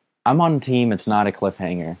I'm on team. It's not a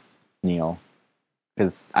cliffhanger, Neil,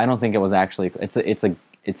 because I don't think it was actually.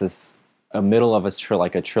 It's a middle of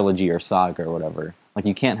like a trilogy or saga or whatever. Like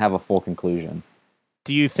you can't have a full conclusion.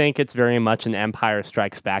 Do you think it's very much an Empire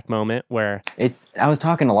Strikes Back moment where I was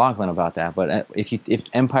talking to Lachlan about that, but if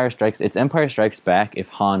Empire Strikes Back if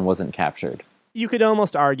Han wasn't captured. you could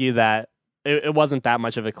almost argue that it wasn't that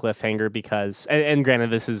much of a cliffhanger because, and granted,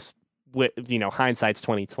 this is hindsight's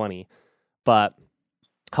 2020, but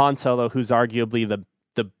Han Solo, who's arguably the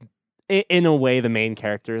in a way the main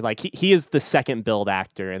character, like he is the second build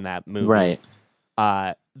actor in that movie,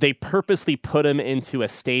 Right. They purposely put him into a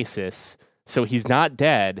stasis so he's not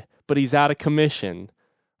dead, but he's out of commission.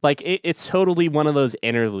 Like it's totally one of those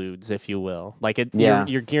interludes, if you will. Like Yeah.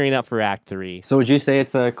 you're gearing up for Act 3. So would you say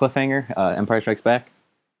it's a cliffhanger, Empire Strikes Back?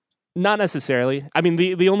 Not necessarily. I mean,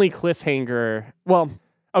 the only cliffhanger. Well,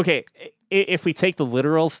 okay, if we take the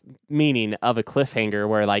literal meaning of a cliffhanger,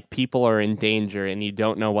 where like people are in danger and you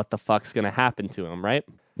don't know what the fuck's gonna happen to them, right?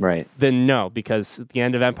 Right. Then no, because at the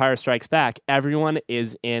end of Empire Strikes Back, everyone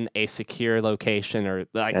is in a secure location or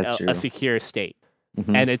like That's true. a secure state.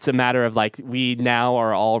 Mhm. And it's a matter of like we now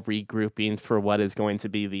are all regrouping for what is going to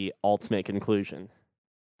be the ultimate conclusion.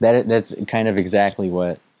 That's kind of exactly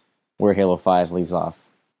where Halo 5 leaves off.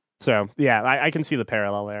 So yeah, I can see the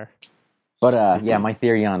parallel there. But yeah, my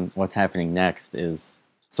theory on what's happening next is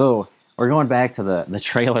so we're going back to the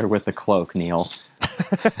trailer with the cloak, Neil.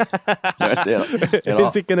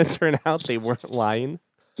 Is it going to turn out they weren't lying?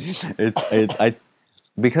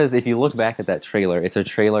 Because if you look back at that trailer, it's a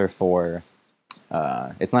trailer for.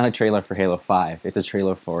 It's not a trailer for Halo 5. It's a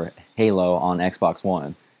trailer for Halo on Xbox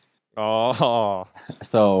One. Oh,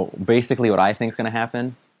 So basically, what I think is going to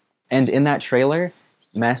happen, and in that trailer,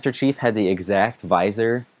 Master Chief had the exact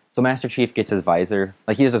visor. So Master Chief gets his visor,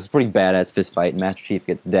 like he has this pretty badass fist fight, and Master Chief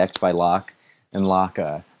gets decked by Locke, and Locke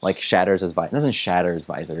like shatters his visor. It doesn't shatter his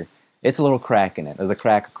visor. It's a little crack in it. There's a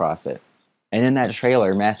crack across it, and in that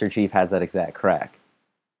trailer, Master Chief has that exact crack.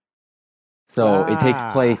 So it takes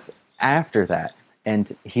place after that,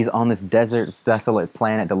 and he's on this desert, desolate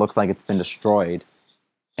planet that looks like it's been destroyed.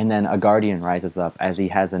 And then a Guardian rises up as he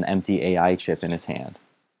has an empty AI chip in his hand.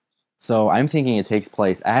 So I'm thinking it takes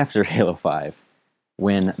place after Halo 5,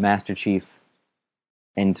 when Master Chief,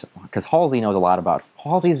 and because Halsey knows a lot about.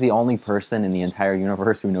 Halsey's the only person in the entire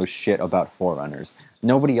universe who knows shit about Forerunners.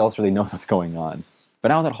 Nobody else really knows what's going on. But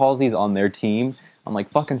now that Halsey's on their team, I'm like,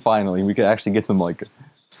 fucking finally, we could actually get some like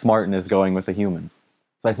smartness going with the humans.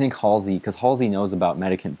 So I think Halsey, because Halsey knows about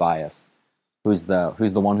Medicant Bias, who's the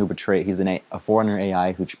one who betrayed. He's a Forerunner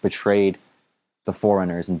AI who betrayed the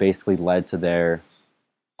Forerunners and basically led to their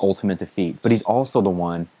ultimate defeat. But he's also the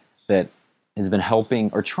one that has been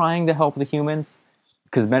helping or trying to help the humans,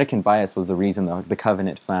 because Medicant Bias was the reason the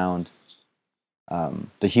Covenant found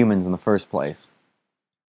the humans in the first place.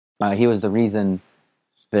 He was the reason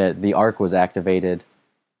that the Ark was activated,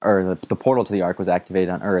 or the portal to the Ark was activated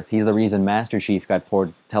on Earth. He's the reason Master Chief got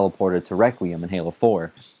teleported to Requiem in Halo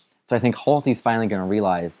 4. So I think Halsey's finally going to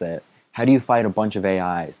realize that how do you fight a bunch of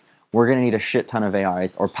AIs? We're going to need a shit ton of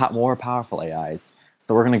AIs, or more powerful AIs.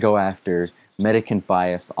 So we're going to go after Medicant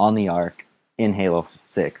Bias on the Ark, in Halo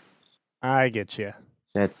 6. I get you.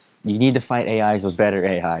 You need to fight AIs with better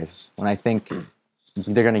AIs. And I think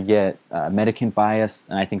they're going to get Medikint bias,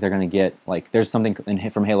 and I think they're going to get, like, there's something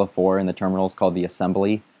from Halo 4 in the terminals called the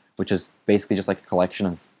Assembly, which is basically just like a collection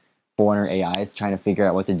of 400 AIs trying to figure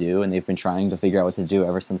out what to do, and they've been trying to figure out what to do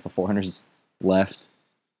ever since the 400s left.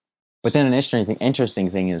 But then an interesting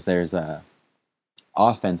thing is there's a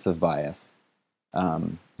offensive bias,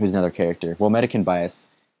 who's another character. Well, Medikint bias,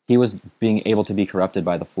 he was being able to be corrupted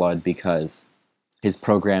by the Flood because his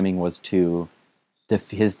programming was to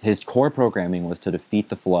his core programming was to defeat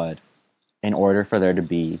the Flood in order for there to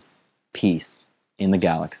be peace in the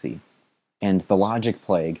galaxy. And the logic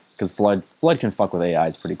plague, because Flood can fuck with AI,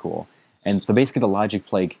 is pretty cool. And basically the logic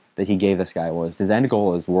plague that he gave this guy was his end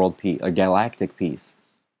goal is world peace, a galactic peace.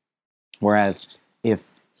 Whereas if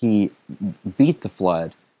he beat the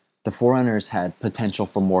Flood, the Forerunners had potential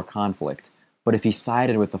for more conflict. But if he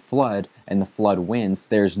sided with the Flood and the Flood wins,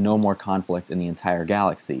 there's no more conflict in the entire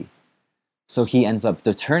galaxy. So he ends up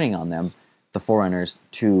turning on them, the Forerunners,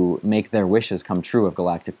 to make their wishes come true of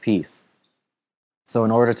galactic peace. So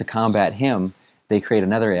in order to combat him, they create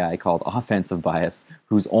another AI called Offensive Bias,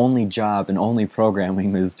 whose only job and only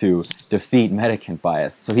programming is to defeat Medikint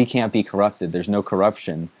Bias. So he can't be corrupted. There's no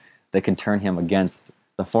corruption that can turn him against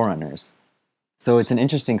the Forerunners. So it's an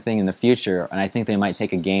interesting thing in the future, and I think they might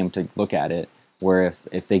take a game to look at it, where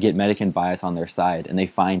if they get Medikint Bias on their side and they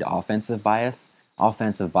find Offensive Bias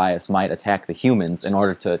might attack the humans in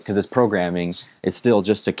order to, because his programming is still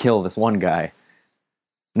just to kill this one guy,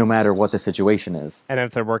 no matter what the situation is. And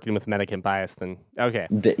if they're working with Medikint bias, then okay.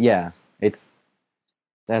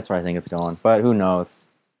 That's where I think it's going. But who knows?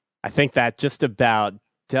 I think that just about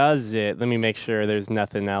does it. Let me make sure there's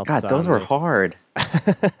nothing else. God, those were hard.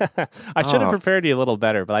 I should have prepared you a little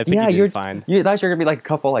better, but I think you did fine. You thought you were going to be like a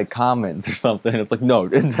couple like comments or something. It's like, no,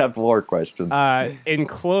 in-depth lore questions. In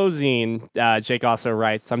closing, Jake also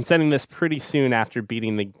writes, I'm sending this pretty soon after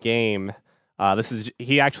beating the game.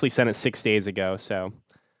 He actually sent it 6 days ago, so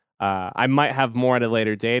I might have more at a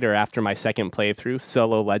later date or after my second playthrough.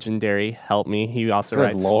 Solo Legendary, help me. He also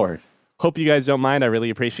writes, Good Lord. Hope you guys don't mind. I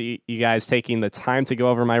really appreciate you guys taking the time to go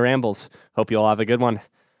over my rambles. Hope you all have a good one.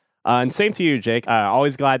 And same to you, Jake.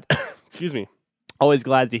 Always glad, always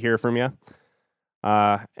glad to hear from you.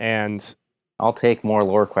 And I'll take more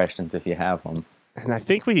lore questions if you have them. And I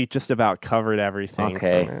think we just about covered everything.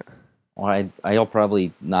 Okay. From it. Well, I'll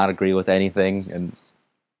probably not agree with anything and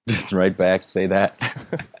just right back say that.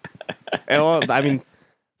 And, well, I mean,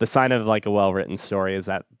 the sign of like a well-written story is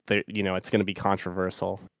that it's going to be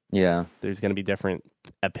controversial. Yeah. There's going to be different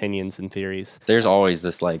opinions and theories. There's always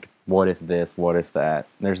this like, what if this, what if that?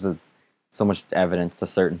 There's so much evidence to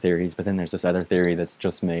certain theories, but then there's this other theory that's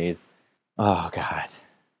just made. Oh God,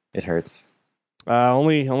 it hurts.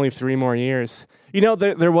 Only 3 more years.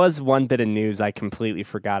 There was one bit of news I completely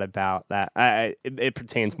forgot about that. It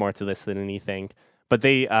pertains more to this than anything. But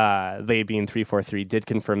they being 343 did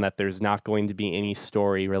confirm that there's not going to be any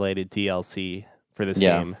story related DLC for this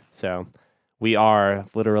game. So we are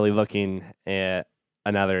literally looking at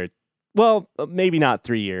another, well, maybe not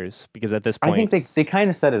 3 years, because at this point, I think they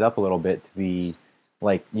kind of set it up a little bit to be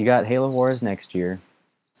like, you got Halo Wars next year,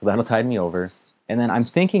 so that'll tide me over. And then I'm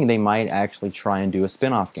thinking they might actually try and do a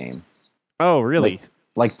spin-off game. Oh, really?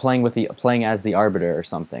 Like playing as the Arbiter or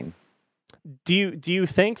something. Do you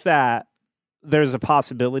think that there's a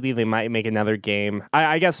possibility they might make another game?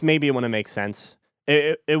 I guess maybe it wouldn't make sense.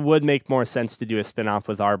 It would make more sense to do a spin-off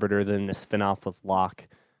with Arbiter than a spin-off with Locke.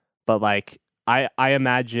 But like I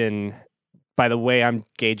imagine, by the way I'm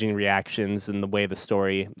gauging reactions and the way the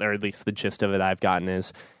story, or at least the gist of it I've gotten,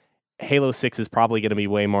 is Halo 6 is probably going to be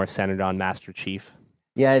way more centered on Master Chief.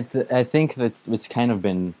 Yeah, I think it's kind of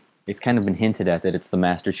been hinted at that it's the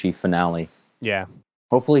Master Chief finale. Yeah.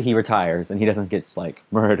 Hopefully he retires and he doesn't get like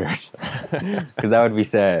murdered, because that would be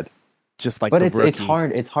sad. Just like, but it's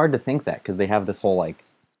hard. It's hard to think that, because they have this whole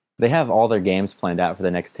they have all their games planned out for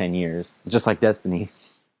the next 10 years, just like Destiny.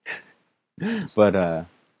 But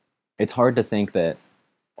it's hard to think that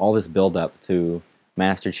all this build up to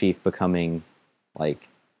Master Chief becoming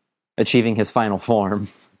achieving his final form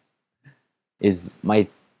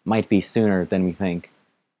might be sooner than we think.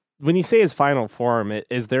 When you say his final form,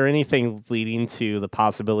 is there anything leading to the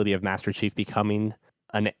possibility of Master Chief becoming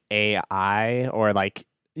an AI, or do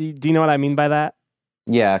you know what I mean by that?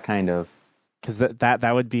 Yeah, kind of. Because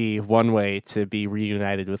that would be one way to be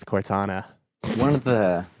reunited with Cortana.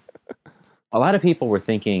 A lot of people were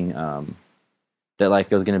thinking that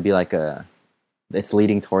it was going to be it's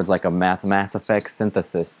leading towards a Mass Effect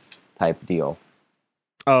synthesis type deal.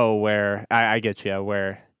 Oh, where I get you.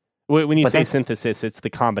 Where When you But say that's- synthesis, it's the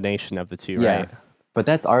combination of the two, Yeah. right? But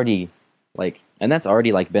that's already that's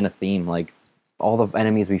already like been a theme. Like all the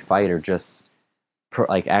enemies we fight are just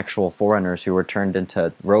like actual foreigners who were turned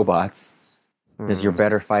into robots. Because you're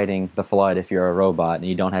better fighting the Flood if you're a robot and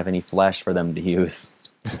you don't have any flesh for them to use.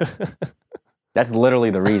 That's literally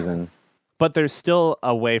the reason. But there's still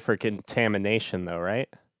a way for contamination, though, right?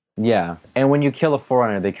 Yeah. And when you kill a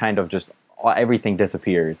Forerunner, they kind of just everything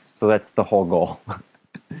disappears. So that's the whole goal.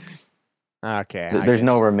 Okay. There's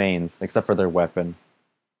no remains except for their weapon.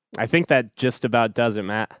 I think that just about does it,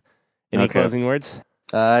 Matt. Any Okay. closing words?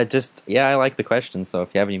 I like the question. So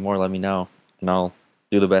if you have any more, let me know, and I'll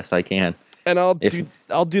do the best I can. And I'll If-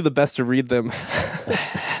 do the best to read them.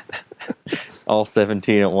 All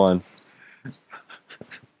 17 at once.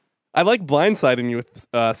 I like blindsiding you with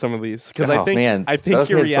some of these because Oh, man, I think those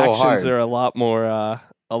your hit so reactions hard. are a lot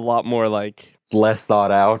more like Less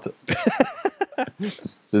thought out.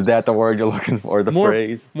 Is that the word you're looking for? The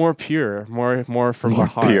phrase? more pure, more from More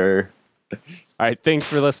the heart. pure. All right, thanks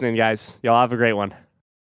for listening, guys. Y'all have a great one.